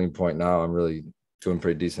struggling point now. I'm really doing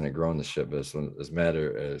pretty decent at growing the shit, but as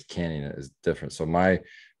matter as canning it is different. So my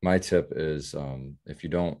tip is if you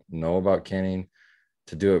don't know about canning,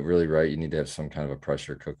 to do it really right, you need to have some kind of a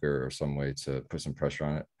pressure cooker or some way to put some pressure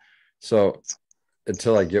on it. So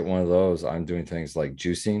until I get one of those, I'm doing things like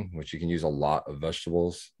juicing, which you can use a lot of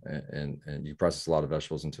vegetables and you process a lot of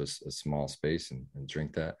vegetables into a small space and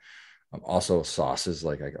drink that. Also sauces,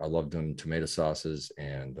 like I love doing tomato sauces,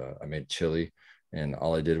 and I made chili, and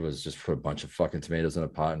all I did was just put a bunch of fucking tomatoes in a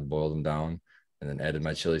pot and boiled them down, and then added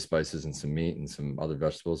my chili spices and some meat and some other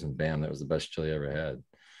vegetables, and bam, that was the best chili I ever had.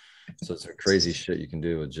 So it's a crazy shit you can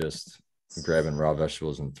do with just grabbing raw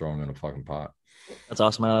vegetables and throwing them in a fucking pot. That's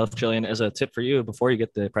awesome. I love chili. And as a tip for you, before you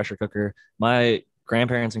get the pressure cooker, my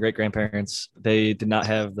grandparents and great grandparents, they did not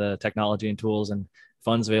have the technology and tools and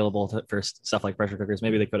funds available for stuff like pressure cookers.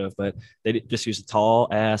 Maybe they could have, but they just used a tall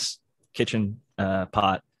ass kitchen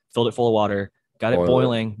pot, filled it full of water, got it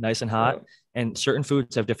boiling nice and hot. Yeah. And certain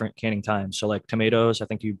foods have different canning times. So like tomatoes, I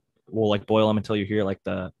think you will like boil them until you hear like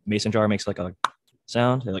the mason jar makes like a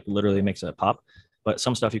sound. It like literally makes a pop. But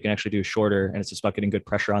some stuff you can actually do shorter, and it's just about getting good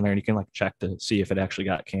pressure on there, and you can like check to see if it actually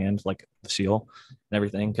got canned, like the seal and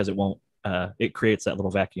everything, because it won't. It creates that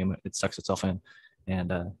little vacuum. It sucks itself in,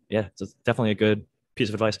 and yeah, it's definitely a good piece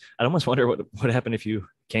of advice. I'd almost wonder what would happen if you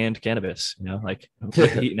canned cannabis. Like with the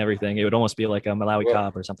heat and everything, it would almost be like a Malawi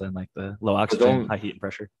cob or something, like the low oxygen, high heat and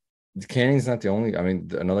pressure. Canning is not the only. I mean,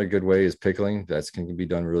 another good way is pickling. That can be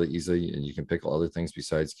done really easily, and you can pickle other things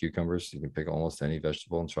besides cucumbers. You can pickle almost any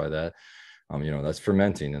vegetable and try that. That's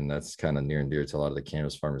fermenting, and that's kind of near and dear to a lot of the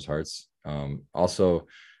cannabis farmers' hearts. Also,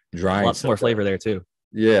 drying. Lots more flavor there too.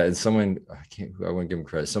 Yeah, and someone I wouldn't give them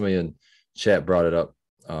credit. Somebody in chat brought it up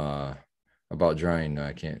about drying.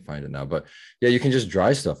 I can't find it now, but yeah, you can just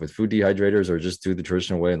dry stuff with food dehydrators, or just do the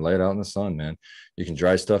traditional way and lay it out in the sun, man. You can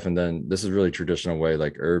dry stuff, and then this is really traditional way,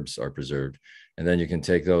 like herbs are preserved. And then you can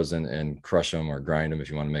take those and crush them or grind them if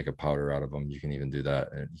you want to make a powder out of them. You can even do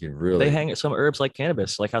that. And you can really. They hang some herbs like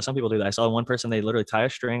cannabis, like how some people do that. I saw one person, they literally tie a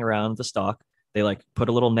string around the stalk. They like put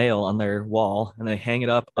a little nail on their wall and they hang it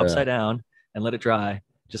up upside down and let it dry.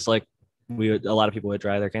 Just like a lot of people would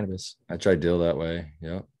dry their cannabis. I tried dill that way.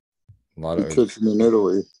 Yeah. A lot of herbs in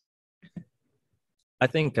Italy. I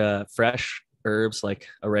think fresh herbs like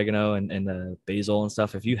oregano and the basil and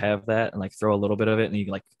stuff, if you have that and like throw a little bit of it and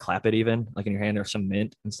you like clap it even like in your hand or some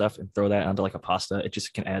mint and stuff and throw that onto like a pasta, it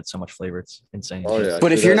just can add so much flavor. It's insane. Oh yeah.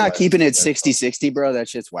 But if you're not keeping it six. 60-60, bro, that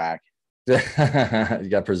shit's whack. You got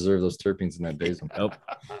to preserve those terpenes in that basil. Nope.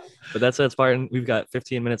 But that's it, Spartan. We've got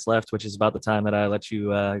 15 minutes left, which is about the time that I let you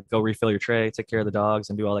go refill your tray, take care of the dogs,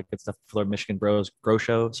 and do all that good stuff for the Michigan Bros Grow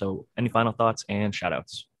Show. So any final thoughts and shout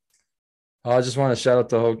outs? I just want to shout out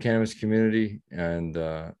the whole cannabis community. And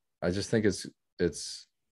I just think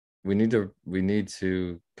we need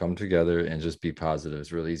to come together and just be positive.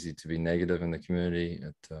 It's really easy to be negative in the community.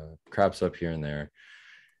 It crops up here and there.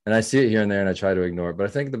 And I see it here and there and I try to ignore it. But I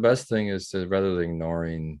think the best thing is to, rather than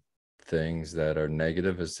ignoring things that are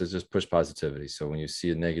negative, is to just push positivity. So when you see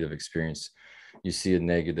a negative experience, you see a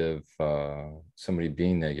negative, somebody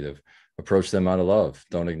being negative, approach them out of love.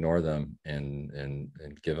 Don't ignore them and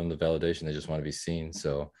give them the validation. They just want to be seen.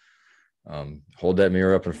 So hold that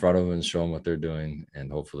mirror up in front of them and show them what they're doing.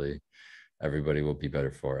 And hopefully everybody will be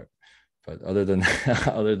better for it. But other than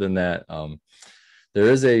that, there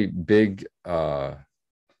is a big,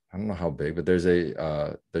 I don't know how big, but there's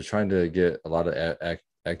they're trying to get a lot of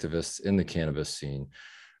activists in the cannabis scene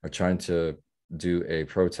are trying to do a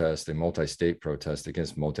multi-state protest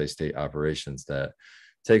against multi-state operations that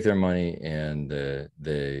take their money and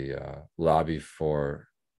they lobby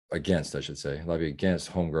against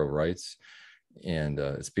home grow rights. And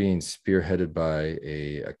it's being spearheaded by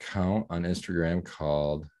a account on Instagram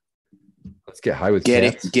called Let's Get High with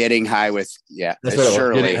Cats. Getting high with, yeah. That's what it was.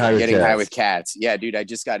 Surely Getting High with with cats. Yeah, dude, I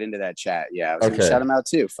just got into that chat. Yeah, I was Okay. gonna shout them out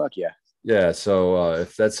too. Fuck yeah. Yeah, so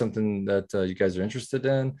if that's something that you guys are interested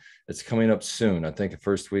in, it's coming up soon. I think the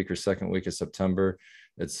first week or second week of September.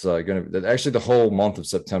 It's going to actually the whole month of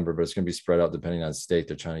September, but it's going to be spread out depending on state.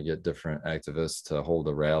 They're trying to get different activists to hold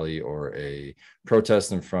a rally or a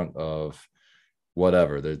protest in front of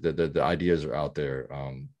whatever. The ideas are out there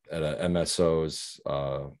at a MSO's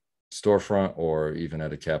storefront or even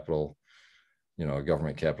at a Capitol, a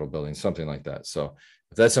government Capitol building, something like that. So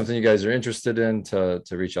if that's something you guys are interested in, to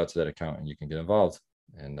reach out to that account and you can get involved.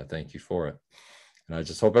 And I thank you for it. And I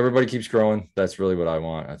just hope everybody keeps growing. That's really what I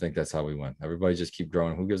want. I think that's how we win. Everybody just keep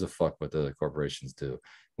growing. Who gives a fuck what the corporations do?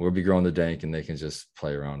 We'll be growing the dank and they can just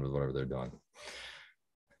play around with whatever they're doing.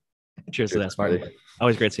 Cheers to that, Spartan.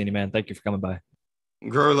 Always great seeing you, man. Thank you for coming by.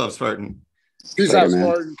 Grower love Spartan. Peace Later, out, man.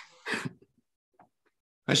 Spartan.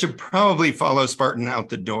 I should probably follow Spartan out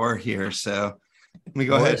the door here. So let me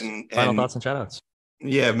go ahead and Final thoughts and shout outs.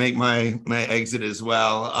 Yeah, make my exit as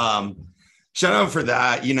well. Shout out for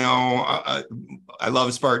that. I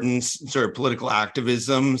love Spartan's sort of political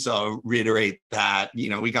activism. So I'll reiterate that,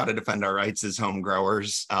 we got to defend our rights as home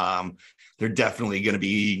growers. They're definitely going to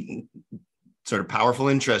be sort of powerful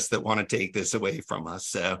interests that want to take this away from us.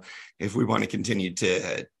 So if we want to continue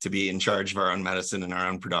to be in charge of our own medicine and our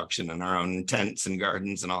own production and our own tents and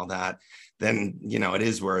gardens and all that, then, it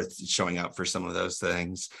is worth showing up for some of those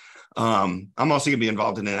things. I'm also going to be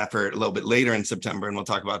involved in an effort a little bit later in September, and we'll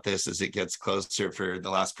talk about this as it gets closer, for the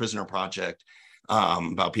Last Prisoner Project,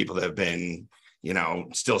 about people that have been,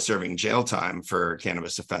 still serving jail time for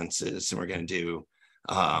cannabis offenses. And we're going to do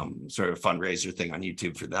sort of a fundraiser thing on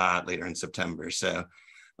YouTube for that later in September. So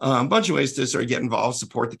a bunch of ways to sort of get involved,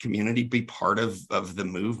 support the community, be part of the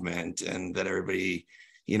movement, and that everybody,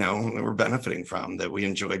 we're benefiting from, that we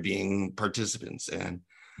enjoy being participants in.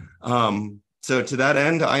 So to that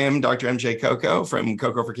end, I am Dr. MJ Coco from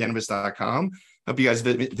cocoforcannabis.com. Hope you guys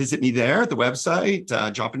visit me there at the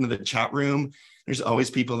website, drop into the chat room. There's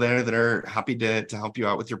always people there that are happy to help you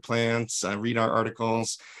out with your plants, read our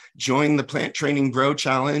articles, join the Plant Training Grow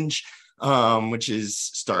Challenge, which is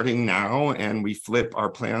starting now, and we flip our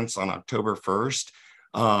plants on October 1st.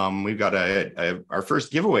 We've got our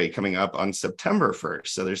first giveaway coming up on September 1st.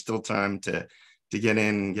 So there's still time to get in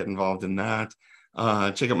and get involved in that.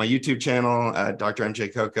 Check out my YouTube channel at Dr.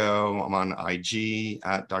 MJ Coco. I'm on IG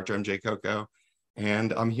at Dr. MJ Coco,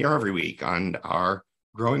 and I'm here every week on our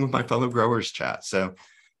Growing with My Fellow Growers chat. So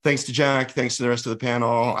thanks to Jack. Thanks to the rest of the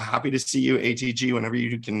panel. Happy to see you, ATG, whenever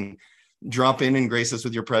you can drop in and grace us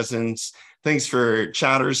with your presence. Thanks for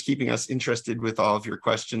chatters, keeping us interested with all of your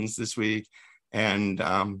questions this week. And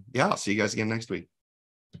I'll see you guys again next week.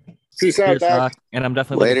 Peace out, Cheers, Doc. Doc. And I'm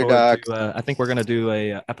definitely Later, looking forward Doc. to, I think we're going to do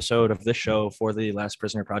a episode of this show for the Last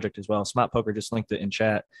Prisoner Project as well. Smart Poker just linked it in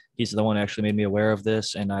chat. He's the one who actually made me aware of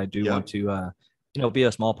this. And I do want to, be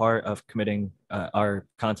a small part of committing our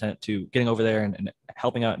content to getting over there and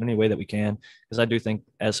helping out in any way that we can. Because I do think,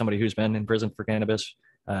 as somebody who's been in prison for cannabis,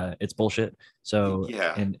 it's bullshit. So,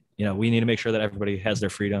 we need to make sure that everybody has their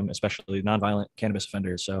freedom, especially nonviolent cannabis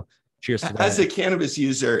offenders. So cheers to As that. a cannabis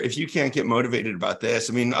user, if you can't get motivated about this,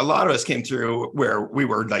 I mean, a lot of us came through where we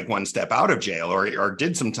were like one step out of jail or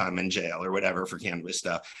did some time in jail or whatever for cannabis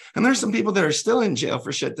stuff. And there's some people that are still in jail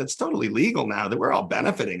for shit that's totally legal now that we're all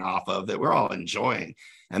benefiting off of, that we're all enjoying.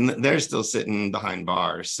 And they're still sitting behind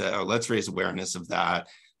bars. So let's raise awareness of that.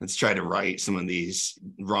 Let's try to right some of these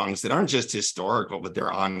wrongs that aren't just historical, but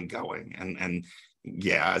they're ongoing. And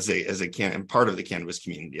yeah, as a part of the cannabis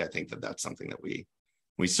community, I think that that's something that we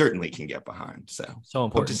certainly can get behind. So So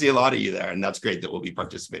hope to important. see a lot of you there. And that's great that we'll be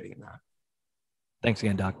participating in that. Thanks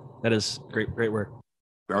again, Doc. That is great work.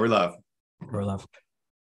 Grow love. Grow love.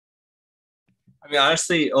 I mean,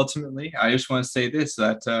 honestly, ultimately, I just want to say this,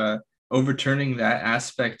 that overturning that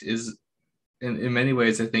aspect is, in many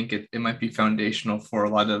ways, I think it might be foundational for a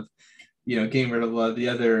lot of, getting rid of a lot of the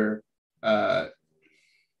other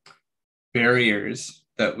barriers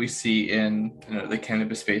that we see in the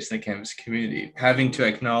cannabis space and the cannabis community. Having to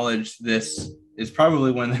acknowledge this is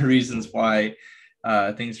probably one of the reasons why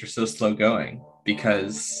things are so slow going,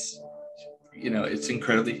 because it's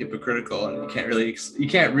incredibly hypocritical, and you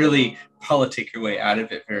can't really politic your way out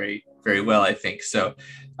of it very, very well, I think. So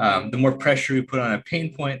the more pressure we put on a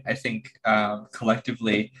pain point, I think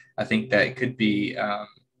collectively, I think that it could be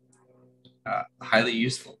highly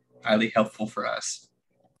useful, highly helpful for us.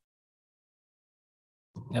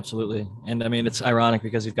 Absolutely. And I mean, it's ironic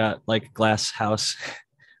because you've got like Glass House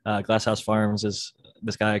Farms is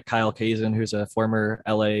this guy, Kyle Kazin, who's a former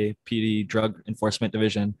LAPD drug enforcement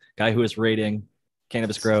division guy who is raiding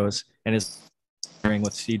cannabis grows and is partnering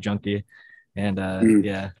with Seed Junkie. And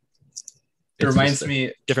yeah, it reminds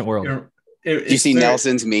me, different world. Do you see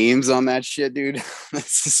Nelson's memes on that shit, dude?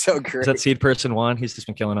 This is so great. Is that Seed Person One? He's just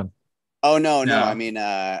been killing them. Oh no. I mean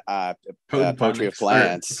Poetry of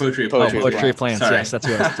Plants. Poetry of Plants. Sorry. Yes, that's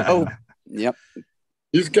what I was talking about. Yep.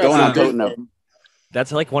 He's Going on got Potent Up.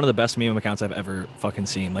 That's like one of the best meme accounts I've ever fucking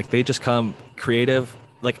seen. Like they just come creative,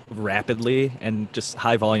 like rapidly, and just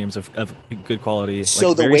high volumes of good quality. So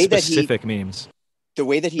like, the very way that specific memes. The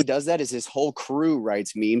way that he does that is his whole crew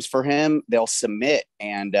writes memes for him. They'll submit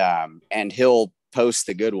and he'll post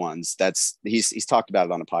the good ones. He's talked about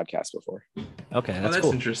it on a podcast before. Okay, that's that's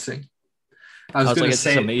cool. interesting. I was going like, to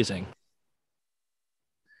say it's amazing.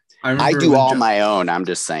 I do all my own. I'm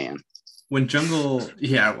just saying. When Jungle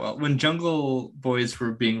Boys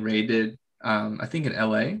were being raided, I think in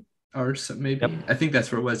LA or maybe, Yep. I think that's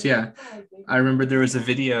where it was. Yeah. I remember there was a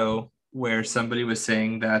video where somebody was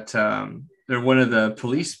saying that one of the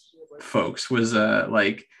police folks was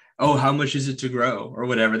like, oh, how much is it to grow or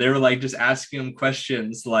whatever. They were like just asking them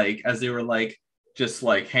questions, like as they were like just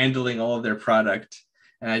like handling all of their product.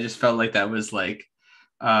 And I just felt like that was like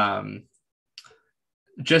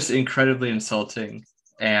just incredibly insulting.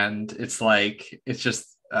 And it's like, it's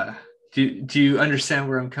just, do you understand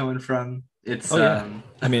where I'm coming from? It's, I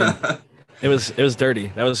mean, it was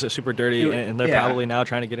dirty. That was super dirty. And they're probably now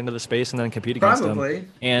trying to get into the space and then compete against them.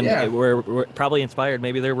 And we're probably inspired.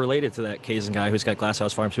 Maybe they're related to that Kazin guy who's got Glass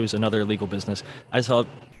House Farms, who's another legal business. I saw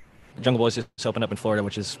Jungle Boys just opened up in Florida,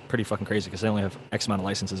 which is pretty fucking crazy because they only have X amount of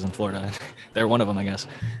licenses in Florida. They're one of them, I guess.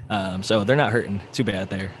 So they're not hurting too bad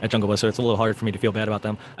there at Jungle Boys. So it's a little hard for me to feel bad about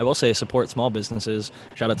them. I will say support small businesses.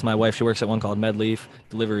 Shout out to my wife. She works at one called MedLeaf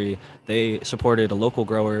Delivery. They supported a local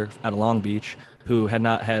grower out of Long Beach who had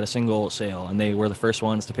not had a single sale. And they were the first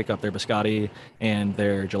ones to pick up their biscotti and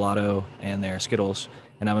their gelato and their Skittles.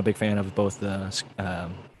 And I'm a big fan of both the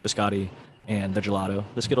biscotti and the gelato.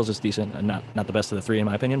 The Skittles is decent and not the best of the three in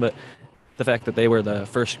my opinion, but the fact that they were the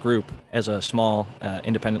first group as a small,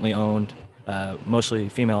 independently owned, mostly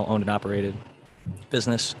female owned and operated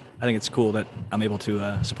business, I think it's cool that I'm able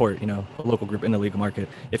to support, a local group in the legal market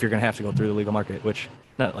if you're going to have to go through the legal market, which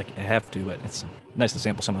not like I have to, but it's nice to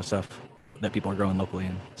sample some of the stuff that people are growing locally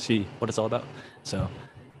and see what it's all about. So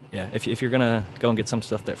yeah, if you're going to go and get some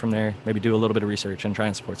stuff from there, maybe do a little bit of research and try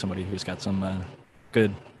and support somebody who's got some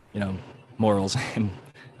good, morals and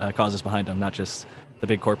causes behind them, not just the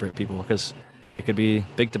big corporate people, because it could be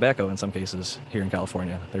big tobacco in some cases here in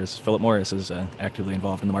California. There's Philip Morris is actively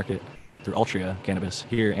involved in the market through Altria Cannabis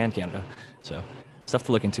here and Canada. So stuff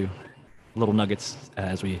to look into. Little nuggets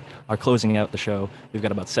as we are closing out the show. We've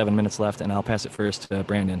got about 7 minutes left, and I'll pass it first to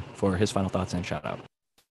Brandon for his final thoughts and shout out.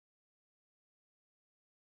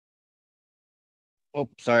 Oh,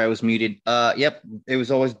 sorry, I was muted. Yep, it's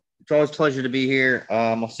always a pleasure to be here.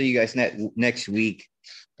 I'll see you guys next week.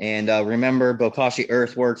 And remember, Bokashi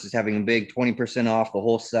Earthworks is having a big 20% off the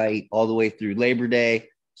whole site all the way through Labor Day.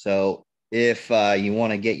 So if you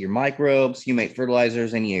want to get your microbes, humate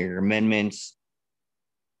fertilizers, any of your amendments,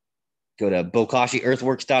 go to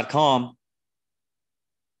BokashiEarthworks.com.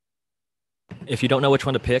 If you don't know which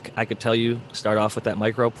one to pick, I could tell you start off with that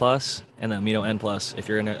Micro Plus and the Amino N Plus. If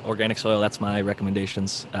you're in organic soil, that's my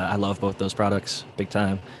recommendations. I love both those products big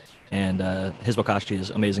time. And his Bokashi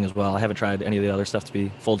is amazing as well. I haven't tried any of the other stuff, to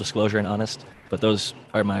be full disclosure and honest, but those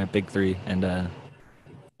are my big three and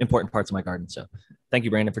important parts of my garden. So thank you,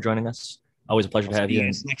 Brandon, for joining us. Always a pleasure to have you.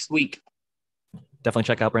 Guys next week. Definitely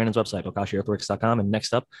check out Brandon's website, bokashiearthworks.com. And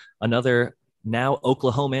next up, another now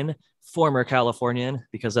Oklahoman, former Californian,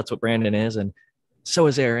 because that's what Brandon is. And so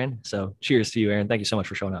is Aaron. So cheers to you, Aaron. Thank you so much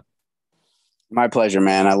for showing up. My pleasure,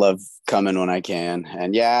 man. I love coming when I can.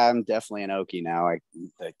 And yeah, I'm definitely an Okie now.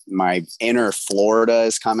 My inner Florida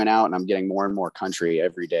is coming out, and I'm getting more and more country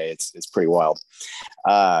every day. It's pretty wild.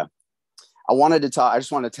 I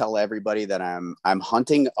just want to tell everybody that I'm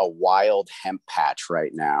hunting a wild hemp patch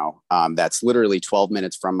right now. That's literally 12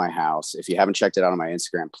 minutes from my house. If you haven't checked it out on my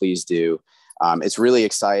Instagram, please do. It's really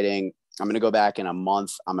exciting. I'm going to go back in a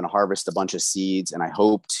month. I'm going to harvest a bunch of seeds, and I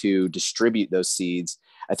hope to distribute those seeds.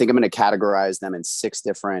 I think I'm going to categorize them in 6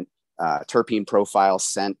 different terpene profiles,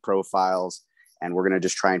 scent profiles, and we're going to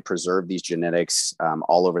just try and preserve these genetics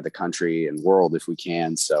all over the country and world if we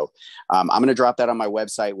can. So I'm going to drop that on my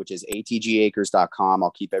website, which is atgacres.com.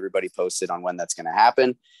 I'll keep everybody posted on when that's going to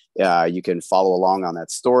happen. You can follow along on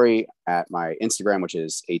that story at my Instagram, which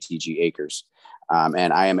is atgacres.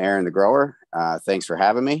 And I am Aaron the Grower. Thanks for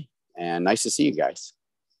having me, and nice to see you guys.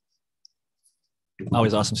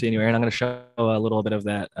 Always awesome seeing you, Aaron. I'm going to show a little bit of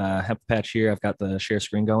that hemp patch here. I've got the share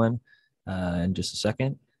screen going in just a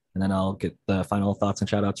second, and then I'll get the final thoughts and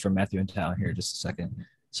shout outs from Matthew and Tal here in just a second.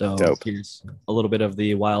 So Dope. Here's a little bit of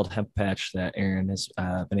the wild hemp patch that Aaron has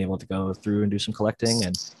been able to go through and do some collecting.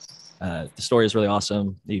 And the story is really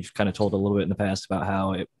awesome. You've kind of told a little bit in the past about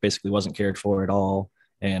how it basically wasn't cared for at all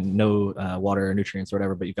and no water or nutrients or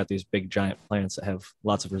whatever, but you've got these big giant plants that have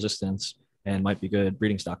lots of resistance and might be good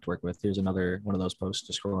breeding stock to work with. Here's another one of those posts,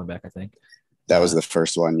 just scrolling back, I think. That was the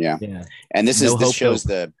first one. Yeah. And this shows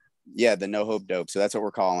dope. the no hope dope. So that's what we're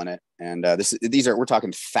calling it. And we're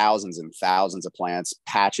talking thousands and thousands of plants,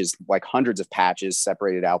 patches, like hundreds of patches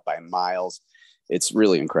separated out by miles. It's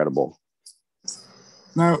really incredible.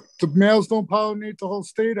 Now, the males don't pollinate the whole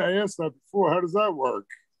state. I asked that before. How does that work?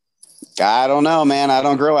 I don't know, man. I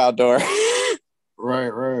don't grow outdoor.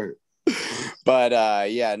 Right. But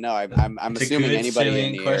I'm assuming anybody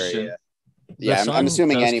in the area. Yeah, I'm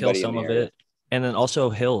assuming anybody in the area. And then also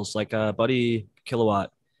hills, like Buddy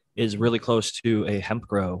Kilowatt is really close to a hemp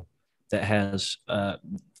grow that has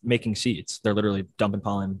making seeds. They're literally dumping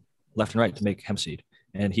pollen left and right to make hemp seed.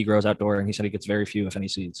 And he grows outdoor, and he said he gets very few, if any,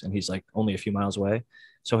 seeds. And he's like only a few miles away.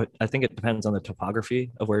 So I think it depends on the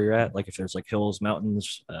topography of where you're at. Like if there's like hills,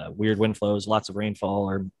 mountains, weird wind flows, lots of rainfall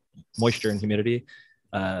or moisture and humidity.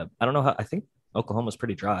 I don't know how. I think Oklahoma's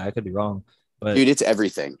pretty dry. I could be wrong, but dude, it's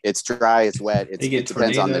everything. It's dry, it's wet. It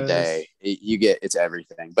depends on the day. It's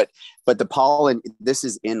everything. But the pollen, this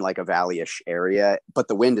is in like a valley-ish area, but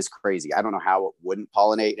the wind is crazy. I don't know how it wouldn't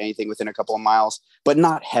pollinate anything within a couple of miles, but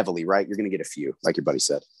not heavily, right? You're going to get a few, like your buddy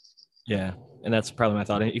said. Yeah, and that's probably my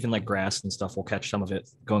thought. Even like grass and stuff will catch some of it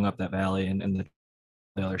going up that valley and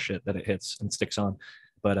the other shit that it hits and sticks on.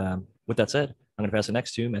 But with that said, I'm going to pass it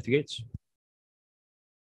next to Matthew Gates.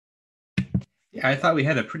 Yeah, I thought we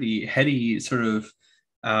had a pretty heady sort of,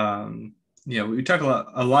 we talk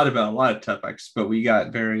a lot about a lot of topics, but we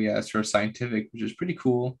got very sort of scientific, which is pretty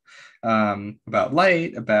cool, about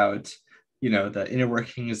light, about, the inner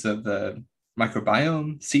workings of the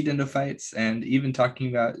microbiome, seed endophytes, and even talking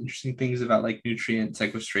about interesting things about like nutrient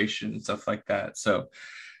sequestration and stuff like that. So,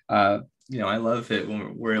 I love it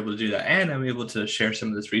when we're able to do that, and I'm able to share some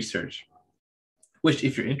of this research, which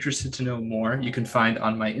if you're interested to know more, you can find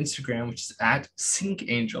on my Instagram, which is at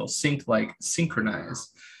SyncAngel, sync like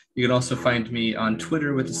synchronize. You can also find me on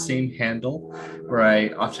Twitter with the same handle, where I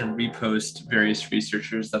often repost various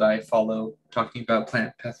researchers that I follow talking about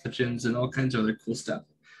plant pathogens and all kinds of other cool stuff.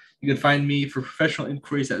 You can find me for professional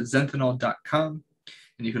inquiries at zenthanol.com.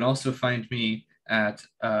 And you can also find me at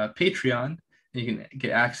Patreon. And you can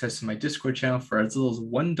get access to my Discord channel for as little as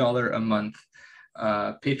 $1 a month.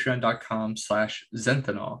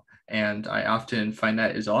 Patreon.com/Zenthanol. And I often find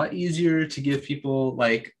that is a lot easier to give people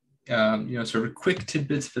like, sort of quick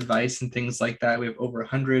tidbits of advice and things like that. We have over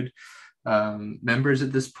 100 members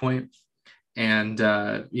at this point. And,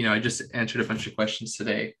 I just answered a bunch of questions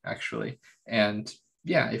today, actually. And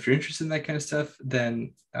yeah, if you're interested in that kind of stuff,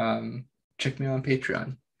 then check me out on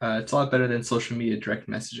Patreon. It's a lot better than social media direct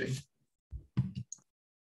messaging.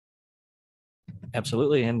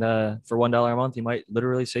 Absolutely. And for $1 a month, you might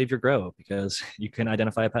literally save your grow because you can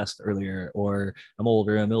identify a pest earlier or a mold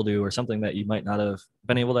or a mildew or something that you might not have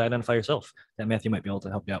been able to identify yourself that Matthew might be able to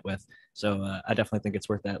help you out with. So I definitely think it's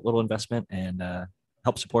worth that little investment and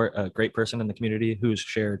help support a great person in the community who's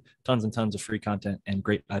shared tons and tons of free content and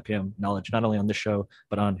great IPM knowledge, not only on this show,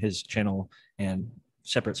 but on his channel and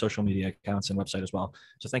separate social media accounts and website as well.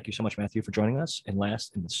 So thank you so much, Matthew, for joining us. And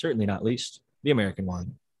last and certainly not least, the American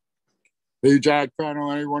one. Hey, Jack,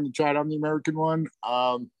 panel, anyone to chat on the American one?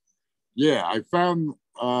 Yeah, I found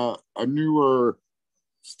a newer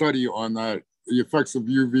study on that, the effects of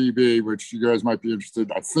UVB, which you guys might be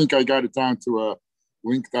interested. I think I got it down to a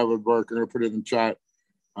link that would work. I'm going to put it in the chat.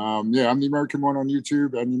 Yeah, I'm the American one on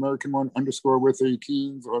YouTube and the American one _with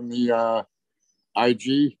Keens on the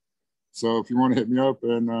IG. So if you want to hit me up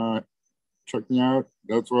and check me out,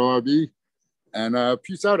 that's where I'll be. And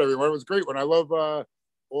peace out, everyone. It was great one. I love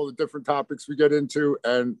all the different topics we get into.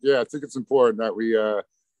 And yeah, I think it's important that we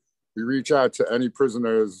reach out to any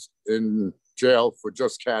prisoners in jail for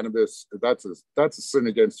just cannabis. That's a sin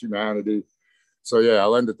against humanity. So yeah,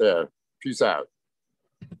 I'll end it there. Peace out.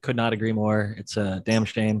 Could not agree more. It's a damn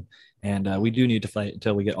shame. And we do need to fight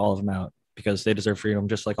until we get all of them out because they deserve freedom,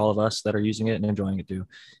 just like all of us that are using it and enjoying it too.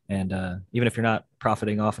 And even if you're not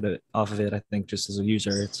profiting off of it, I think just as a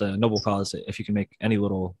user, it's a noble cause. If you can make any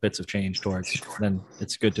little bits of change towards, then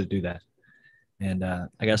it's good to do that. And I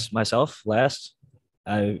guess myself last,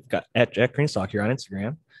 I've got at Jack Greenstock here on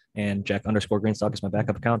Instagram, and Jack _Greenstock is my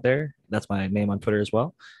backup account there. That's my name on Twitter as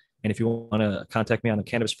well. And if you want to contact me on a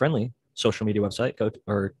cannabis friendly social media website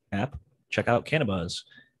or app, check out Cannabuzz.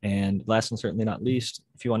 And last and certainly not least,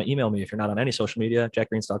 if you want to email me, if you're not on any social media,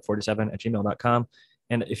 jackgreenstock47@gmail.com.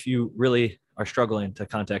 And if you really are struggling to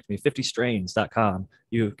contact me, 50strains.com,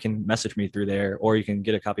 you can message me through there, or you can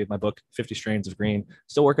get a copy of my book, 50 Strains of Green.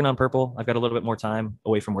 Still working on purple. I've got a little bit more time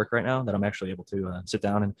away from work right now that I'm actually able to sit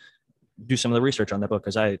down and do some of the research on that book,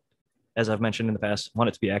 because as I've mentioned in the past, want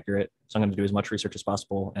it to be accurate. So I'm going to do as much research as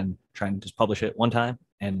possible and try and just publish it one time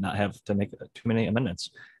and not have to make too many amendments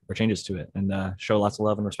or changes to it, and show lots of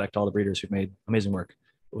love and respect to all the breeders who've made amazing work.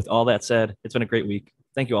 With all that said, it's been a great week.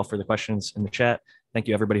 Thank you all for the questions in the chat. Thank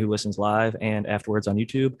you, everybody who listens live and afterwards on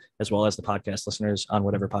YouTube, as well as the podcast listeners on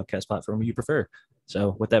whatever podcast platform you prefer.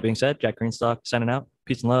 So with that being said, Jack Greenstock signing out.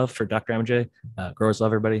 Peace and love for Dr. MJ. Growers love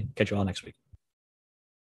everybody. Catch you all next week.